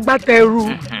má ṣe agbátẹrù.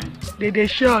 dédé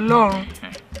iṣẹ́ Ọlọ́run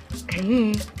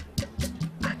ẹ̀yin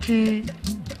àti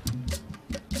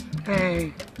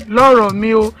lọ́rọ̀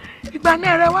mi o ìgbà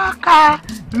náà rẹ wá ka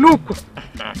Lúùkù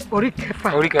orí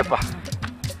kẹfà.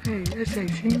 ẹsẹ̀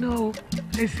ìsíná o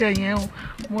ẹsẹ̀ yẹn o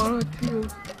mo rántí o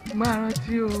máa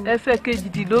rántí o. ẹsẹ̀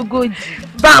kejìdínlógójì.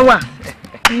 báwa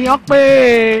ìyàn pé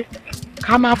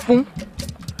ká máa fún.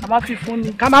 ká má fi fún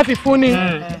ni. ká má fi fún ni.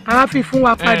 ká má fi fún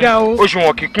wa padà o.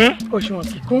 òṣùwọ̀n kíkún. òṣùwọ̀n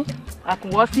kíkún.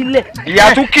 àkùnwọ́ sílẹ̀.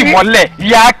 ìyá tún kì mọ́lẹ̀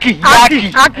ìyá kì.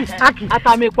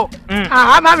 àtàmì pọ̀.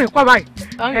 àmà mi pọ̀ báyìí.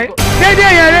 dédé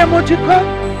yẹn rẹ mo ti kọ́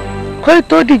kó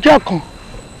tó dijọ́ kan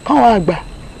káwọn àgbà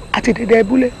àti dédé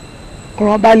abúlé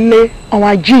ọ̀rọ̀ bá lé àwọn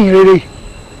ajíhìnrere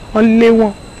wọ́n lé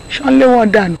wọn ṣán lé wọn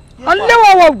dànù wọ́n lé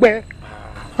wọn wọ̀gbẹ́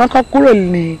wọ́n kọ́ kúrò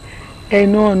ní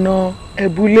ẹnu ọ̀nà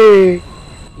ẹ̀búlé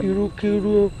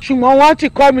irúkirú ṣùgbọ́n wọ́n ti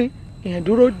kọ́ mi ìyẹn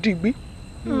dúró dìgbí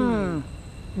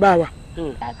báwa.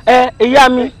 ìyá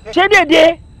mi ṣé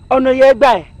dédé ọ̀nà yẹn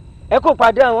gbà ẹ kò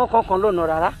pàdé àwọn kankan lọ́nà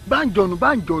rárá. báńjọ̀nù.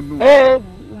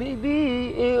 bí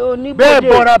oníbodè.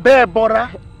 bẹ́ẹ̀ bọ́ra.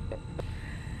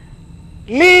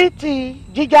 ní ti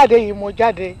jíjáde yìí mo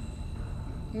jáde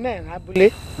náà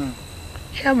abúlé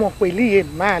ṣé mo pè líye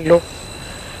máa lọ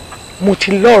mo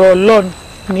ti lọ́rọ̀ Ọlọ́run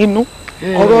nínú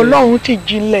ọ̀rọ̀ Ọlọ́run ti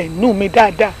jinlẹ̀ inú mi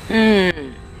dáadáa.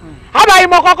 àbáyé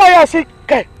mo kọ́kọ́ yọ sí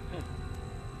kẹ̀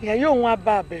ìyẹn yóò wọn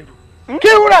bá a bẹ̀rù kí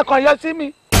wúrẹ̀ kan yọ sí mi.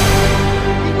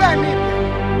 ìwé mi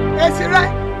èsì rẹ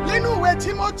nínú ìwé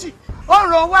Tímótì ó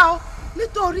ràn wá o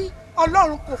nítorí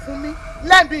Ọlọ́run kò fún mi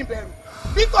lẹ́bi ìbẹ̀rù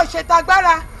bí kò ṣe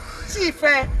tagbára tí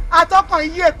ìfẹ́ atọ́kàn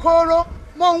iye kóró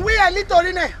mò ń wí ẹ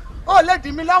nítorí náà ó lè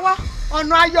dì mí lọ́wọ́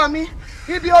ọ̀nà ayọ̀ mi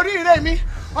ibi oríire mi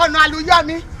ọ̀nà àlùyọ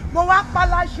mi mo wá pa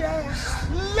láṣẹ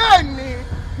lẹ́nìí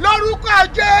lórúkọ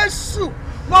Jésù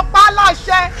mo pa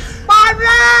láṣẹ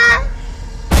parẹ́.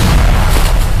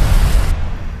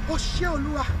 ó ṣé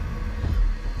Olúwa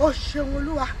ó ṣeun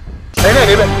Olúwa. ẹ̀yin náà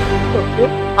níbẹ̀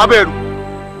abẹ́rù.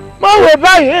 mo wò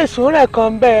báyìí èso rẹ̀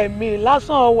kan bẹ́ẹ̀ mi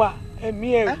lásán wà ẹ̀mí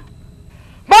ẹ̀rù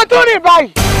mo tún rìn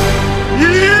báyìí.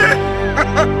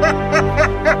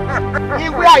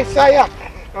 ìwé Àìsáyà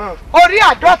orí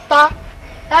 50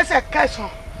 ẹsẹ̀ 9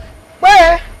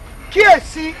 pé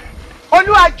kíyèsí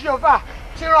Olúwa Jèhófà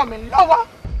ti ràn mí lọ́wọ́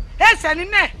ẹsẹ̀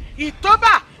nínú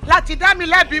ìtóbà láti dá mi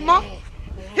lẹ́bi mọ́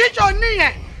ìjọ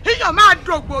níyẹn ìjọ máa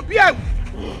dògbò bí ẹ̀wù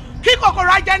kí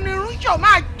kòkòrò ajẹnirun ìjọ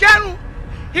máa jẹ́rùn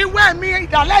ìwé mi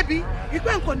ìdálẹ́bi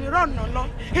ìpè nkò ní rọ̀nà lọ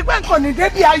ìpè nkò ní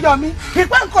débi ayọ̀ mi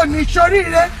ìpè nkò ní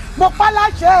ìṣoríire mo pa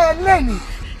láṣẹ ẹlẹ́ni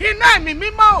iná ẹ̀mí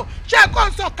mímọ́ ò ṣe kó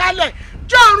sọ̀kalẹ̀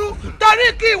jọ̀run torí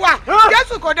kí ìwà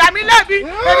Jésù kò dá mi lẹ́bi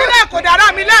èmi náà kò dára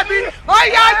mi lẹ́bi ó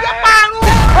yá jẹ́ parun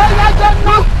ó yá jẹ́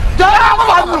nù jọ̀rọ̀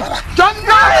pọ̀nù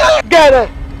jọ̀nà. gẹ̀rẹ̀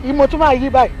ìmọ̀ tó máa yí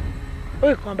báyìí ó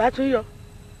ìkàn bá tún yọ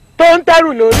tó ń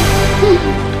tẹ́rù lórí.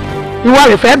 ìwọ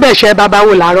rẹ̀ fẹ́ bẹ̀ṣẹ̀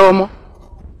babawo làárọ̀ ọmọ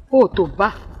ó tó bá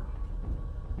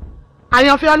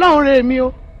àyànfẹ́ Ọlọ́run rẹ̀ mi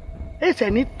o èsẹ̀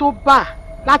ní tó bá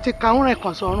láti ka ń rẹ̀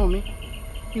kàn sọ́run mi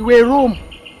ìwé Róòmù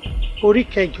orí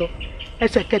 9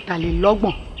 ẹsẹ̀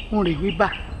 23 ń rè wí bá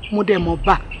mú dẹ̀ mọ́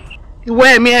bá ìwọ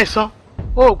ẹ̀mí ẹ̀san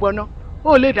ó gbọ́ná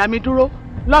ó lè dá mi dúró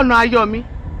lọ́nà ayọ̀ mi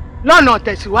lọ́nà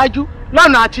tẹ̀síwájú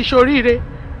lọ́nà àti ṣoríire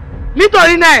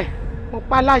nítorí náà mo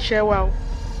pa láṣẹ wa o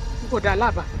n kò dá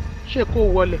lábàá ṣe kó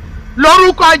wọlé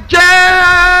lórúkọ Jésù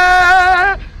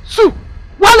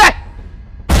wọlé.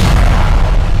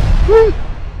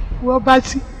 wọ́n bá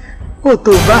sí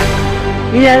òtò bá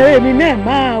ìyẹn èmi náà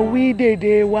máa wí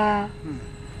dédé wa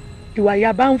ìwà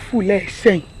ya bá ń fùlẹ̀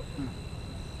sẹ́yìn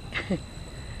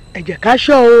ẹ jẹ́ ká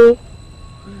ṣọ́ o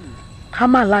ká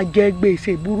má la jẹ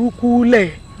gbèsè burúkú lẹ̀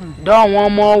dọ́wọ́n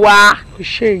ọmọ wa. kò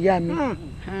ṣe ìyá mi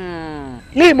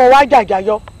lè mọ wá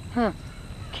jàjàyọ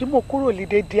kí mo kúrò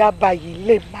lédè di abayì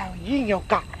lè máa yíyan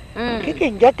ká kí kì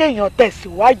í jẹ́ kéèyàn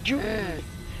tẹ̀síwájú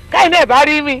káyìn náà bá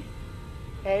rí mi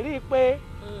ẹ rí i pé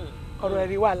ọ̀rọ̀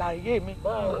ẹ̀rí wà láàyè mi.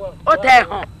 ó tẹ̀ ẹ̀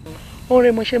hàn.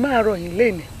 orin mo ṣe máa rọ̀ yín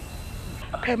lénìí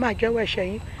kẹ́ ẹ máa jẹ́wọ́ ẹ̀ṣẹ̀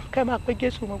yín kẹ́ ẹ máa pé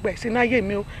Jésù mo gbẹ̀ sí náyè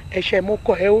mi o ẹ̀ṣẹ̀ mo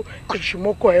kọ̀ ẹ́ o èṣù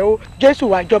mo kọ̀ ẹ́ o Jésù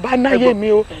wá jọba náyè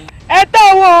mi o ẹ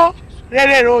tẹ́wọ́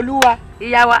rere rẹ Olúwa.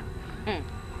 ìyá wa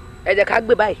ẹ jẹ́ ká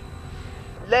gbé báyìí.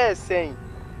 lẹ́ẹ̀sẹ̀yìn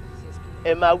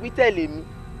ẹ máa wí tẹ̀lé mi.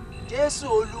 Jésù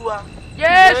Olúwa.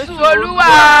 Jésù Olúwa.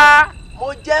 mo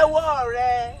jẹ́wọ́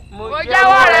rẹ. mo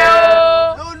jẹ́wọ́ rẹ o.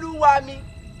 lólúwa mi.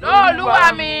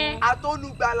 lólúwa mi.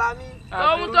 àtolùgbàlà mi.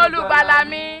 ohun tó lùgbàlà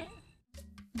mi.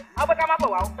 ọgbẹ́ ká má bọ̀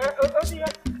wá o.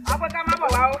 ọgbẹ́ ká má bọ̀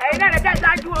wá o. ẹ̀yin náà lè kẹ́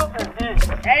ṣáájú o.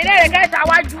 ẹ̀yin náà lè kẹ́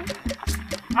ṣáwájú.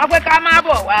 ọgbẹ́ ká má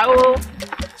bọ̀ wá o.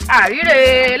 àríre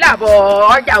làbọ̀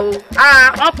ọjà o.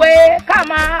 wọ́n pé ká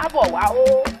má bọ̀ wá o.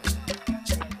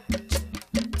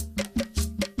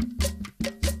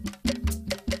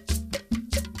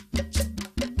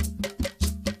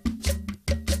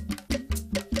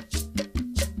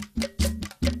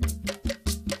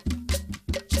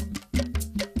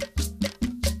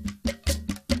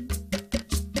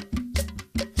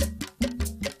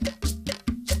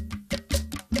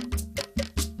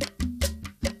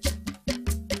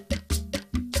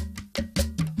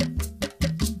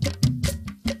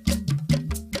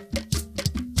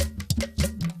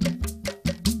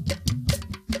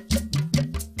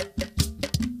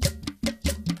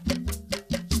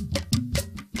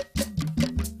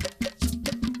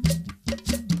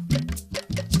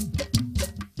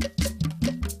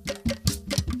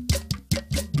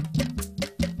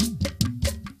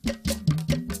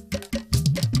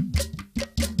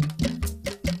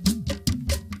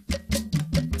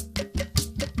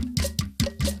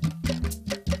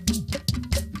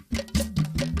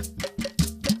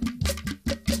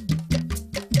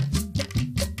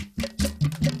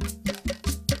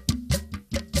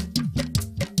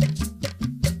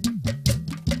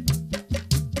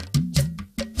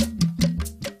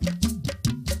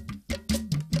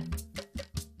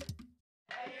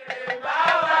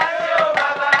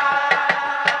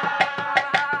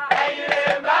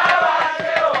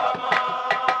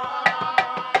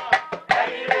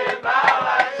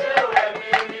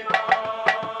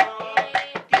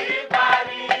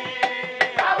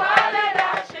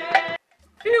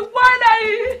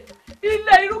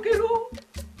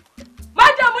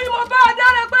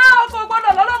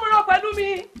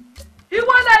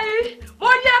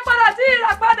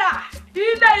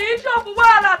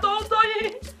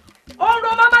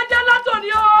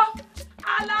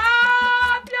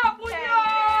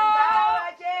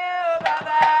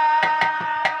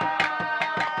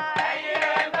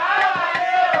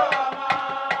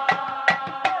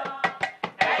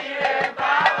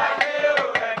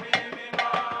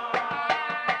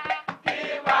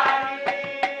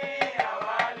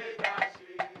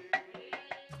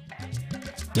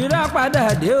 Ìràpadà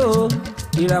dé o,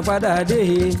 ìràpadà dé,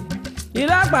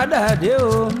 ìràpadà dé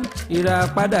o,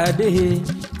 ìràpadà dé,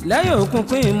 lẹ́yìn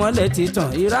òkùnkùn ìmọ́lẹ̀ ti tàn,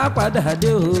 ìràpadà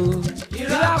dé o,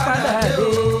 ìràpadà dé,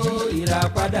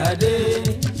 ìràpadà dé,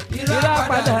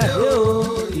 ìràpadà dé o,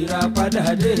 ìràpadà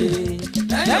dé,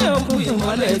 lẹ́yìn òkùnkùn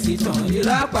ìmọ́lẹ̀ ti tàn,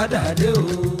 ìràpadà dé o.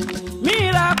 Mi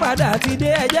ìràpadà ti dé,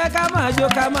 ẹ jẹ́ ká máa jó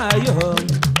ká máa yọ̀.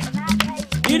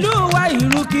 Ìlú wa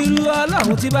ìrúkìrú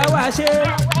Ọlọ́run ti bá wa ṣe.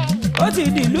 Ó ti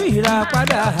dìlú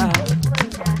ìràpadà,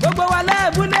 gbogbo wa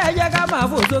lẹ́ẹ̀bùlé ẹ jẹ́ ká máa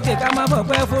fò sókè ká máa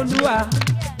fọpẹ́ f'Olúwa.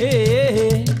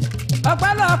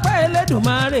 Ọpẹ́lọpẹ́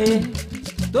Elédùmarè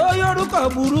tó yórúkọ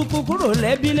burúkú kúrò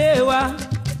lẹ́bílé wa,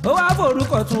 ó wá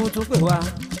forúkọ tuntun pè wá.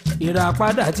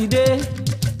 Ìràpadà ti dé,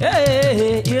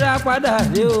 ìràpadà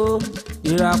dé o,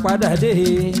 ìràpadà dé,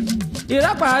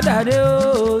 ìràpadà dé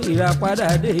o, ìràpadà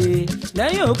dé,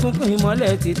 lẹ́yìn òkùnkùn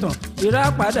ìmọ́lẹ̀ ti tàn,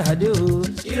 ìràpadà dé o,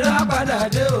 ìràpadà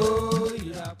dé o.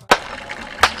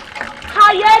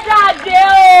 Ayédáadé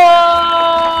o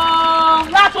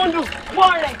látúndù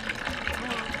wọ́n rẹ̀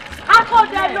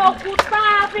akọ̀dẹ lòkúta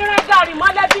fínrẹ́ gàrí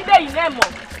mọ́lẹ́bí lẹ́yìn lẹ́mọ̀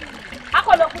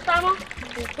akọ̀lòkúta mọ́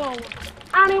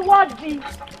arìnwó di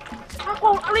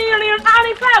rìnrìn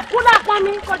arìn fẹ́ kú lápọn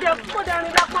mi kọ̀dẹ̀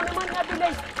rìn lápọn mi mọ́lẹ́bí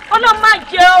lẹ́yìn ọlọ́run má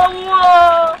jẹ ohun o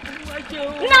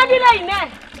nẹ́bí lẹ́yìn náà.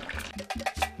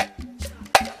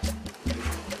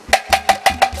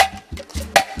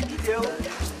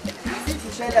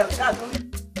 Ṣẹlẹ̀ ṣáàtún.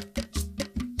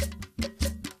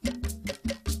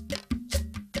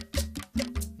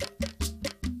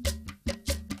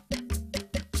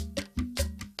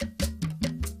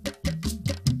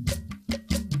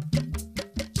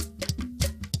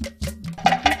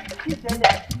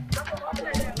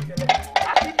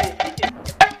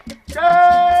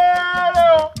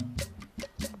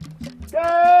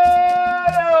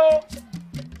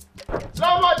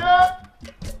 Lọ́mọdé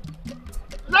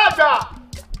lágbà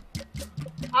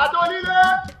àtọ́nílé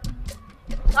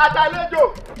àtàlejò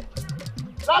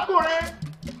lákùnrin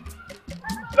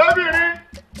lóbìnrin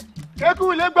kékù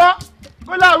ilé gbọ́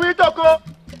kó láwí tòkó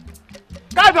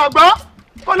káàdàn gbọ́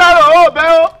kó lárò ó bẹ́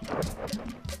ó.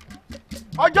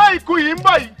 ọjọ́ ìkú yìí ń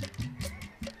bọ̀ yìí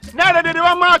ní àdédédé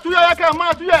wọn máa túyọ̀ ká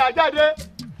máa túyọ̀ àjáde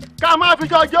ká máa fi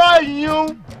ṣọjọ́ ìyìn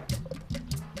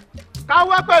ká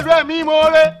wá pẹ̀lú ẹ̀mí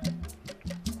ìmoore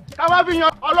ká wá fi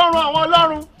yan ọlọ́run àwọn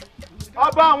ọlọ́run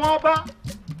ọba àwọn ọba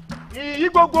ìyí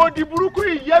gbogbo di burúkú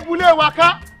ìyẹ́bulé wa ká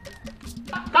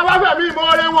káwá fẹ̀mí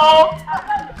ìmoore wọn o.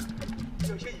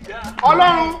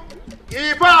 Ọlọ́run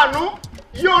ìfàánú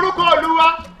yí orúkọ Olúwa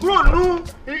kúrò nínú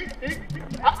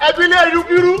ẹbílẹ̀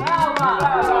irúkirú.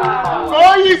 Ó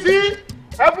yí sí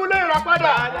ẹbúlé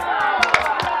ìràpadà.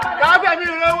 Káwá fẹ̀mí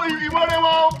ìmoore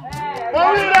wọn o. Mo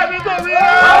rí rẹ̀ mi tó mi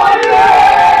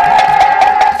rẹ̀.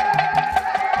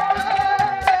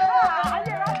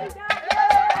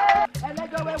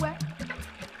 Ẹlẹ́jọ́ wẹ́wẹ́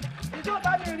ìjọ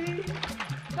bá mi rí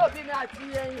tóbi mi àti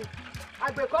ẹ̀yìn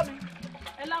àgbẹ̀kọ́ mi.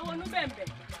 Ẹ láwọn inú bẹ̀m̀bẹ̀.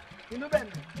 Inú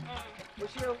bẹ̀m̀bẹ̀ kò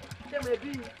ṣe o ṣé mo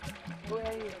bí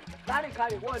ẹ̀yìn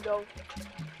lárìnkarì wọ́n lọ.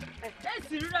 Ẹ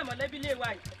sì rí rẹ̀ mọ̀lẹ́bí lè wá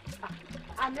yìí.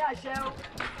 Àmì àṣẹ o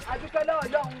àdúpẹ́ lọ́wọ́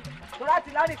Ọlọ́run tó láti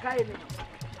lárìnka ènìyàn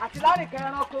àti lárìnka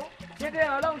ẹranko dédé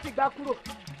Ọlọ́run ti gbá kúrò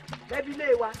lẹ́bí lè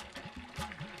wa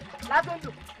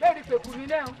látọ̀dọ̀ lẹ́rìí pẹ̀kú mi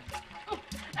náà.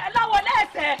 Ẹ láwọ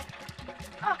lẹ́sẹ̀.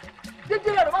 Jíjí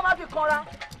Yorùbá máa fi kanra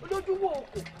olójú wo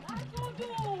òkò.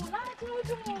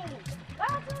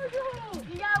 Látúndù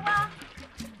ìyá wa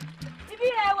ibi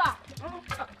rẹ̀ wà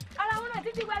ara wọn náà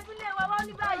títí wá sílé wa wá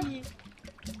ní báyìí.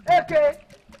 Èké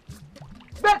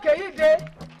gbèkè yìí dé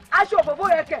aṣọ òfófó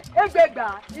yẹn kẹ égbègbà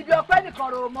ibi ọpẹ́ nìkan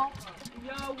rò mọ.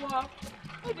 Ìyá wa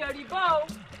ó dẹ̀ rí bá o.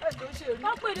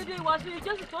 Wọ́n pè dédé ìwà sí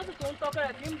Jésù tó sì tó ń tọkẹ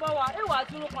rẹ̀ fi ń bọ́ wa èèwà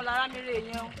àtúrò kan lára mi rè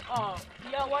yẹn o.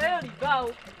 Ìyá wa ẹ̀ rí bá o.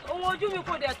 Ohun ojú mi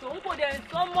kò dẹ̀ tó ń kò dẹ̀ ń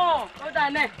sọ mọ́. Ó dà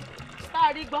náà tá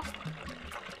a rí gbọ́.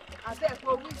 Àti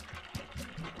ẹ̀fọ́ wí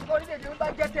orílẹ̀-èdè ń bá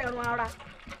jẹ́ tẹ̀rùn ara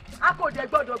a kò dẹ̀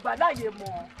gbọ́dọ̀ gbà láàyè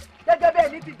mọ́ gẹ́gẹ́ bẹ́ẹ̀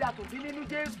ní ti dàtò bí nínú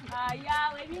Jésù. Àyà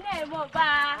èmi náà mọ̀ bá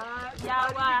ìyá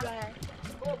wa.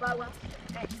 Ó bá wa.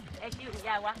 Ẹ ṣe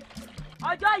ìyá wa.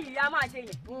 Ọjọ́ yìí a máa ṣe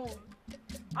yẹn.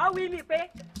 Ọ wí mi pé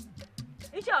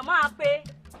iṣẹ́ máa pe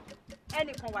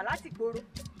ẹnìkan wà láti gbòòrò.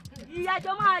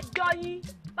 Ìyájọ́ máa jọ yín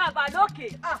bàbá lókè.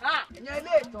 Ìyẹn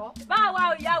ilé ìtọ́. Báwa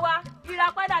ò yá wa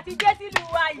ìràpadà ti dé sílùú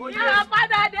wa yìí.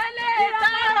 Ìràpadà délé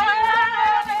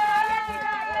ìtọ́.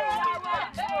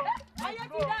 Ayé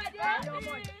ti dáadé.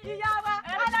 Ìyá wa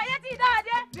àlàyé ti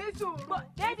dáadé. Ní sùúrù.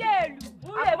 Dédé èlù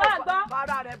ń lè máa gbọ́.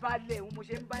 Bára rẹ̀ bá lè mo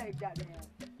ṣe ń bá ẹja rẹ̀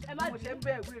hàn. Mo ṣe ń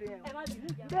bá ìwé rẹ̀ hàn.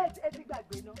 Bẹ́ẹ̀ ẹ ti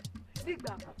gbàgbé náà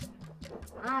nígbà kan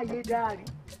ààyè dáàrí.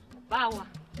 Báwa.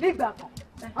 Nígbà kan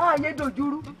ààyè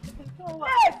dojúrú.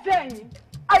 Bẹ́ẹ̀ sẹ́yìn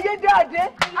ayé dáadé.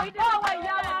 Báwa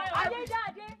ìyá wa ayé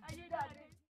dáadé.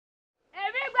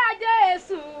 Èmi gba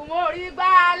Jésù mo rí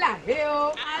gbàlà he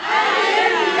o.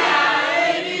 Aleluya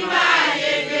èmi máa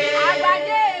yege. Àgbà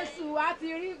Jésù àti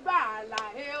rí gbàlà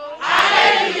he o.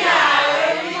 Aleluya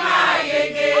èmi máa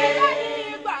yege.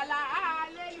 Ọlọ́run gbàlà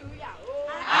aleluya o.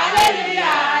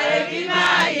 Aleluya èmi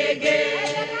máa yege.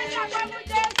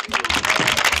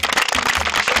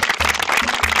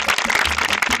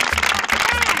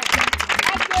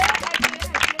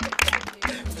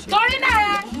 Torí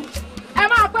náà ẹ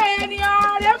máa pé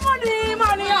ènìyàn rẹ̀ mú ní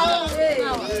mọ́níyàn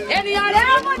ènìyàn rẹ̀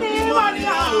mú ní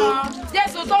mọ́níyàn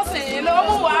Jésù tó sìn ló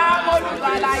mú wá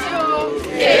olùgbàlà yìí o.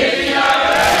 Ènìyàn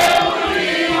rẹ̀ mú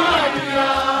ní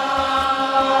mọ́níyàn.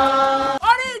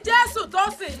 Orí Jésù tó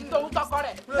sìn tòun tọkọ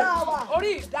rẹ̀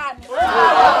orí ìdáni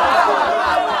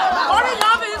orí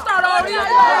yẹn fi sọ̀rọ̀ orí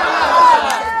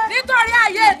nítorí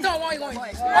ayé ìtàn wọn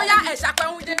ìwọ̀nyí ó yá ẹ̀ṣà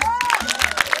pẹ̀hún dé.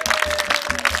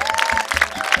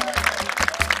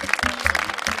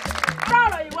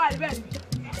 Ọ̀rọ̀ ìwà ìbẹ̀ ni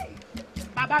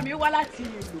bàbá mi wá láti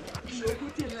ìlú ìlú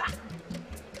ti là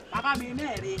bàbá mi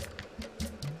náà rè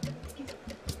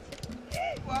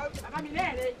bàbá mi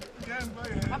náà rè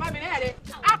bàbá mi náà rè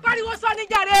apariwo sọ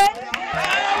níjàre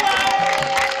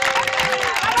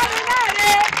bàbá mi náà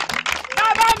rè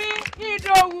bàbá mi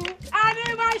Ìdòwú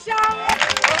Animasha.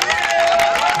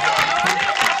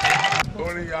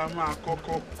 Orin ya máa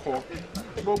kọ́kọ́ kọ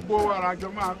gbogbo àràjọ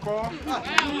máa kọ́.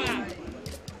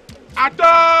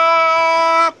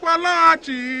 Àtọ́pọ̀lọ́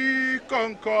àti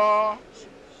kọ̀ǹkọ̀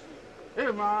ẹ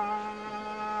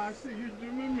máa sì ju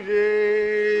mímì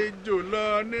ejò lọ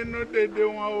nínú dédé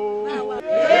wọn o.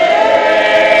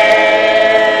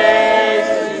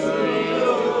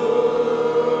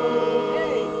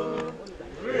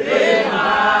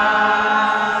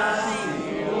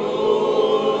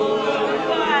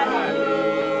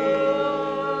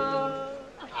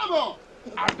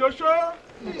 Àdóṣó.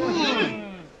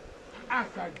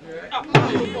 Àṣàjẹ́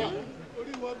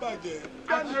orí wọn bàjẹ́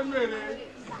àjẹmèrè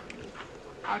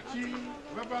àti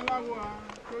babaláwo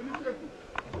àtọ́níṣègùn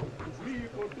bí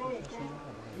ipò tó nǹkan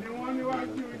ni wọ́n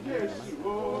níwájú Jésù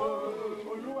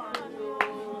Olúwa ni o.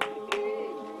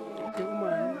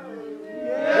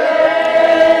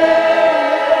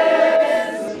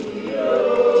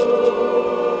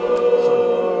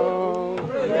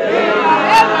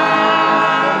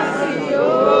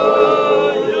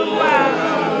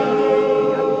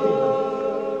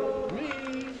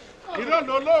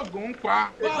 lolóògùn ń pa.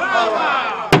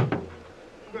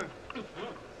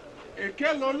 Èké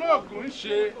lolóògùn ń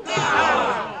ṣe.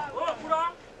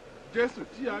 Jésù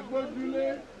tí a gbójúlé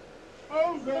ó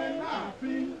ń bẹ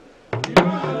láàfin.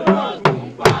 Irọ́ lolóògùn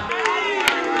ń pa.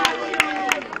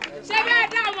 Ṣé bẹ́ẹ̀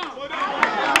dá wọn?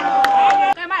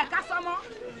 Kẹ́ máa ká sọ́mọ́.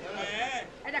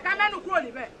 Ẹ̀jẹ̀ ká mẹ́nu kúrò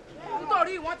níbẹ̀.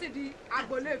 Nítorí wọ́n ti di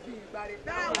agbolé fi ìgbà rẹ̀.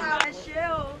 Ẹ ṣé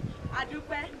o,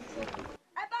 àdúpẹ́.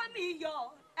 Ẹ bá mi yọ̀,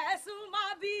 ẹ̀sùn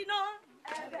máa bínú.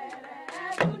 Ẹ bẹ̀rẹ̀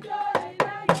ẹ̀sùn jó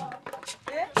ilé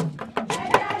yọ̀.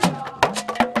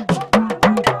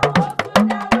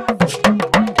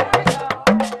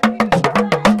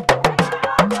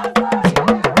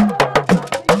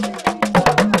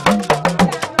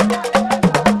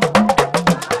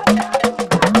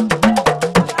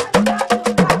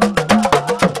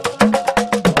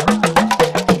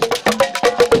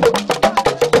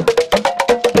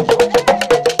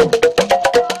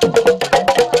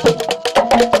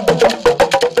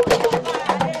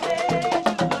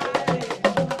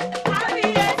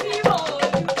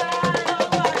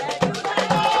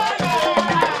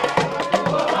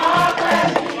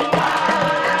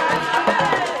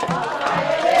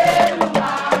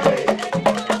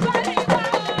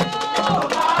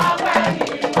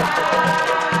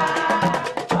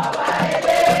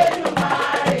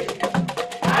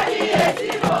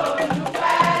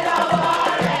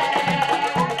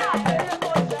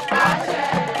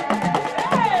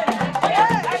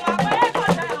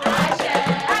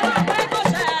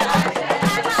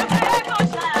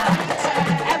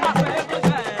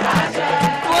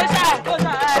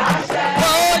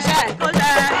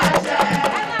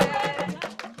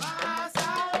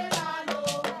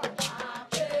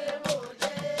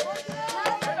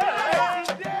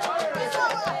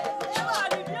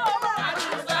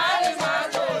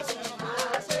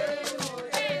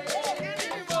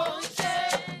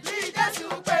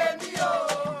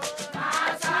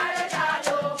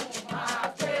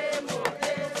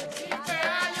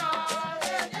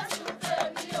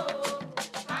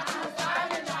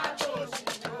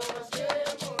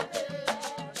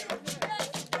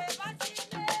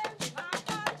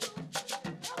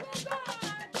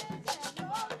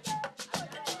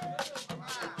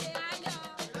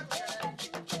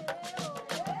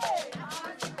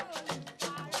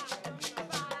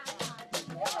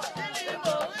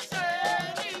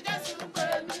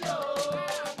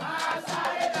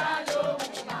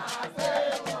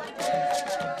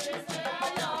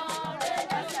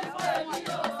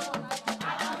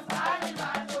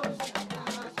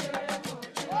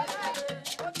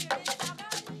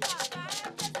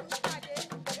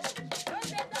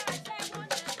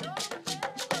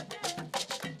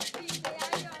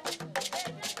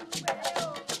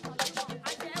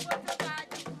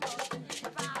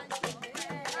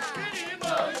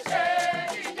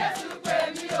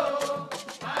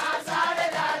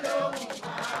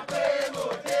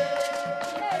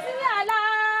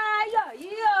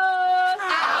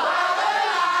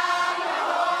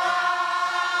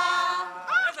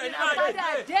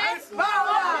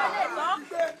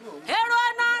 Èrò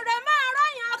ọ̀nà rẹ̀ máa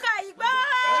rọ́yìn ọkà ìgbọ́.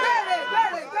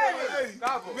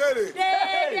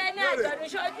 Déédéé ní àjọ̀dún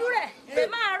ṣojú rẹ̀ lè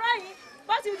máa rọ́yìn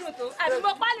bó ti dùn tó àbí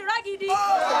mo pálí rọ́ gidi.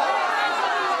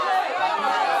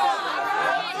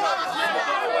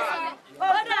 Ó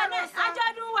dáná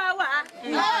àjọ̀dún wà wà.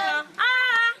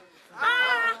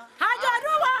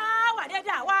 Àjọ̀dún wà wà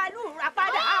dédé àwa lùrà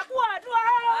padà kú ọdún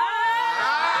ọ́.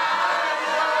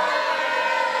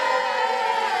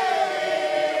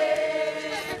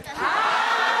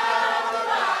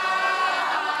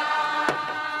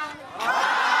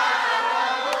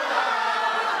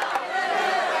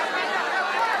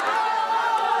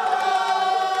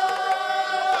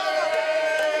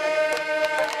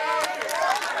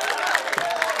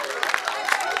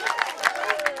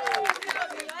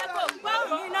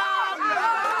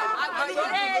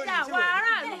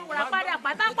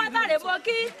 Pátápátá rẹ̀ mo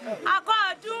kí akọ́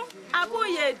ọdún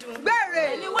akúyèdùn gbèrè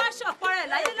ni wá ṣọ̀pọ̀ rẹ̀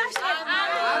láyé láṣẹ.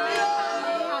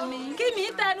 Kí mi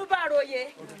tẹnu bàròyé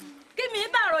kí mi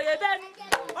bàròyé bẹ́nu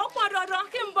ó pọn dandan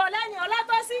kí n bọ̀ lẹ́yìn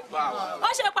Ọlátọ́sí ó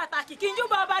ṣe pàtàkì kí n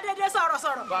júbọ ọba dédé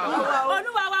sọ̀rọ̀sọ̀rọ̀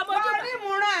Olúwa wa mojú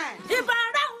bá ìbá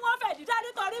aráhùn wọn fẹ̀ dídá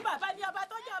nítorí bàbá ni ọba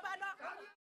tó jẹ́ ọba náà.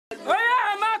 Ó yá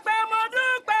máa pẹ́ mo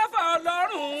dúpẹ́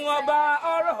f'Ọlọ́run ọba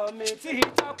ọ̀rọ̀ mi ti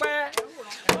tọ́pẹ́.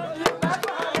 Mo dúpẹ́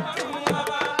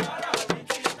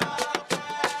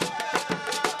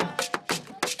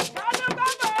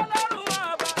f'Ọlọ́run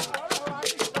ọba.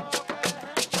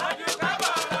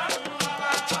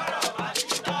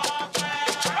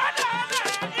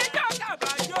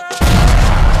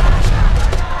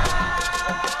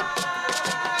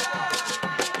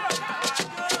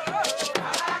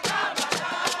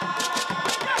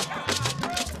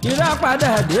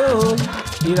 ìràpadà dé o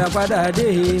ìràpadà dé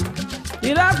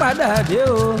ìràpadà dé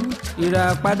o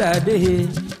ìràpadà dé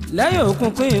lẹ́yìn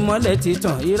òkùnkùn ìmọ́lẹ̀ ti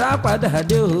tàn ìràpadà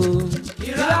dé o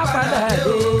ìràpadà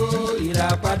dé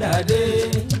ìràpadà dé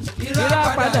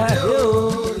ìràpadà dé o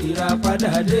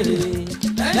ìràpadà dé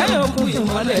lẹ́yìn òkùnkùn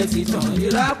ìmọ́lẹ̀ ti tàn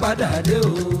ìràpadà dé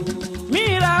o. mi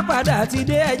ìràpadà ti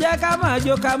dé ẹ jẹ́ ká máa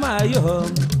jó ká máa yọ̀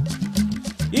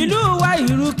ìlú wa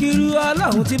ìrúkìrú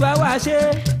ọlọ́run ti bá wa ṣe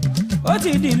ó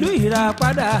ti dìlú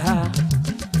ìràpadà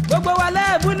gbogbo wa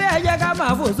lẹ́ẹ̀bùlẹ̀ ẹ jẹ́ ká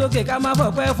máa fò sókè ká máa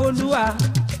fọpẹ́ f'Olúwa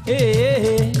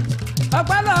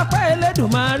ọpẹ́lọpẹ́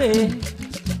Elédùmarè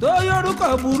tó yórúkọ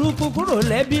burúkú kúrò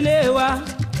lẹ́bílé wa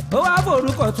ó wá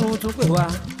forúkọ tuntun pè wá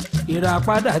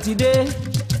ìràpadà ti dé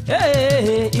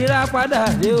ìràpadà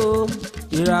dé o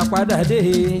ìràpadà dé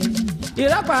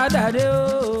ìràpadà dé o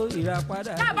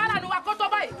ìràpadà. káàbá lànà wa kó tó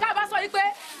báyìí káàbá sọ yìí pé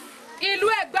ìlú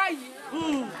Ẹ̀gbá yìí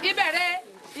ìbẹ̀rẹ̀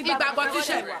ìgbàgbọ́ ti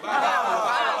ṣẹ̀.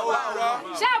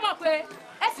 ṣé ẹ mọ̀ pé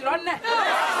ẹ sì rọ́ nẹ̀.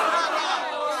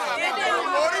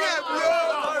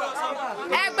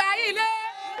 Ẹ̀gbá ilé.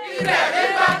 Ìbẹ̀rẹ̀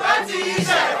ìgbàgbọ́ ti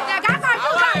ṣẹ̀.